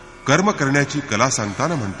कर्म करण्याची कला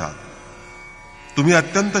सांगताना म्हणतात, तुम्ही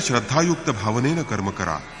अत्यंत श्रद्धायुक्त भावनेनं कर्म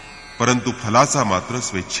करा, परंतु फलाचा मात्र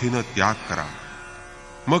स्वेच्छेनं त्याग करा.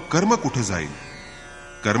 मग कर्म कुठं जाईल?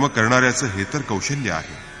 कर्म करणाऱ्याचं हे तर कौशल्य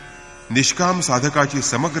आहे. निष्काम साधकाची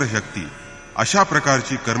समग्र शक्ती अशा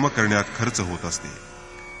प्रकारची कर्म करण्यात खर्च होत असते.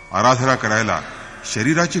 आराधना करायला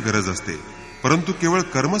शरीराची गरज असते, परंतु केवळ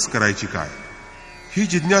कर्मच करायची काय? ही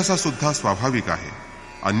जिज्ञासा सुद्धा स्वाभाविक आहे.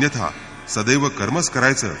 अन्यथा सदैव कर्मच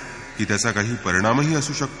करायचं की त्याचा काही परिणामही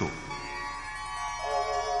असू शकतो.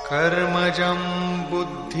 कर्मजं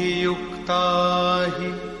बुद्धियुक्ता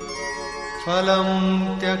हि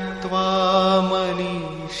फलं त्यक्त्वा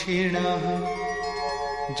मनीषिणः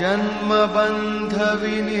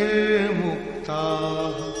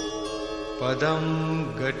जन्मबन्धविनिर्मुक्ताः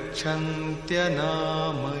पदं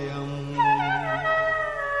गच्छन्त्यनामयम्.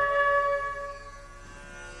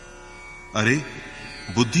 अरे,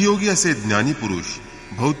 बुद्धियोगी असे ज्ञानी पुरुष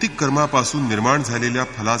भौतिक कर्मापासून निर्माण झालेल्या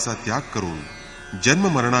फलाचा त्याग करून जन्म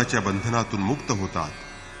मरणाच्या बंधनातून मुक्त होतात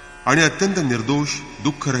आणि अत्यंत निर्दोष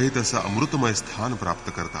दुःखरहित असं अमृतमय स्थान प्राप्त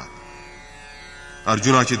करतात।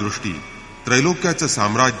 अर्जुनाची दृष्टी त्रैलोक्याचं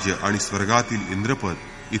साम्राज्य आणि स्वर्गातील इंद्रपद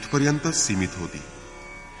इथपर्यंतच सीमित होती।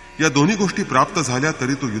 या दोन्ही गोष्टी प्राप्त झाल्या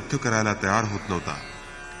तरी तो युद्ध करायला तयार होत नव्हता।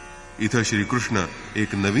 इथं श्रीकृष्ण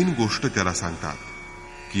एक नवीन गोष्ट त्याला सांगतात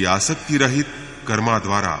की आसक्तीरहित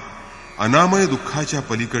कर्माद्वारा अनामय दुःखाच्या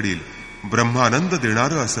पलीकडील ब्रह्मानंद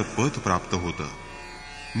देणारं असं पद प्राप्त होतं।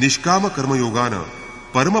 निष्काम कर्मयोगानं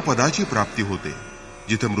परमपदाची प्राप्ती होते,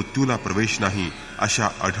 जिथं मृत्यूला प्रवेश नाही अशा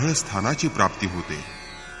अढळ स्थानाची प्राप्ती होते।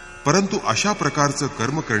 परंतु अशा प्रकारचं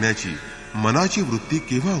कर्म करण्याची मनाची वृत्ती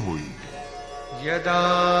केव्हा होईल? यदा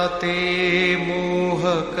ते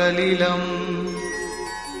मोहकलिलं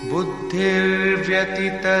बुद्धिर्व्यतितरिष्यति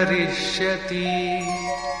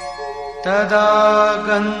तदा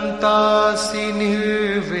गन्तासि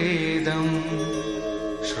निर्वेदं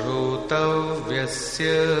श्रोतव्यस्य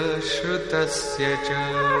श्रुतस्य च।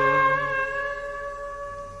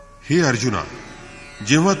 हे अर्जुना,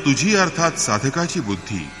 जेव्हा तुझी अर्थात साधकाची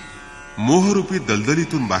बुद्धी मोहरूपी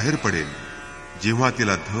दलदलीतून बाहेर पडेल, जेव्हा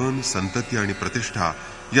तिला धन, संतती आणि प्रतिष्ठा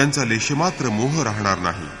यांचा लेशमात्र मोह राहणार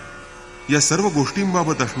नाही, या सर्व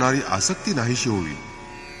गोष्टींबाबत असणारी आसक्ती नाहीशी होईल,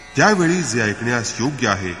 त्यावेळी जे ऐकण्यास योग्य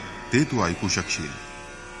आहे ते तू ऐकू शकशील।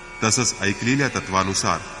 तसंच ऐकलेल्या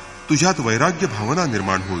तत्वानुसार तुझ्यात वैराग्य भावना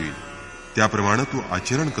निर्माण होईल, त्याप्रमाणे तू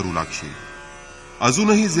आचरण करू लागशील।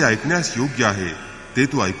 अजूनही जे ऐकण्यास योग्य आहे ते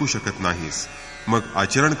तू ऐकू शकत नाहीस, मग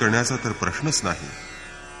आचरण करण्याचा तर प्रश्नच नाही।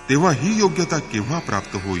 तेव्हा ही योग्यता केव्हा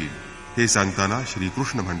प्राप्त होईल हे सांगताना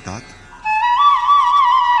श्रीकृष्ण म्हणतात,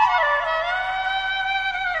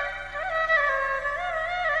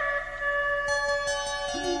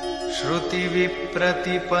 श्रुती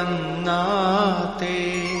विप्रतिपन्ना ते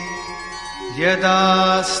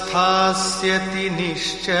यदा स्थास्यति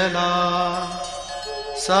निश्चला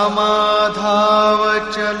समाधावचला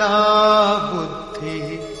बुद्धिः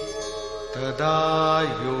तदा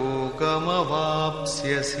योगमवाप्स्यसि।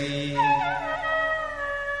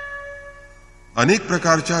 अनेक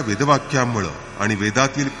प्रकारच्या वेदवाक्यांमुळे आणि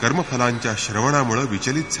वेदातील कर्मफलांच्या श्रवणामुळे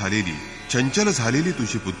विचलित झालेली, चंचल झालेली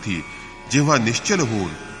तुझी बुद्धी जेव्हा निश्चल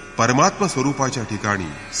होऊन परमात्म स्वरूपाच्या ठिकाणी,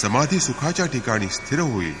 समाधी सुखाच्या ठिकाणी स्थिर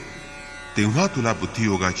होईल, तेव्हा तुला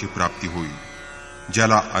बुद्धियोगाची प्राप्ती होईल।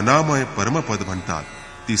 ज्याला अनामय परमपद म्हणतात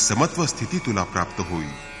ती समत्व स्थिती तुला प्राप्त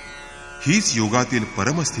होईल। हीच योगातील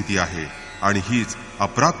परमस्थिती आहे आणि हीच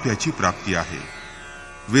अप्राप्याची प्राप्ती आहे।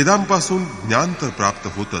 वेदांपासून ज्ञान तर प्राप्त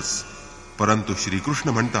होतच, परंतु श्रीकृष्ण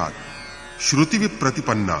म्हणतात,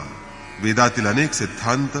 श्रुतिविप्रतिपन्ना, वेदातील अनेक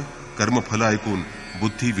सिद्धांत, कर्मफल ऐकून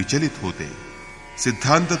बुद्धी विचलित होते।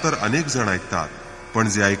 सिद्धांत तर अनेक जण ऐकतात, पण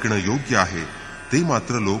जे ऐकणं योग्य आहे ते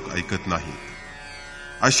मात्र लोक ऐकत नाहीत।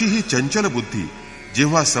 अशी ही चंचल बुद्धी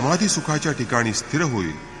जेव्हा समाधी सुखाच्या ठिकाणी स्थिर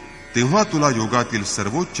होईल, तेव्हा तुला योगातील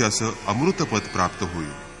सर्वोच्च असं अमृतपद प्राप्त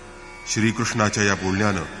होईल। श्रीकृष्णाच्या या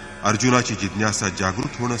बोलण्यानं अर्जुनाची जिज्ञासा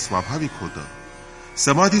जागृत होणं स्वाभाविक होतं।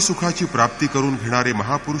 समाधी सुखाची प्राप्ती करून घेणारे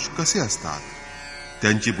महापुरुष कसे असतात?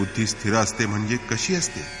 त्यांची बुद्धी स्थिर असते म्हणजे कशी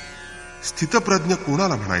असते? स्थितप्रज्ञ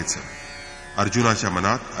कोणाला म्हणायचं? अर्जुनाच्या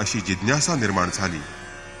मनात अशी जिज्ञासा निर्माण झाली,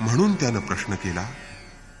 म्हणून त्यानं प्रश्न केला।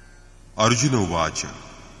 अर्जुन उवाच,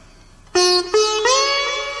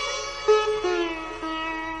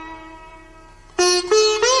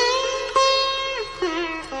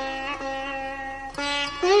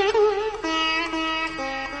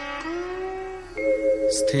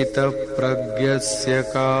 स्थितप्रज्ञस्य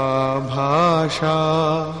का भाषा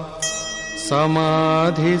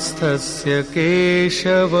समाधिस्थस्य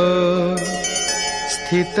केशव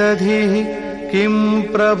स्थितधिः किं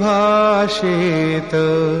प्रभाषेत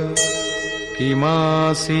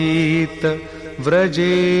किमासीत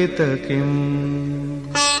व्रजेत किम्।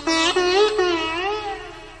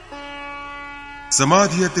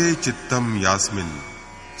 समाधीयते चित्तम यास्मिन्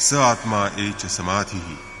स आत्मा एच समाधिः।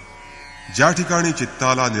 ज्या ठिकाणी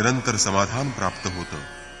चित्ताला निरंतर समाधान प्राप्त होतं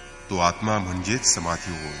तो आत्मा म्हणजेच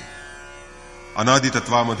समाधी होय। अनादि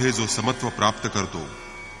तत्वामध्ये जो समत्व प्राप्त करतो,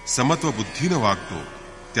 समत्व बुद्धीनं वागतो,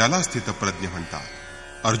 त्याला स्थितप्रज्ञ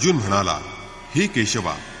म्हणतात। अर्जुन म्हणाला, हे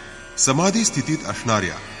केशवा, समाधी स्थितीत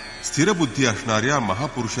असणाऱ्या, स्थिर बुद्धी असणाऱ्या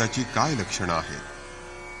महापुरुषाची काय लक्षणं आहेत?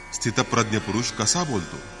 स्थितप्रज्ञ पुरुष कसा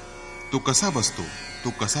बोलतो, तो कसा बसतो, तो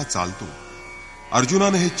कसा चालतो?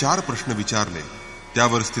 अर्जुनाने हे 4 प्रश्न विचारले।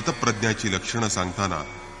 त्यावर स्थितप्रज्ञाची लक्षणं सांगताना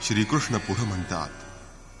श्रीकृष्ण पुढे म्हणतात,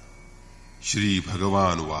 श्री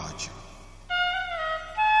भगवान उवाच,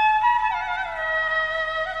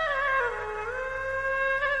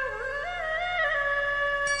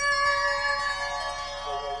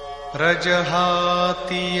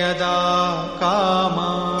 प्रजहाति यदा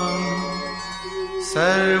कामान्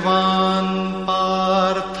सर्वान्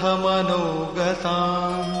पार्थमनोगतान्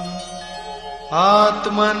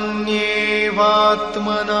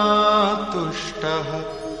आत्मन्येवात्मना तुष्टः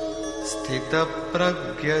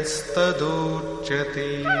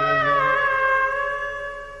स्थितप्रज्ञस्तदोच्यते।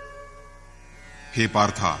 हे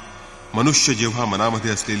पार्था, मनुष्य जेव्हा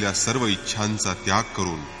मनामध्ये असलेल्या सर्व इच्छांचा त्याग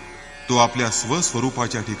करून तो आपल्या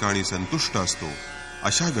स्वस्वरूपाच्या ठिकाणी संतुष्ट असतो,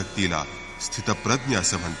 अशा व्यक्तीला स्थितप्रज्ञ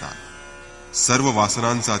असं म्हणतात. सर्व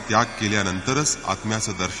वासनांचा त्याग केल्यानंतरच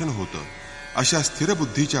आत्म्याचं दर्शन होतं, अशा स्थिर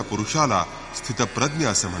बुद्धीच्या पुरुषाला स्थितप्रज्ञ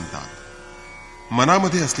असं म्हणतात.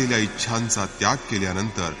 मनामध्ये असलेल्या इच्छांचा त्याग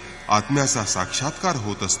केल्यानंतर आत्म्याचा साक्षात्कार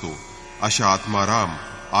होत असतो, अशा आत्माराम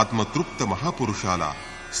आत्मतृप्त महापुरुषाला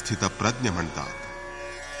स्थितप्रज्ञ म्हणतात.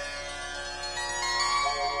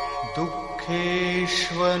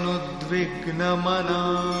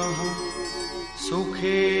 दुःखेष्वनुद्विग्नमनाः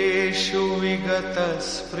सुखेषु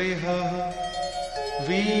विगतस्पृहः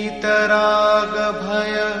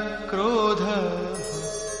वीतरागभयक्रोधः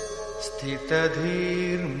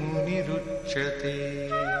स्थितधीर्मुनिरुच्यते.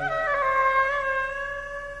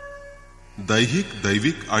 दैहिक,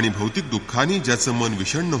 दैविक आणि भौतिक दुःखांनी ज्याचं मन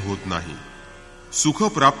विषण्ण होत नाही, सुख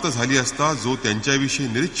प्राप्त झाली असता जो त्यांच्याविषयी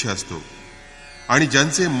निरीच्छ असतो आणि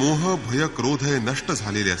ज्यांचे मोह, भय, क्रोध हे नष्ट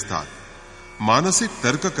झालेले असतात, मानसिक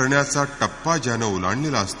तर्क करण्याचा टप्पा ज्यानं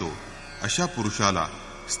ओलांडलेला असतो, अशा पुरुषाला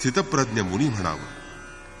स्थितप्रज्ञ मुनी म्हणावं.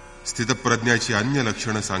 स्थितप्रज्ञाची अन्य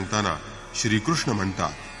लक्षणं सांगताना श्रीकृष्ण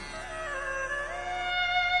म्हणतात,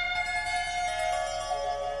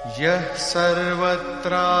 यः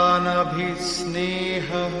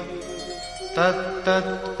सर्वत्रानभिस्नेहः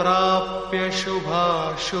तत्तत्प्राप्य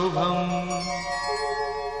शुभाशुभम्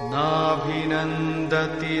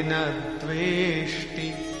नाभिनन्दति न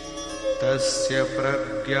द्वेष्टि तस्य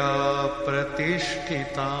प्रज्ञा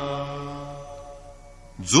प्रतिष्ठिता.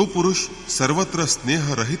 जो पुरुष सर्वत्र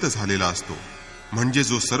स्नेहरहित झालेला असतो, म्हणजे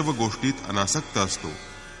जो सर्व गोष्टीत अनासक्त असतो,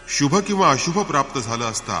 शुभ किंवा अशुभ प्राप्त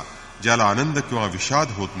झालं असता ज्याला आनंद किंवा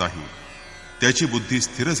विषाद होत नाही, त्याची बुद्धी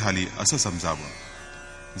स्थिर झाली असं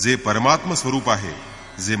समजावं. जे परमात्म स्वरूप आहे,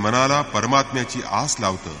 जे मनाला परमात्म्याची आस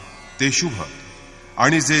लावतं, ते शुभ,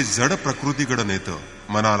 आणि जे जड प्रकृतीकडे नेतं,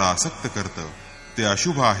 मनाला आसक्त करतं, ते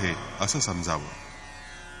अशुभ आहे असं समजावं.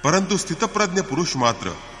 परंतु स्थितप्रज्ञ पुरुष मात्र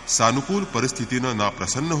सानुकूल परिस्थितीनं ना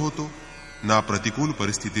प्रसन्न होतो, ना प्रतिकूल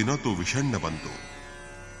परिस्थितीनं तो विषण्ण बनतो.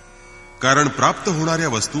 कारण प्राप्त होणाऱ्या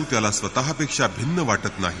वस्तू त्याला स्वतःपेक्षा भिन्न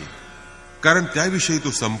वाटत नाही, कारण त्याविषयी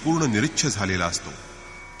तो संपूर्ण निरीच्छ झालेला असतो.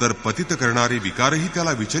 तर पतित करणारे विकारही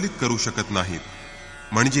त्याला विचलित करू शकत नाहीत,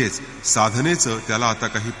 म्हणजेच साधनेचं त्याला आता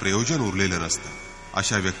काही प्रयोजन उरलेलं नसतं.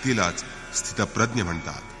 अशा व्यक्तीलाच स्थितप्रज्ञ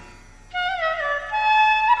म्हणतात.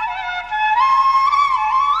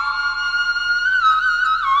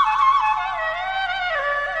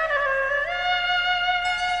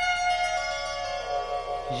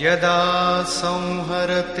 यदा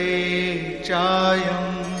संहरते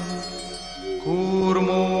चायम्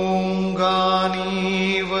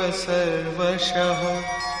कूर्मोऽङ्गानीव सर्वशः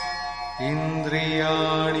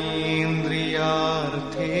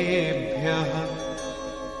इन्द्रियाणीन्द्रियार्थेभ्यः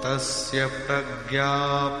तस्य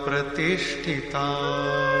प्रज्ञा प्रतिष्ठिता.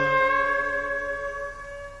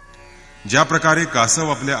 ज्या प्रकारे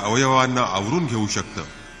कासव आपल्या अवयवांना आवरून घेऊ शकतं,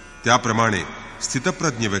 त्याप्रमाणे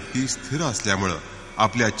स्थितप्रज्ञ व्यक्ती स्थिर असल्यामुळं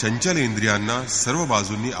आपल्या चंचल इंद्रियांना सर्व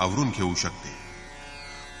बाजूंनी आवरून घेऊ शकते.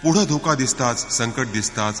 पुढं धोका दिसताच, संकट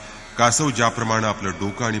दिसताच कासव ज्याप्रमाणे आपलं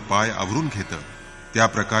डोकं आणि पाय आवरून घेतं,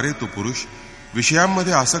 त्याप्रकारे तो पुरुष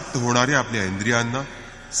विषयांमध्ये आसक्त होणाऱ्या आपल्या इंद्रियांना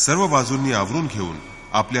सर्व बाजूंनी आवरून घेऊन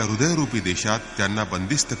आपल्या हृदयरूपी देशात त्यांना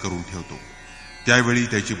बंदिस्त करून ठेवतो. त्यावेळी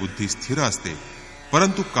त्याची बुद्धी स्थिर असते.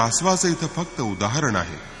 परंतु कासवाचं इथं फक्त उदाहरण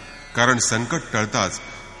आहे, कारण संकट टळताच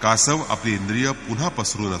कासव आपली इंद्रिय पुन्हा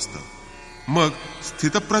पसरून असतं. मग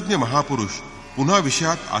स्थितप्रज्ञ महापुरुष पुन्हा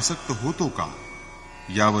विषयात आसक्त होतो का?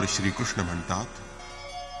 यावर श्रीकृष्ण म्हणतात,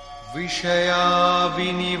 विषया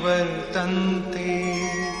विनिवर्तन्ते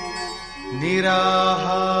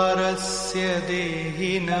निराहारस्य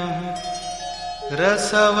देहिनः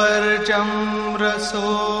रसवर्जं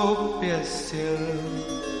रसोऽप्यस्य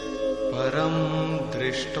परं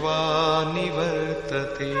दृष्ट्वा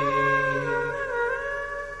निवर्तते.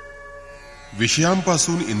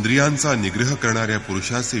 विषयांपासून इंद्रियांचा निग्रह करणाऱ्या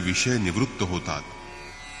पुरुषाचे विषय निवृत्त होतात,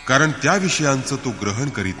 कारण त्या विषयांचं तो ग्रहण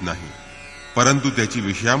करीत नाही. परंतु त्याची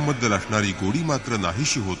विषयांबद्दल असणारी गोडी मात्र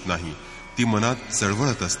नाहीशी होत नाही, ती मनात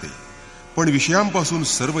चळवळत असते. पण विषयांपासून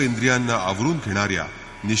सर्व इंद्रियांना आवरून घेणाऱ्या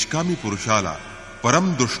निष्कामी पुरुषाला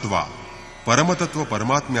परम दृष्ट्वा, परमतत्व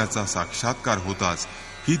परमात्म्याचा साक्षात्कार होताच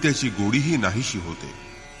ही त्याची गोडीही नाहीशी होते.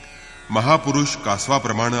 महापुरुष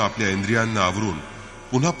कासवाप्रमाणे आपल्या इंद्रियांना आवरून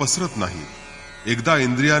पुन्हा पसरत नाहीत, एकदा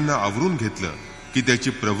इंद्रियांना आवरून घेतलं की त्याची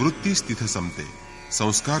प्रवृत्तीच तिथं संपते,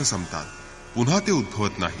 संस्कार संपतात, पुन्हा ते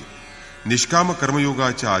उद्भवत नाही. निष्काम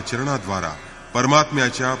कर्मयोगाच्या आचरणाद्वारा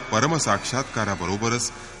परमात्म्याच्या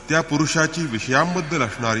परमसाक्षात्काराबरोबरच त्या पुरुषाची विषयांबद्दल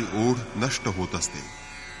असणारी ओढ नष्ट होत असते.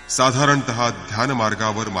 साधारणतः ध्यान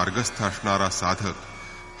मार्गावर मार्गस्थ असणारा साधक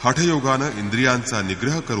हठयोगानं इंद्रियांचा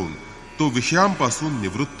निग्रह करून तो विषयांपासून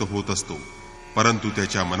निवृत्त होत असतो, परंतु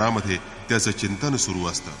त्याच्या मनामध्ये त्याचं चिंतन सुरू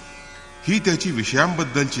असतं. ही त्याची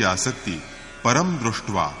विषयांबद्दलची आसक्ती परम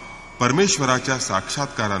दृष्ट्वा परमेश्वराच्या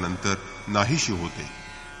साक्षात्कारानंतर नाहीशी होते.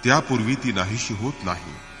 त्यापूर्वी ती नाहीशी होत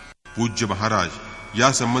नाही. पूज्य महाराज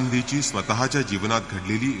या संबंधीची स्वतःच्या जीवनात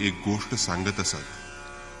घडलेली एक गोष्ट सांगत असत.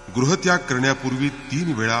 गृहत्याग करण्यापूर्वी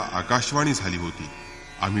 3 वेळा आकाशवाणी झाली होती.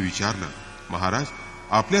 आम्ही विचारलं, महाराज,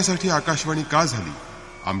 आपल्यासाठी आकाशवाणी का झाली,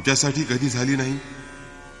 आमच्यासाठी कधी झाली नाही?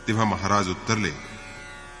 तेव्हा महाराज उत्तरले,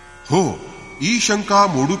 हो, ई शंका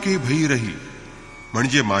मोडुके भई रही,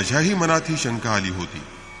 म्हणजे माझ्याही मनात ही शंका आली होती.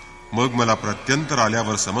 मग मला प्रत्यंतर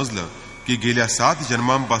आल्यावर समजलं की गेल्या 7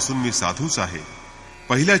 जन्मांपासून मी साधूच आहे.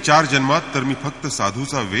 पहिल्या 4 जन्मात तर मी फक्त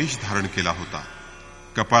साधूचा वेश धारण केला होता.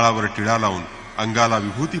 कपाळावर टिळा लावून, अंगाला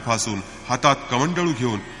विभूती फासून, हातात कमंडळू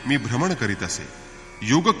घेऊन मी भ्रमण करीत असे.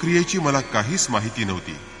 योगक्रियेची मला काहीच माहिती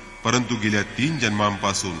नव्हती, परंतु गेल्या 3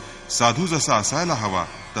 जन्मांपासून साधू जसा असायला हवा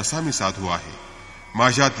तसा मी साधू आहे.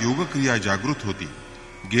 माझ्यात योगक्रिया जागृत होती.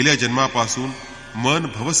 गेल्या जन्मापासून मन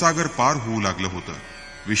भवसागर पार होऊ लागलं होतं.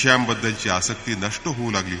 विषयांबद्दलची आसक्ती नष्ट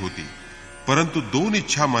होऊ लागली होती, परंतु 2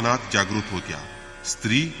 इच्छा मनात जागृत होत्या.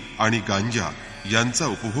 स्त्री आणि गांजा यांचा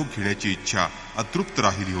उपभोग घेण्याची इच्छा अतृप्त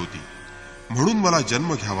राहिली होती. म्हणून मला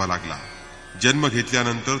जन्म घ्यावा लागला. जन्म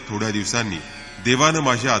घेतल्यानंतर थोड्या दिवसांनी देवानं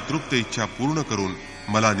माझ्या अतृप्त इच्छा पूर्ण करून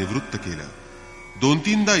मला निवृत्त केलं.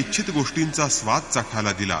 2-3दा इच्छित गोष्टींचा स्वाद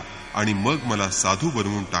चाखायला दिला आणि मग मला साधू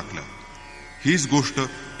बनवून टाकलं. हीच गोष्ट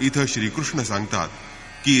इथं श्रीकृष्ण सांगतात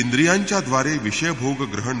की इंद्रियांच्या द्वारे विषयभोग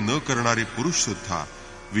ग्रहण न करणारे पुरुष सुद्धा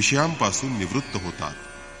विषयांपासून निवृत्त होतात,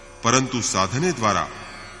 परंतु साधनेद्वारा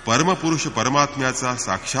परमपुरुष परमात्म्याचा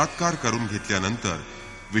साक्षात्कार करून घेतल्यानंतर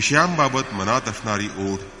विषयांबाबत मनात असणारी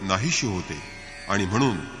ओढ नाहीशी होते. आणि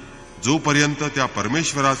म्हणून जोपर्यंत त्या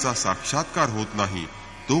परमेश्वराचा साक्षात्कार होत नाही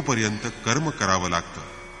तोपर्यंत कर्म करावं लागतं.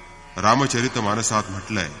 रामचरितमानसात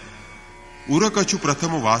म्हटलंय, उरकछु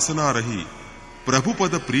प्रथम वासना रही,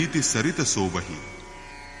 प्रभुपद प्रीती सरित सोबही.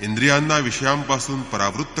 इंद्रियांना विषयांपासून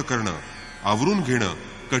परावृत्त करणं, आवरून घेणं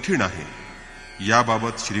कठीण आहे.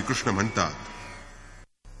 याबाबत श्रीकृष्ण म्हणतात,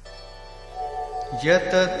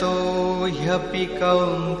 यततो ह्यपि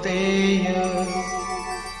कौन्तेय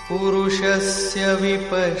पुरुषस्य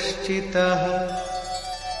विपश्चितः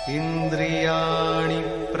इंद्रियाणि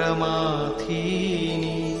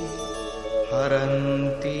प्रमाथीनि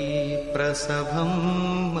हरन्ति प्रसभं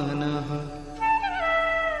मनः.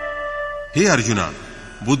 हे अर्जुना,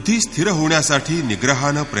 बुद्धी स्थिर होण्यासाठी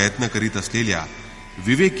निग्रहानं प्रयत्न करीत असलेल्या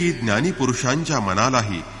विवेकी ज्ञानी पुरुषांच्या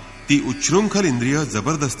मनालाही ती उच्छृंखल इंद्रिय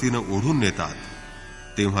जबरदस्तीनं ओढून नेतात.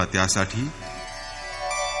 तेव्हा त्यासाठी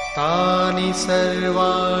तानि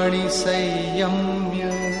सर्वाणि संयम्य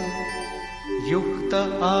युक्त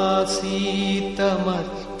आसीत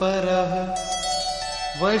मत्परः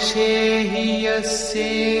वशे हि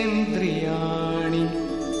यस्येन्द्रियाणि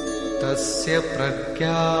तस्य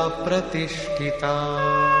प्रज्ञा प्रतिष्ठिता.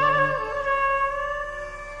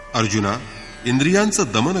 अर्जुना, इंद्रियांचं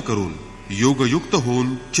दमन करून योगयुक्त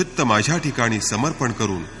होऊन चित्त माझ्या ठिकाणी समर्पण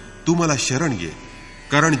करून तू मला शरण ये.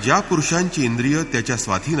 कारण ज्या पुरुषांची इंद्रिय त्याच्या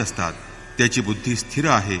स्वाधीन असतात त्याची बुद्धी स्थिर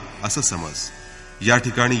आहे असं समज. या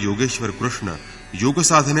ठिकाणी योगेश्वर कृष्ण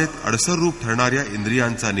योगसाधनेत अडसररूप ठरणाऱ्या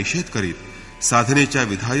इंद्रियांचा निषेध करीत साधनेच्या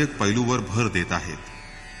विधायक पैलूवर भर देत आहेत.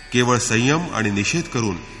 केवळ संयम आणि निषेध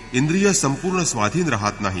करून इंद्रिय संपूर्ण स्वाधीन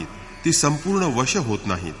राहत नाहीत, ती संपूर्ण वश होत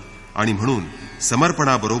नाहीत. आणि म्हणून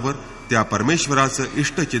समर्पणाबरोबर त्या परमेश्वराचं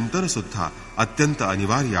इष्टचिंतन सुद्धा अत्यंत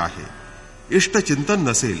अनिवार्य आहे. इष्टचिंतन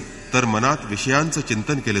नसेल तर मनात विषयांचं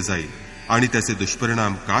चिंतन केलं जाईल आणि त्याचे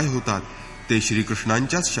दुष्परिणाम काय होतात ते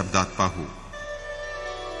श्रीकृष्णांच्याच शब्दात पाहू.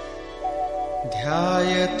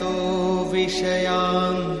 ध्यायतो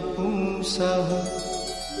विषयान् पुंसः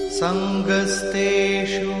संगस्तेषूपजायते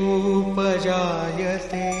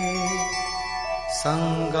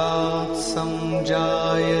संगात्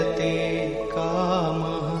संजायते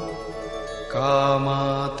कामः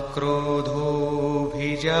कामात् क्रोधोऽभिजायते.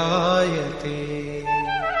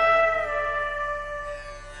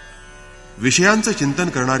 विषयांचं चिंतन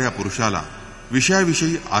करणाऱ्या पुरुषाला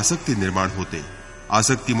विषयाविषयी आसक्ती निर्माण होते.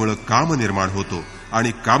 आसक्तीमुळे काम निर्माण होतो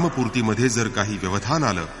आणि कामपूर्तीमध्ये जर काही व्यवधान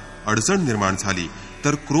आलं, अडचण निर्माण झाली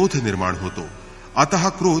तर क्रोध निर्माण होतो. आता हा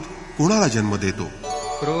क्रोध कोणाला जन्म देतो?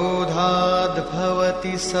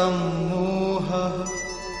 क्रोधाद्भवति सम्मोहः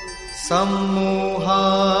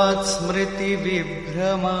सम्मोहात्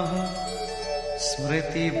स्मृतिविभ्रमः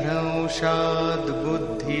स्मृतिभ्रंशात्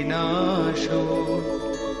बुद्धिनाशो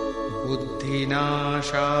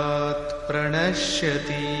बुद्धिनाशात्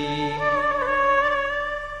प्रणश्यति.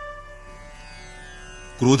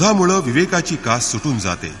 क्रोधामुळे विवेकाची कास सुटून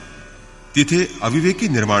जाते. तिथे अविवेकी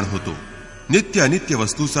निर्माण होतो. नित्य अनित्य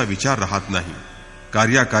वस्तूचा विचार राहत नाही.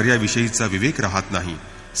 कार्याविषयीचा विवेक राहत नाही.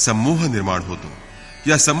 सम्मोह निर्माण होतो.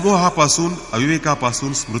 या सम्मोहापासून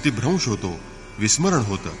अविवेकापासून स्मृतिभ्रंश होतो, विस्मरण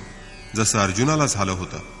होतं, जसं अर्जुनाला झालं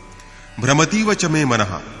होतं. भ्रमतीव च मे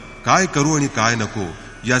मनः, काय करू आणि काय नको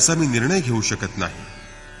याचा मी निर्णय घेऊ शकत नाही.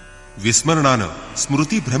 विस्मरणानं,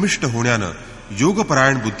 स्मृती भ्रमिष्ट होण्यानं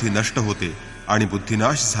योगपरायण बुद्धी नष्ट होते आणि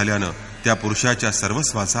बुद्धिनाश झाल्यानं त्या पुरुषाच्या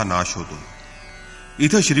सर्वस्वाचा नाश होतो.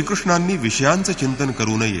 इथं श्रीकृष्णांनी विषयांचं चिंतन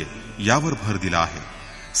करू नये यावर भर दिला आहे.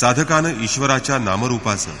 साधकानं ईश्वराच्या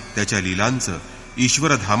नामरूपाचं, त्याच्या लीलांचं,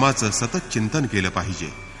 ईश्वरधामाचं सतत चिंतन केलं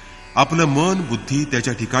पाहिजे. आपलं मन, बुद्धी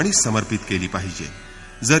त्याच्या ठिकाणीच समर्पित केली पाहिजे.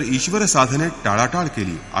 जर ईश्वर साधनेत टाळाटाळ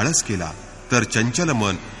केली, आळस केला, तर चंचल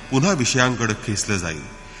मन पुन्हा विषयांकडे खेचलं जाईल.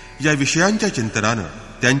 या विषयांच्या चिंतनानं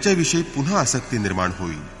त्यांच्याविषयी पुन्हा आसक्ती निर्माण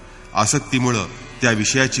होईल. आसक्तीमुळं त्या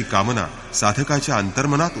विषयाची कामना साधकाच्या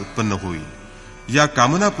अंतर्मनात उत्पन्न होईल. या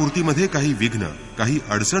कामनापूर्तीमध्ये काही विघ्न, काही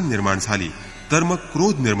अडचण निर्माण झाली तर मग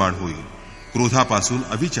क्रोध निर्माण होईल. क्रोधापासून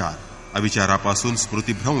अविचार, अविचारापासून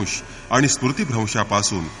स्मृतिभ्रंश आणि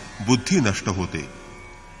स्मृतिभ्रंशापासून बुद्धी नष्ट होते.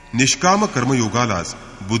 निष्काम कर्मयोगालाच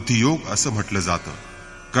बुद्धियोग असं म्हटलं जातं.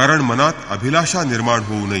 कारण मनात अभिलाषा निर्माण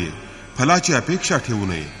होऊ नये, फलाची अपेक्षा ठेवू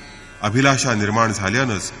नये. अभिलाषा निर्माण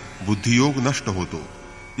झाल्यानंच बुद्धियोग नष्ट होतो.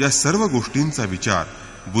 या सर्व गोष्टींचा विचार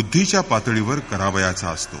बुद्धीच्या पातळीवर करावयाचा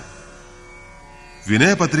असतो.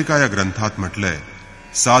 विनयपत्रिका या ग्रंथात म्हटलंय,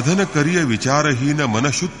 साधन करिय विचारहीन मन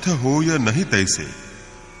शुद्ध होय नाही तैसे.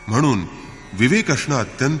 म्हणून विवेक असणं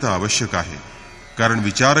अत्यंत आवश्यक आहे. कारण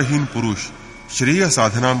विचारहीन पुरुष श्रेय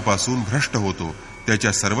साधनांपासून भ्रष्ट होतो,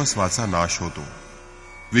 त्याच्या सर्वस्वाचा नाश होतो.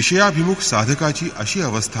 विषयाभिमुख साधकाची अशी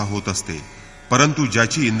अवस्था होत असते. परंतु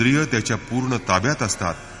ज्याची इंद्रिय त्याच्या पूर्ण ताब्यात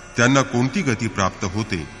असतात त्यांना कोणती गती प्राप्त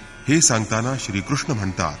होते हे सांगताना श्रीकृष्ण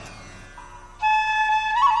म्हणतात,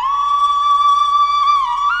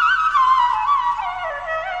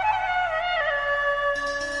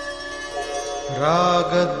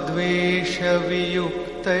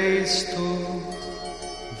 रागद्वेषवियुक्तैस्तु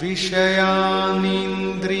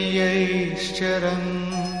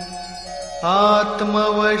विषयानिन्द्रियैश्चरन्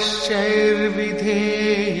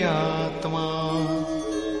आत्मवश्यैर्विधेयात्मा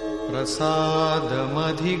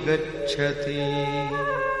प्रसादमधिगच्छति.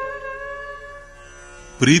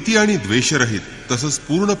 प्रीती आणि द्वेषरहित तसंच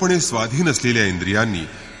पूर्णपणे स्वाधीन असलेल्या इंद्रियांनी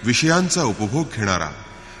विषयांचा उपभोग घेणारा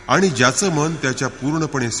आणि ज्याचं मन त्याच्या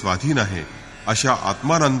पूर्णपणे स्वाधीन आहे अशा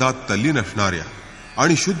आत्मानंदात तल्लीन असणाऱ्या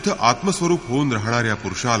आणि शुद्ध आत्मस्वरूप होऊन राहणाऱ्या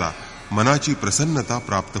पुरुषाला मनाची प्रसन्नता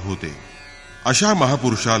प्राप्त होते. अशा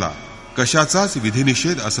महापुरुषाला कशाचाच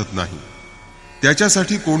विधिनिषेध असत नाही.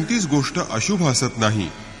 त्याच्यासाठी कोणतीच गोष्ट अशुभ असत नाही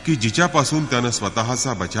की जिच्यापासून त्यानं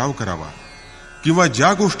स्वतःचा बचाव करावा, किंवा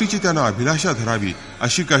ज्या गोष्टीची त्यानं अभिलाषा धरावी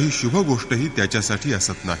अशी काही शुभ गोष्टही त्याच्यासाठी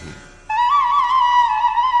असत नाही.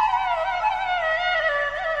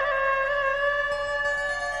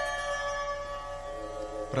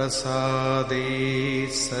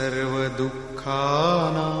 प्रसादे सर्व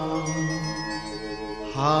दुःखानां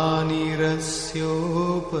हानिरस्योपजायते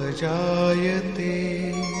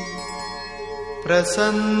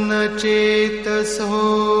प्रसन्नचेतसो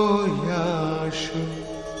याशु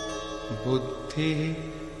बुद्धिः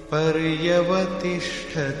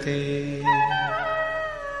पर्यवतिष्ठते.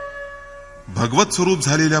 भगवत स्वरूप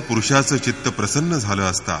झालेल्या पुरुषाचं चित्त प्रसन्न झालं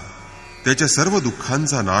असता त्याच्या सर्व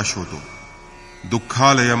दुःखांचा नाश होतो.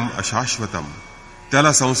 दुःखालयम अशाश्वतम,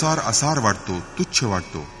 त्याला संसार असार वाटतो, तुच्छ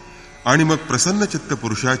वाटतो आणि मग प्रसन्न चित्त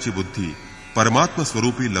पुरुषाची बुद्धी परमात्म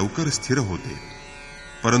स्वरूपी लवकर स्थिर होते.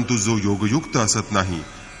 परंतु जो योगयुक्त असत नाही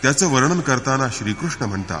त्याचं वर्णन करताना श्रीकृष्ण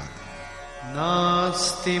म्हणतात,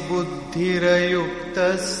 नास्ति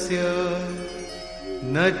बुद्धिरयुक्तस्य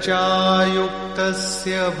न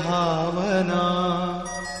चायुक्तस्य भावना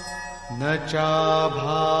न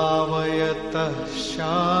चाभावयतः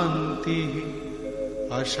शान्तिः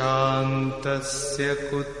अशान्तस्य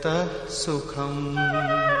कुतः सुखम्.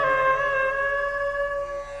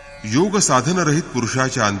 योग साधनरहित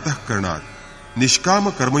पुरुषाच्या अंतःकरणात निष्काम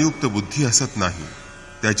कर्मयुक्त बुद्धी असत नाही.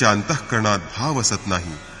 त्याच्या अंतःकरणात भाव असत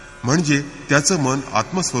नाही, म्हणजे त्याचं मन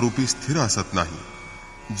आत्मस्वरूपी स्थिर असत नाही.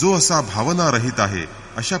 जो असा भावना रहित आहे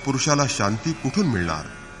अशा पुरुषाला शांती कुठून मिळणार?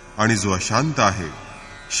 आणि जो अशांत आहे,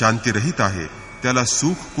 शांतीरहित आहे, त्याला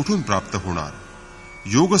सुख कुठून प्राप्त होणार?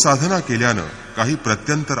 योग साधना केल्यानं काही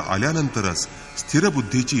प्रत्यंतर आल्यानंतरच स्थिर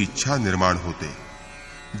बुद्धीची इच्छा निर्माण होते.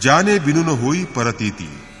 ज्याने बिनून होई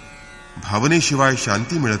परतीती. भावनेशिवाय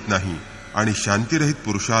शांती मिळत नाही आणि शांतीरहित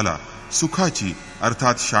पुरुषाला सुखाची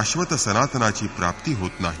अर्थात शाश्वत सनातनाची प्राप्ती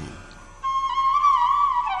होत नाही.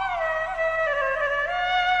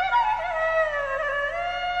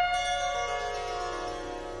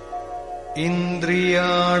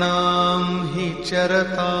 इंद्रियाणां हि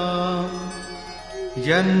चरतां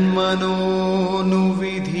यन्मनोनुविधीयते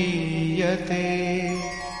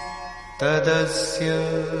तदस्य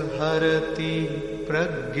हरति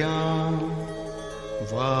प्रज्ञां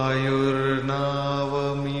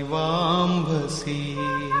वायुर्नावमिवाम्भसि.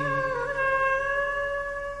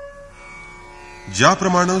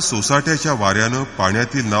 ज्याप्रमाणे सोसाट्याच्या वाऱ्यानं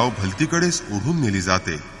पाण्यातील नाव भलतीकडेच ओढून नेली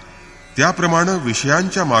जाते, त्याप्रमाणे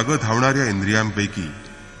विषयांच्या मागे धावणाऱ्या इंद्रियांपैकी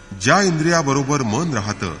ज्या इंद्रियाबरोबर मन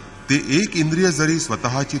राहतं ते एक इंद्रिय जरी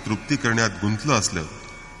स्वतःची तृप्ती करण्यात गुंतलं असलं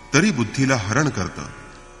तरी बुद्धीला हरण करतं.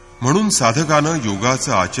 म्हणून साधकानं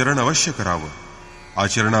योगाचं आचरण अवश्य करावं.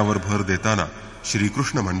 आचरणावर भर देताना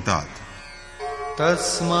श्रीकृष्ण म्हणतात,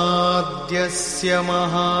 तस्माद्यस्य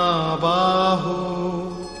महाबाहो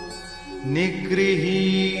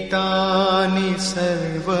निगृहीतानि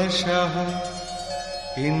सर्वशः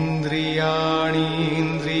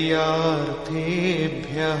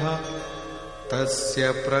इंद्रियाणीन्द्रियार्थेभ्यः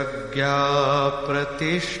तस्य प्रज्ञा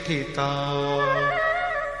प्रतिष्ठिता.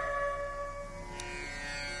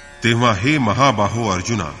 तेव्हा हे महाबाहो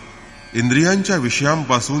अर्जुना, इंद्रियांच्या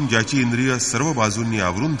विषयांपासून ज्याची इंद्रिय सर्व बाजूंनी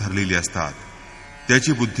आवरून धरलेली असतात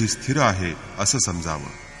त्याची बुद्धी स्थिर आहे असं समजावं.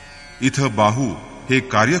 इथं बाहू हे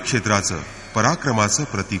कार्यक्षेत्राचं पराक्रमाचं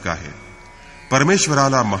प्रतीक आहे.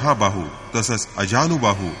 परमेश्वराला महाबाहू तसंच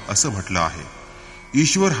अजानुबाहू असं म्हटलं आहे.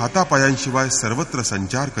 ईश्वर हातापायांशिवाय सर्वत्र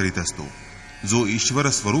संचार करीत असतो. जो ईश्वर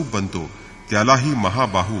स्वरूप बनतो त्यालाही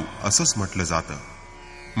महाबाहू असंच म्हटलं जातं.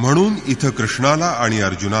 म्हणून इथं कृष्णाला आणि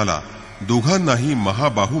अर्जुनाला दोघांनाही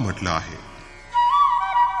महाबाहू म्हटलं आहे.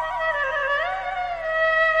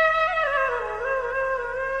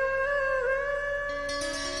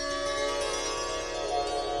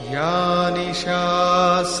 या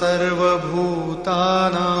निशा सर्वभूतानां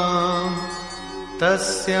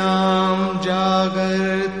तस्यां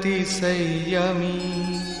जागर्ति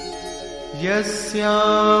संयमी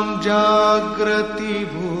यस्यां जागृति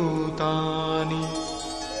भूतानि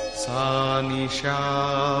सा निशा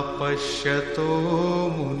पश्यतो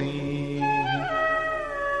मुनिः.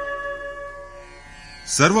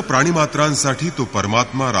 सर्व प्राणीमात्रांसाठी तो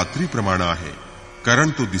परमात्मा रात्रीप्रमाणे आहे, कारण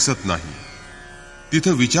तो दिसत नाही.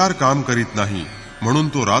 तिथं विचार काम करीत नाही, म्हणून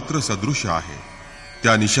तो रात्र सदृश आहे.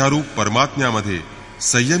 त्या निशारूप परमात्म्यामध्ये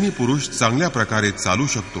संयमी पुरुष चांगल्या प्रकारे चालू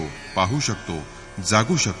शकतो, पाहू शकतो,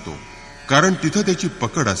 जागू शकतो, कारण तिथं त्याची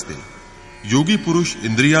पकड असते. योगी पुरुष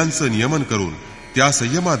इंद्रियांचं नियमन करून त्या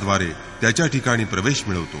संयमाद्वारे त्याच्या ठिकाणी प्रवेश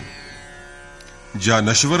मिळवतो. ज्या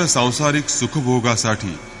नश्वर सांसारिक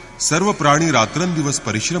सुखभोगासाठी सर्व प्राणी रात्रंदिवस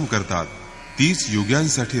परिश्रम करतात तीच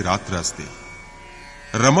योग्यांसाठी रात्र असते.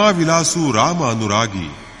 रमा विलासू राम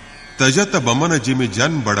अनुरागी तजत बमन जिमी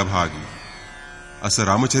जन बडभागी असं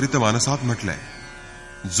रामचरित मानसात म्हटलंय.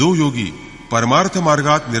 जो योगी परमार्थ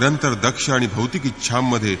मार्गात निरंतर दक्ष आणि भौतिक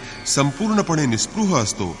इच्छांमध्ये संपूर्णपणे निस्पृह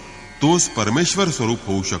असतो तोच परमेश्वर स्वरूप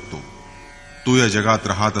होऊ शकतो. तो या जगात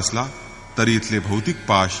राहत असला तरी इथले भौतिक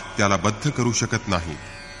पाश त्याला बद्ध करू शकत नाही.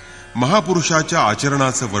 महापुरुषाच्या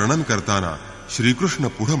आचरणाचं वर्णन करताना श्रीकृष्ण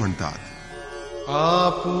पुढे म्हणतात,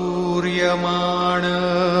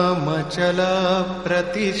 आपूर्यमाणमचल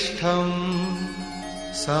प्रतिष्ठम्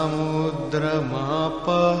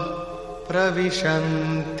समुद्रमापः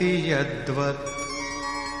प्रविशन्ति यद्वत्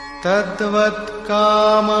तद्वत्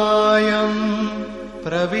कामायं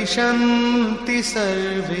प्रविशन्ति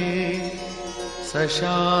सर्वे स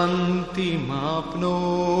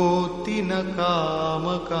शान्तिमाप्नोति न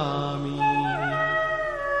कामकामी.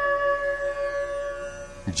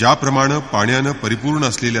 ज्याप्रमाणे पाण्यानं परिपूर्ण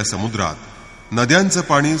असलेल्या समुद्रात नद्यांचं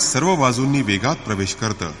पाणी सर्व बाजूंनी वेगात प्रवेश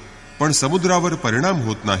करतं पण समुद्रावर परिणाम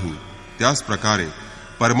होत नाही, त्याच प्रकारे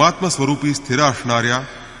परमात्म स्वरूपी स्थिर असणाऱ्या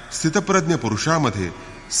स्थितप्रज्ञ पुरुषामध्ये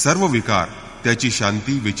सर्व विकार त्याची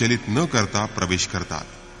शांती विचलित न करता प्रवेश करतात.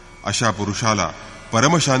 अशा पुरुषाला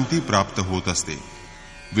परमशांती प्राप्त होत असते.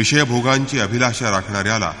 विषयभोगांची अभिलाषा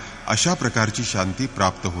राखणाऱ्याला अशा प्रकारची शांती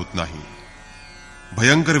प्राप्त होत नाही.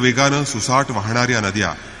 भयंकर वेगानं सुसाट वाहणाऱ्या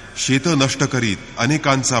नद्या शेतं नष्ट करीत,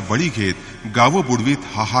 अनेकांचा बळी घेत, गावं बुडवीत,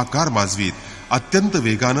 हाहाकार माजवीत अत्यंत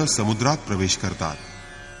वेगानं समुद्रात प्रवेश करतात.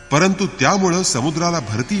 परंतु त्यामुळं समुद्राला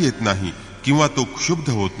भरती येत नाही किंवा तो क्षुब्ध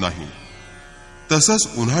होत नाही. तसंच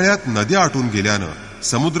उन्हाळ्यात नद्या आटून गेल्यानं,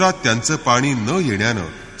 समुद्रात त्यांचं पाणी न येण्यानं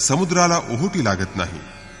समुद्राला ओहोटी लागत नाही.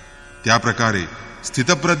 त्या प्रकारे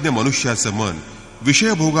स्थितप्रज्ञ मनुष्याचं मन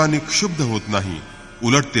विषयभोगाने क्षुब्ध होत नाही.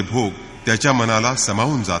 उलट ते भोग त्याच्या मनाला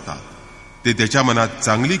समावून जातात. ते त्याच्या मनात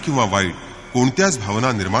चांगली किंवा वाईट कोणत्याच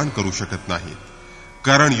भावना निर्माण करू शकत नाहीत.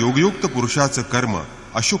 कारण योगयुक्त पुरुषाचं कर्म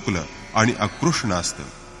अशुक्ल आणि अकृष्ण असतं.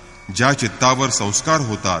 ज्या चित्तावर संस्कार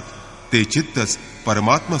होतात ते चित्तच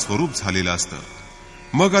परमात्म स्वरूप झालेलं असतं.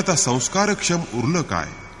 मग आता संस्कारक्षम उरलं काय?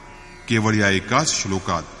 केवळ या एकाच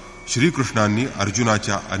श्लोकात श्रीकृष्णांनी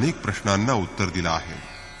अर्जुनाच्या अनेक प्रश्नांना उत्तर दिलं आहे.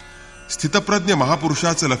 स्थितप्रज्ञ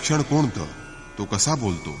महापुरुषाचं लक्षण कोणतं? तो कसा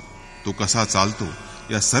बोलतो? तो कसा चालतो?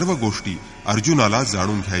 या सर्व गोष्टी अर्जुनाला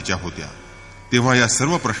जाणून घ्यायच्या होत्या. तेव्हा या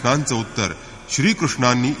सर्व प्रश्नांचं उत्तर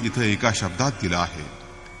श्रीकृष्णांनी इथं एका शब्दात दिलं आहे.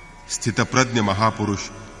 स्थितप्रज्ञ महापुरुष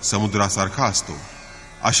समुद्रासारखा असतो.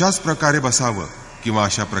 अशाच प्रकारे बसावं किंवा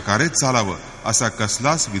अशा प्रकारेच चालावं असा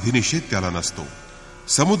कसलाच विधिनिषेध त्याला नसतो.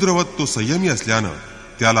 समुद्रवत तो संयमी असल्यानं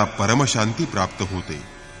त्याला परमशांती प्राप्त होते.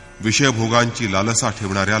 विषयभोगांची लालसा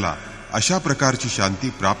ठेवणाऱ्याला अशा प्रकारची शांती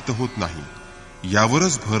प्राप्त होत नाही.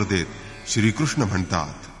 यावरच भर देत श्रीकृष्ण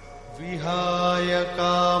म्हणतात, विहाय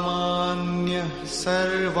कामान्यः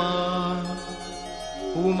सर्वान्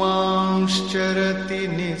पुमांश्चरति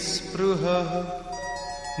निःस्पृहः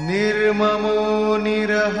निर्ममो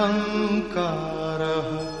निरहंकारः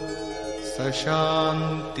स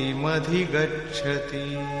शान्तिमधिगच्छति.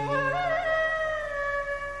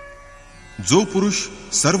 जो पुरुष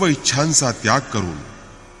सर्व इच्छांचा त्याग करून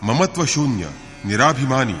ममत्वशून्य,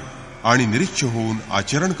 निराभिमानी आणि निरीच्छ होऊन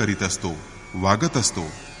आचरण करीत असतो, वागत असतो,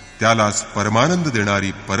 त्यालाच परमानंद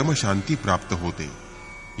देणारी परमशांती प्राप्त होते.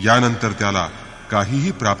 यानंतर त्याला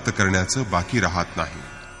काहीही प्राप्त करण्याचं बाकी राहत नाही.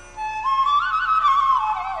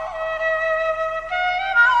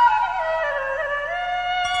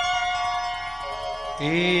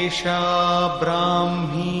 एषा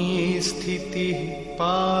ब्राह्मी स्थितिः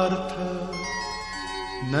पार्थ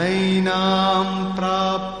नैनां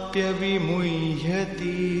प्राप्य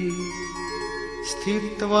विमुह्यति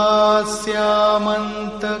स्थित्वा स्यामन्तकालेऽपि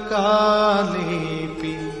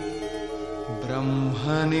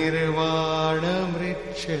ब्रह्मनिर्वाणमृच्छति.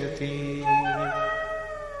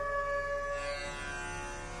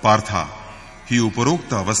 पार्था, ही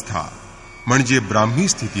उपरोक्त अवस्था म्हणजे ब्राह्मी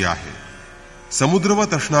स्थिती आहे.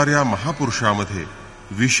 समुद्रवत असणाऱ्या महापुरुषामध्ये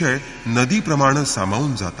विषय नदीप्रमाणे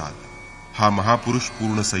सामावून जातात. हा महापुरुष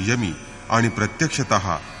पूर्ण संयमी आणि प्रत्यक्षतः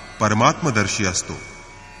परमात्मदर्शी असतो.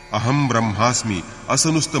 अहम ब्रह्मास्मी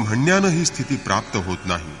असं नुसतं म्हणण्यानं ही स्थिती प्राप्त होत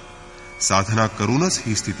नाही. साधना करूनच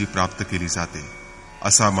ही स्थिती प्राप्त केली जाते.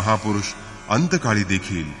 असा महापुरुष अंतकाळी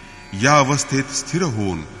देखील या अवस्थेत स्थिर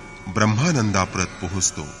होऊन ब्रह्मानंदाप्रत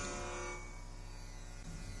पोहोचतो.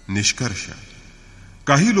 निष्कर्ष,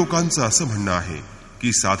 काही लोकांचं असं म्हणणं आहे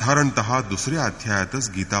की साधारणतः दुसऱ्या अध्यायातच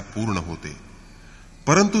गीता पूर्ण होते.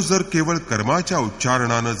 परंतु जर केवळ कर्माच्या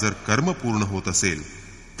उच्चारणानं जर कर्म पूर्ण होत असेल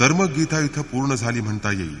तर मग गीता इथं पूर्ण झाली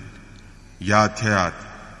म्हणता येईल. या अध्यायात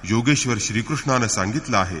योगेश्वर श्रीकृष्णानं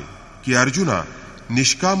सांगितलं आहे की अर्जुना,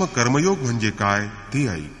 निष्काम कर्मयोग म्हणजे काय ते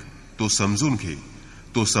ऐक, तो समजून घे.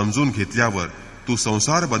 तो समजून घेतल्यावर तू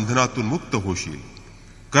संसार बंधनातून मुक्त होशील.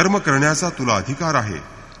 कर्म करण्याचा तुला अधिकार आहे,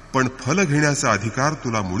 पण फल घेण्याचा अधिकार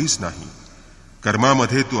तुला मुळीच नाही.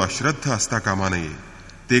 कर्मामध्ये तू अश्रद्ध असता कामा नये.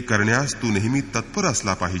 ते करण्यास तू नेहमी तत्पर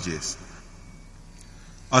असला पाहिजेस.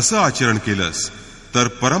 असं आचरण केलंस तर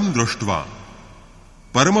परम दृष्ट्वा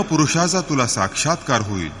परमपुरुषाचा तुला साक्षात्कार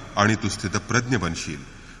होईल आणि तू स्थितप्रज्ञ बनशील.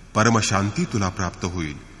 परमशांती तुला प्राप्त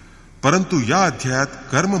होईल. परंतु या अध्यायात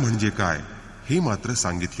कर्म म्हणजे काय हे मात्र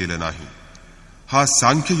सांगितलेलं नाही. हा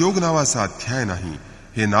सांख्ययोग नावाचा अध्याय नाही.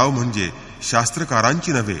 हे नाव म्हणजे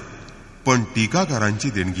शास्त्रकारांची नव्हे, पण टीकाकारांची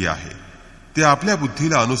देणगी आहे. ते आपल्या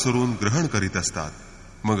बुद्धीला अनुसरून ग्रहण करीत असतात.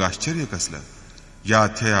 मग आश्चर्य कसलं? या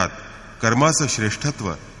अध्यायात कर्माचं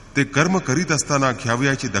श्रेष्ठत्व, ते कर्म करीत असताना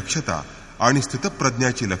घ्यावयाची दक्षता आणि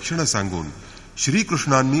स्थितप्रज्ञाची लक्षणं सांगून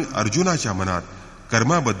श्रीकृष्णांनी अर्जुनाच्या मनात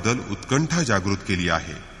कर्माबद्दल उत्कंठा जागृत केली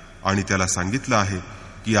आहे आणि त्याला सांगितलं आहे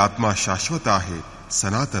की आत्मा शाश्वत आहे,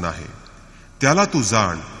 सनातन आहे. त्याला तू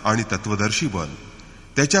जाण आणि तत्वदर्शी बन.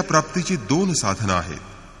 त्याच्या प्राप्तीची 2 साधनं आहेत,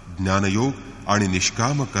 ज्ञानयोग आणि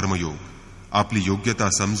निष्काम कर्मयोग. आपली योग्यता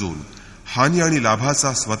समजून हानी आणि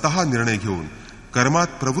लाभाचा स्वतः निर्णय घेऊन कर्मात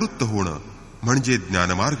प्रवृत्त होणं म्हणजे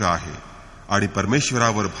ज्ञानमार्ग आहे. आणि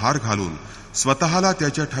परमेश्वरावर भार घालून स्वतःला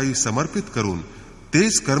त्याच्या ठायी समर्पित करून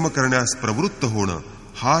तेच कर्म करण्यास प्रवृत्त होणं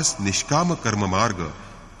हाच निष्काम कर्ममार्ग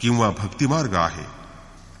किंवा भक्तिमार्ग आहे.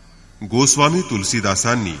 गोस्वामी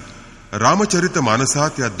तुलसीदासांनी रामचरित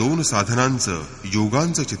मानसात या 2 साधनांचं,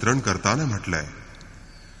 योगांचं चित्रण करताना म्हटलंय,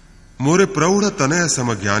 मोरे प्रौढ तनय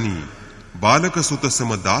समज्ञानी बालक सुत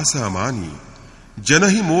समदास अमानी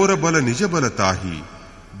जनही मोर बल निज बलताही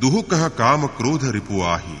दुहुकः काम क्रोध रिपू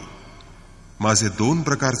आहे. माझे 2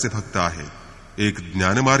 प्रकारचे भक्त आहेत, एक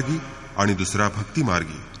ज्ञानमार्गी आणि दुसरा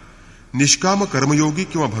भक्तिमार्गी. निष्काम कर्मयोगी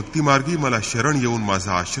किंवा भक्तिमार्गी मला शरण येऊन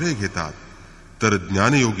माझा आश्रय घेतात, तर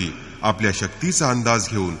ज्ञानयोगी आपल्या शक्तीचा अंदाज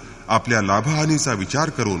घेऊन आपल्या लाभहानीचा विचार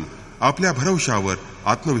करून आपल्या भरवशावर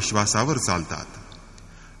आत्मविश्वासावर चालतात.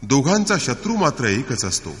 दोघांचा शत्रू मात्र एकच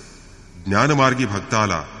असतो. ज्ञानमार्गी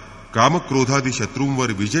भक्ताला कामक्रोधादी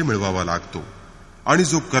शत्रूंवर विजय मिळवावा लागतो आणि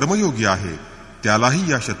जो कर्मयोगी आहे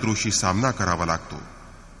त्यालाही या शत्रूशी सामना करावा लागतो.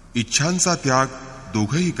 इच्छांचा त्याग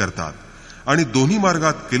दोघंही करतात आणि दोन्ही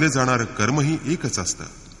मार्गात केलं जाणारं कर्मही एकच असतं.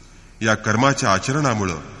 या कर्माच्या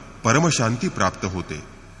आचरणामुळं परमशांती प्राप्त होते.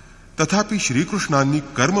 तथापि श्रीकृष्णांनी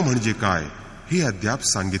कर्म म्हणजे काय हे अद्याप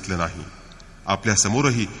सांगितलं नाही. आपल्या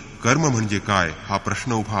समोरही कर्म म्हणजे काय हा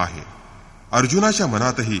प्रश्न उभा आहे. अर्जुनाच्या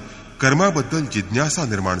मनातही कर्माबद्दल जिज्ञासा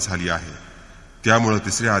निर्माण झाली आहे. त्यामुळे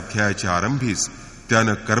 3ऱ्या अध्यायाच्या आरंभीच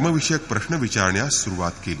त्यानं कर्मविषयक प्रश्न विचारण्यास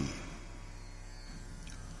सुरुवात केली.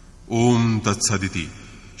 ओम तत्सदिति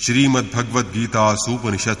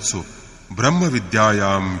श्रीमद्भगवद्गीतासूपनिषत्सु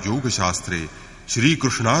ब्रह्मविद्यायां योगशास्त्रे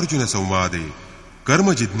श्रीकृष्णार्जुन संवादे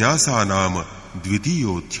कर्मजिज्ञासा नाम 2य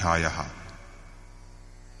अध्यायः.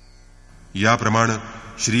 याप्रमाणे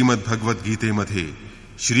श्रीमद्भगवद्गीतेमध्ये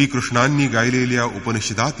श्रीकृष्णांनी गायलेल्या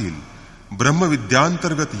उपनिषदातील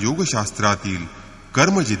ब्रह्मविद्यांतर्गत योगशास्त्रातील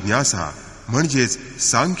कर्मजिज्ञासा म्हणजेच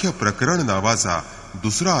सांख्य प्रकरण नावाचा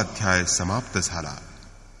 2रा अध्याय समाप्त झाला.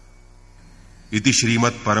 इति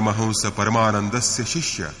श्रीमत् परमहंस परमानंदस्य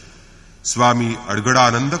शिष्य स्वामी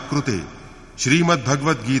अडगडानंद कृते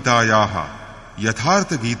श्रीमद्भगवद्गीतायाः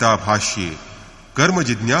यथार्थ गीता भाष्ये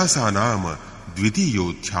कर्मजिज्ञासा नाम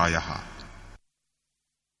 2योऽध्यायः.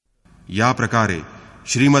 या प्रकारे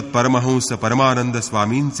श्रीमत् परमहंस परमानंद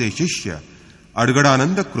स्वामींचे शिष्य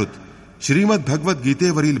अडगडानंदकृत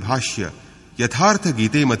श्रीमद्भगवद्गीतेवरील भाष्य यथार्थ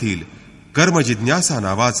गीतेमधील कर्मजिज्ञासा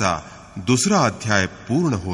नावाचा 2रा अध्याय पूर्ण होत